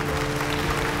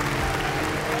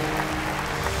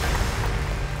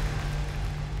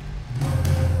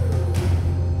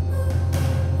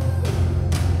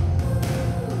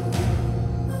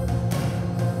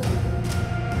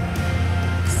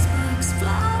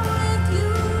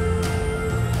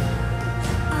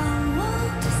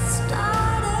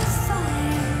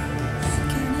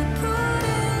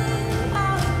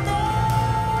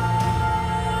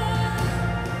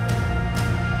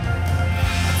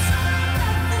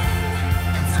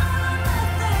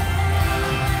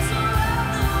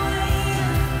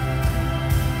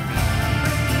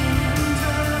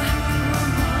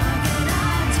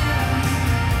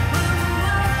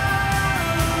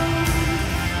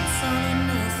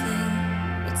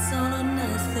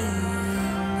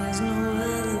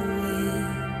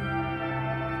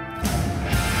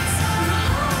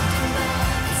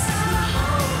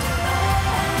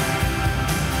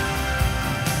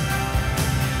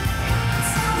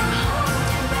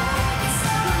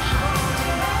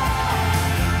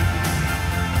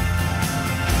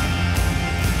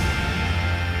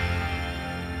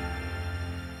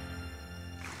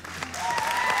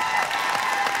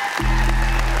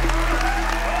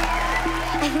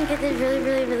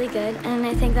 Really good, and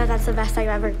I think that that's the best I've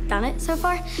ever done it so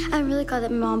far. I'm really glad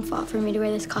that my mom fought for me to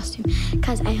wear this costume,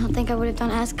 because I don't think I would have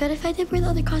done as good if I did wear the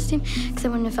other costume, because I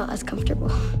wouldn't have felt as comfortable.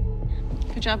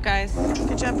 Good job, guys.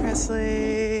 Good job,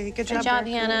 Presley. Good job,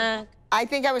 Hannah. I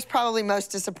think I was probably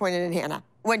most disappointed in Hannah.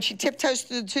 When she tiptoes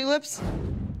through the tulips,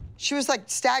 she was like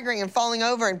staggering and falling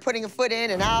over and putting a foot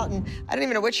in and out, and I don't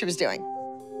even know what she was doing.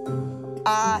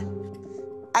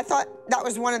 I thought that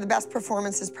was one of the best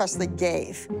performances Presley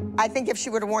gave. I think if she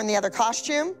would have worn the other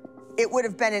costume, it would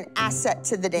have been an asset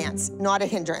to the dance, not a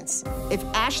hindrance. If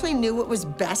Ashley knew what was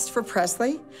best for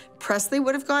Presley, Presley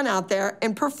would have gone out there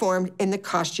and performed in the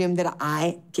costume that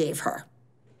I gave her.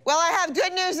 Well, I have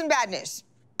good news and bad news.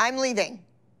 I'm leaving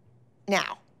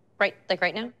now. Right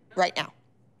now? Right now.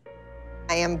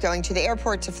 I am going to the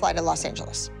airport to fly to Los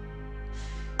Angeles.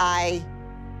 I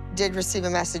did receive a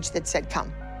message that said,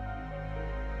 come.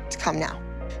 To come now.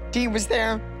 Dee was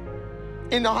there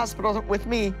in the hospital with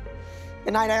me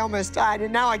the night I almost died,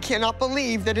 and now I cannot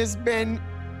believe that it's been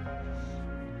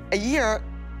a year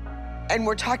and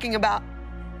we're talking about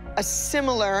a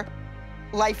similar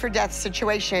life or death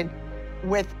situation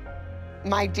with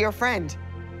my dear friend.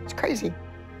 It's crazy.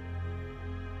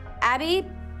 Abby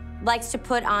likes to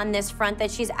put on this front that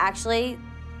she's actually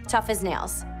tough as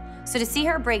nails. So to see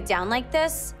her break down like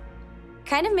this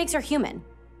kind of makes her human.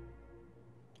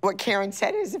 What Karen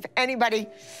said is, if anybody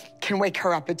can wake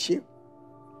her up, it's you.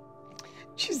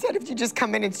 She said if you just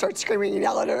come in and start screaming and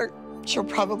yell at her, she'll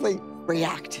probably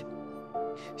react.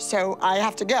 So I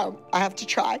have to go. I have to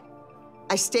try.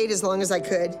 I stayed as long as I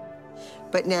could,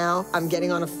 but now I'm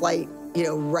getting on a flight, you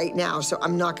know, right now, so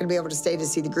I'm not gonna be able to stay to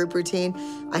see the group routine.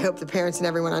 I hope the parents and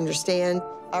everyone understand.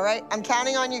 All right, I'm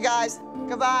counting on you guys.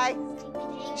 Goodbye.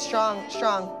 Strong,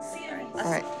 strong.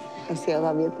 All right. I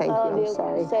love you. Thank you. I'm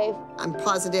sorry. Safe. I'm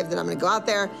positive that I'm going to go out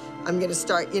there. I'm going to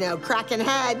start, you know, cracking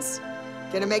heads.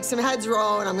 Going to make some heads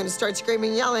roll, and I'm going to start screaming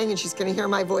and yelling, and she's going to hear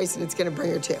my voice, and it's going to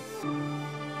bring her to.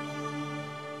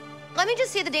 Let me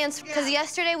just see the dance, because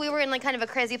yesterday we were in like kind of a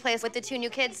crazy place with the two new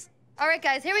kids. All right,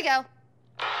 guys, here we go.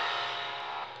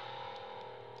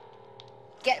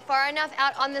 Get far enough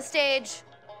out on the stage.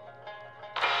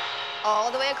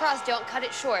 All the way across. Don't cut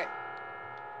it short.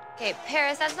 Okay,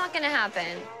 Paris, that's not going to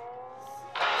happen.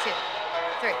 2,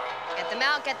 3. Get them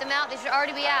out, get them out. They should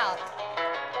already be out.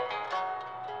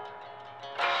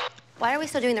 Why are we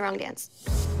still doing the wrong dance?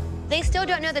 They still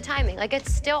don't know the timing. Like,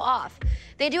 it's still off.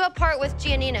 They do a part with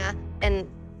Giannina, and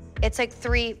it's like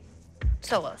 3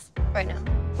 solos right now.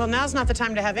 Well, now's not the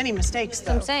time to have any mistakes,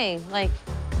 though. I'm saying, like...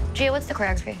 Gia, what's the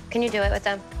choreography? Can you do it with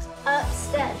them?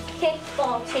 Step, kick,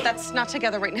 ball, kick. That's not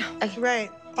together right now. Okay. Right.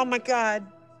 Oh, my God.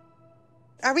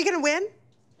 Are we going to win?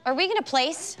 Are we going to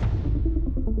place?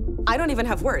 I don't even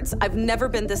have words. I've never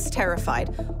been this terrified.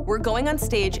 We're going on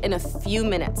stage in a few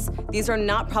minutes. These are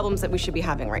not problems that we should be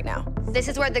having right now. This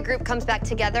is where the group comes back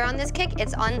together on this kick.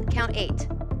 It's on count 8.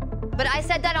 But I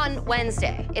said that on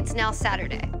Wednesday. It's now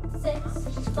Saturday.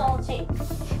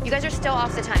 6:14. You guys are still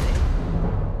off the timing.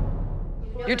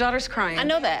 Your daughter's crying. I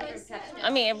know that. I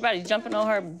mean, everybody's jumping on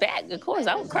her back. Of course,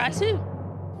 I would cry too.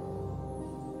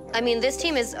 I mean, this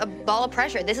team is a ball of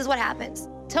pressure. This is what happens.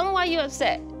 Tell me why you're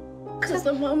upset. Because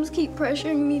the moms keep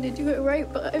pressuring me to do it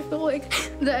right, but I feel like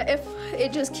that if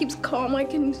it just keeps calm, I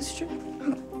can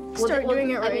start doing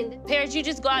it right. I mean, parents, you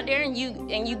just go out there and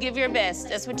you give your best.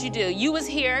 That's what you do. You was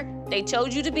here. They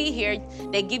chose you to be here.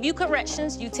 They give you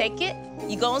corrections. You take it.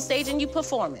 You go on stage and you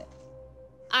perform it.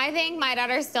 I think my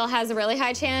daughter still has a really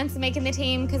high chance of making the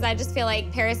team because I just feel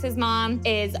like Paris's mom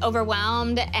is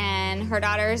overwhelmed and her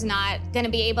daughter's not gonna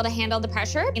be able to handle the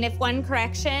pressure. And if one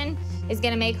correction is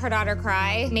gonna make her daughter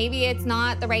cry, maybe it's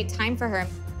not the right time for her.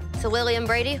 So Lily and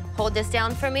Brady, hold this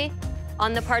down for me.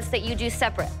 On the parts that you do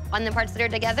separate, on the parts that are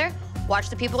together, watch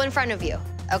the people in front of you,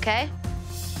 okay?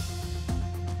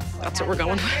 That's what we're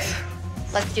going with.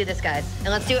 Let's do this, guys. And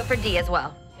let's do it for D as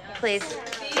well, please.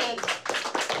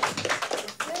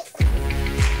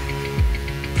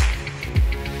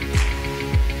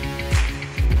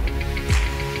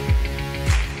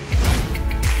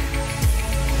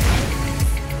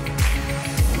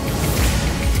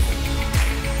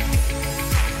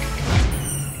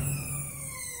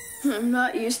 I'm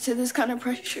not used to this kind of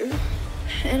pressure.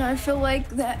 And I feel like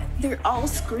that they're all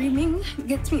screaming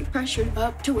gets me pressured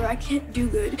up to where I can't do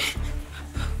good.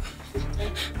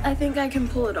 I think I can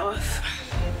pull it off.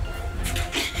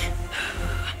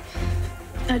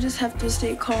 I just have to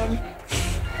stay calm.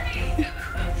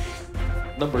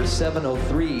 Number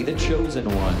 703, The Chosen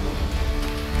One.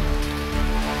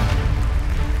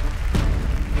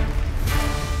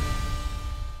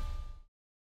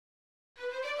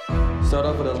 Start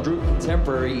off with a group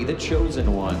contemporary, The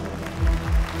Chosen One.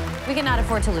 We cannot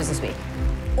afford to lose this week,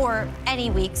 or any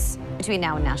weeks between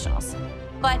now and nationals.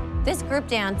 But this group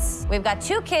dance, we've got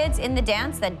 2 kids in the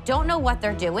dance that don't know what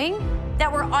they're doing,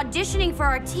 that were auditioning for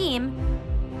our team,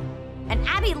 and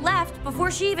Abby left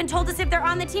before she even told us if they're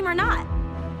on the team or not.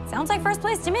 Sounds like first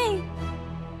place to me.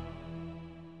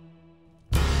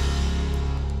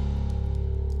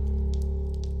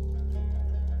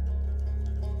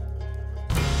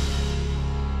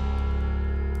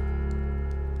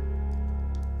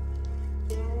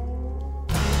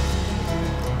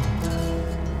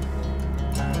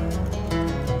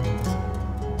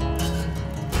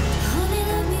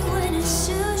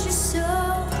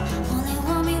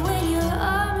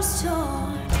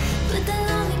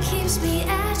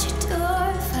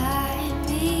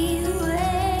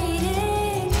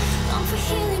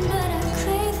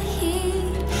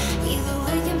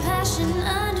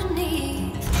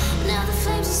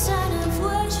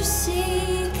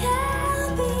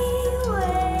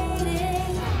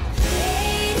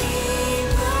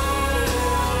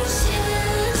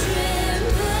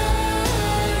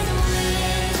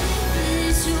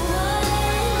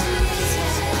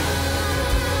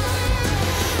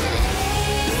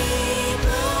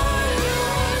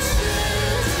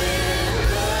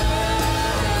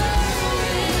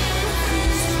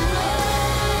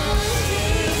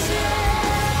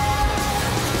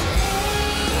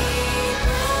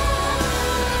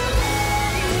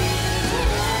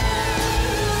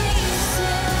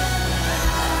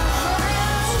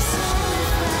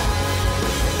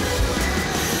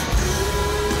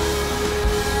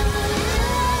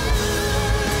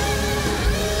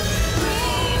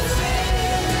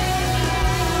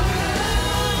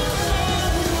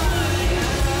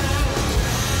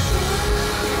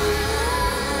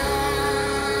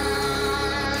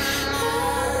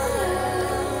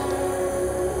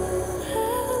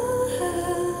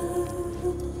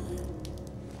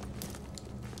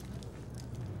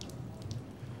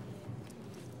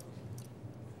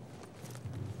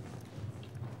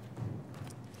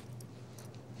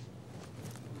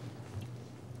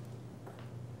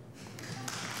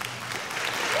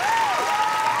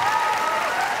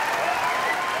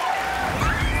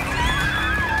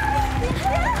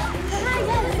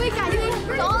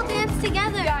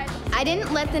 I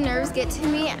didn't let the nerves get to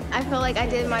me. I feel like I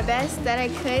did my best that I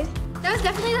could. That was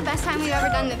definitely the best time we've ever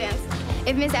done the dance.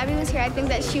 If Miss Abby was here, I think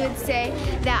that she would say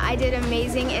that I did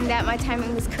amazing and that my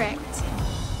timing was correct.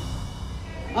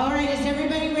 All right, is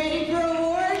everybody ready for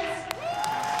awards?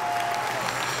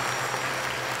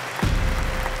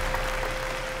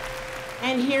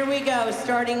 And here we go,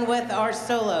 starting with our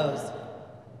solos.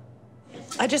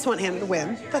 I just want Hannah to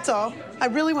win, that's all. I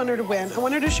really want her to win. I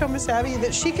want her to show Miss Abby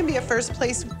that she can be a first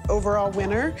place overall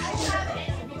winner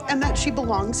and that she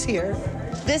belongs here.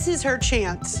 This is her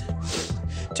chance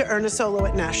to earn a solo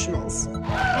at Nationals.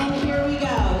 And here we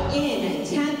go, in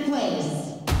 10th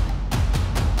place.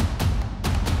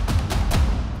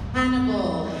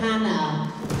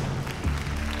 Hannah.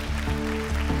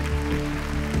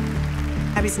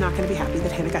 Abby's not gonna be happy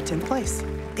that Hannah got 10th place.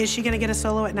 Is she gonna get a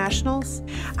solo at Nationals?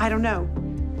 I don't know.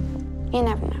 You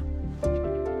never know.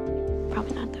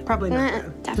 Probably not, though. Probably not,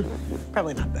 though. Definitely.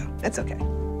 Probably not, though. It's okay.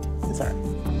 It's all right.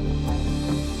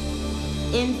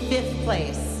 In 5th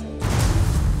place.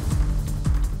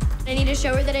 I need to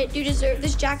show her that I do deserve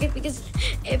this jacket because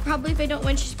if I don't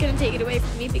win, she's gonna take it away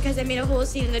from me because I made a whole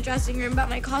scene in the dressing room about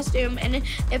my costume. And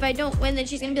if I don't win, then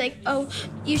she's gonna be like, oh,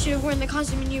 you should have worn the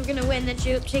costume and you were gonna win. Then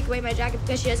she'll take away my jacket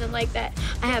because she doesn't like that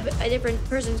I have a different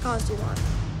person's costume on.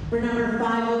 For number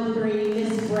 503,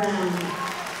 Miss Brown.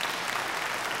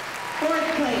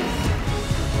 4th place.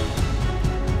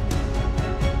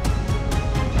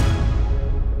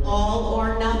 All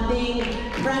or Nothing,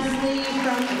 Presley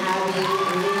from Abby Lee.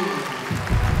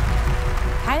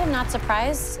 I am not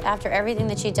surprised after everything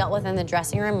that she dealt with in the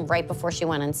dressing room right before she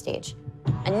went on stage.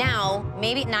 And now,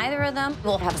 maybe neither of them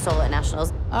will have a solo at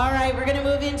Nationals. All right, we're gonna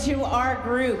move into our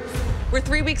group. We're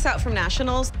 3 weeks out from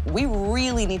Nationals. We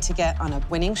really need to get on a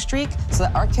winning streak so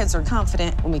that our kids are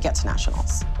confident when we get to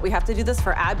Nationals. We have to do this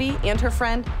for Abby and her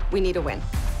friend. We need a win.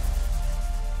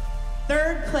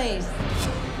 3rd place.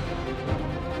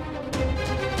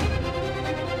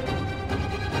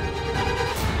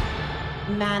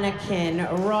 Mannequin,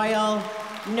 Royal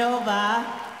Nova.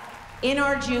 In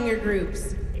our junior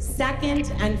groups,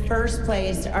 2nd and 1st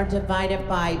place are divided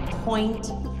by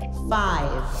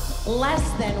 0.5,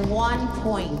 less than 1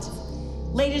 point.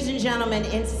 Ladies and gentlemen,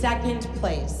 in 2nd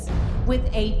place, with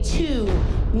a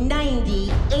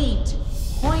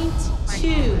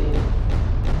 298.2,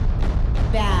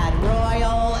 Bad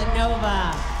Royal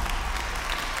Nova.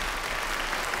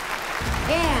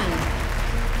 And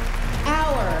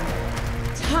our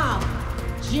top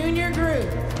junior group,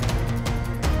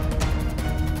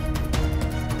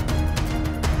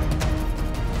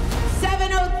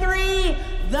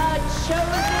 The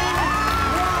Chosen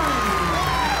One.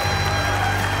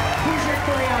 Who's your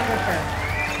choreographer?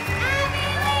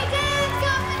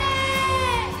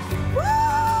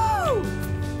 Woo!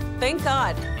 Thank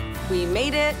God. We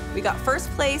made it. We got 1st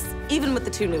place, even with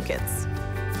the 2 new kids.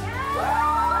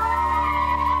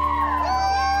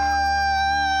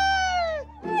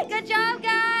 Good job,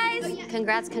 guys.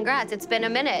 Congrats, congrats. It's been a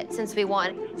minute since we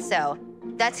won. So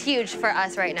that's huge for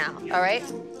us right now, all right?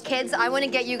 Kids, I want to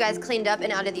get you guys cleaned up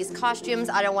and out of these costumes.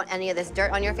 I don't want any of this dirt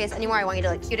on your face anymore. I want you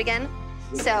to look cute again.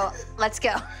 So let's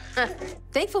go.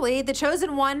 Thankfully, the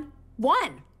Chosen One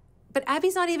won. But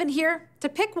Abby's not even here to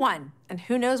pick one. And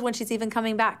who knows when she's even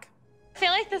coming back. I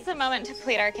feel like this is a moment to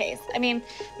plead our case. I mean,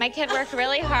 my kid worked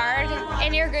really hard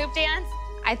in your group dance.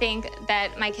 I think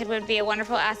that my kid would be a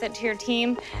wonderful asset to your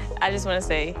team. I just want to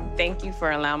say thank you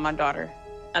for allowing my daughter.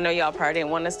 I know y'all probably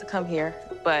didn't want us to come here,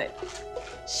 but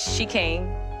she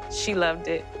came. She loved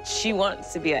it. She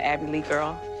wants to be an Abby Lee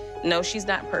girl. No, she's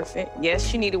not perfect. Yes,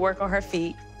 she need to work on her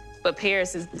feet, but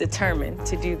Paris is determined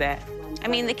to do that. I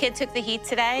mean, the kid took the heat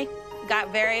today, got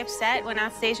very upset, went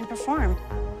on stage and performed.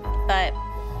 But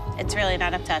it's really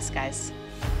not up to us, guys.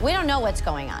 We don't know what's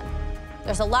going on.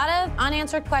 There's a lot of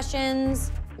unanswered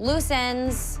questions, loose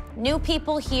ends, new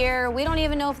people here. We don't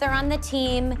even know if they're on the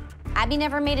team. Abby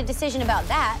never made a decision about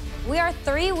that. We are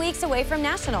 3 weeks away from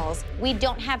Nationals. We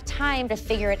don't have time to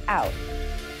figure it out.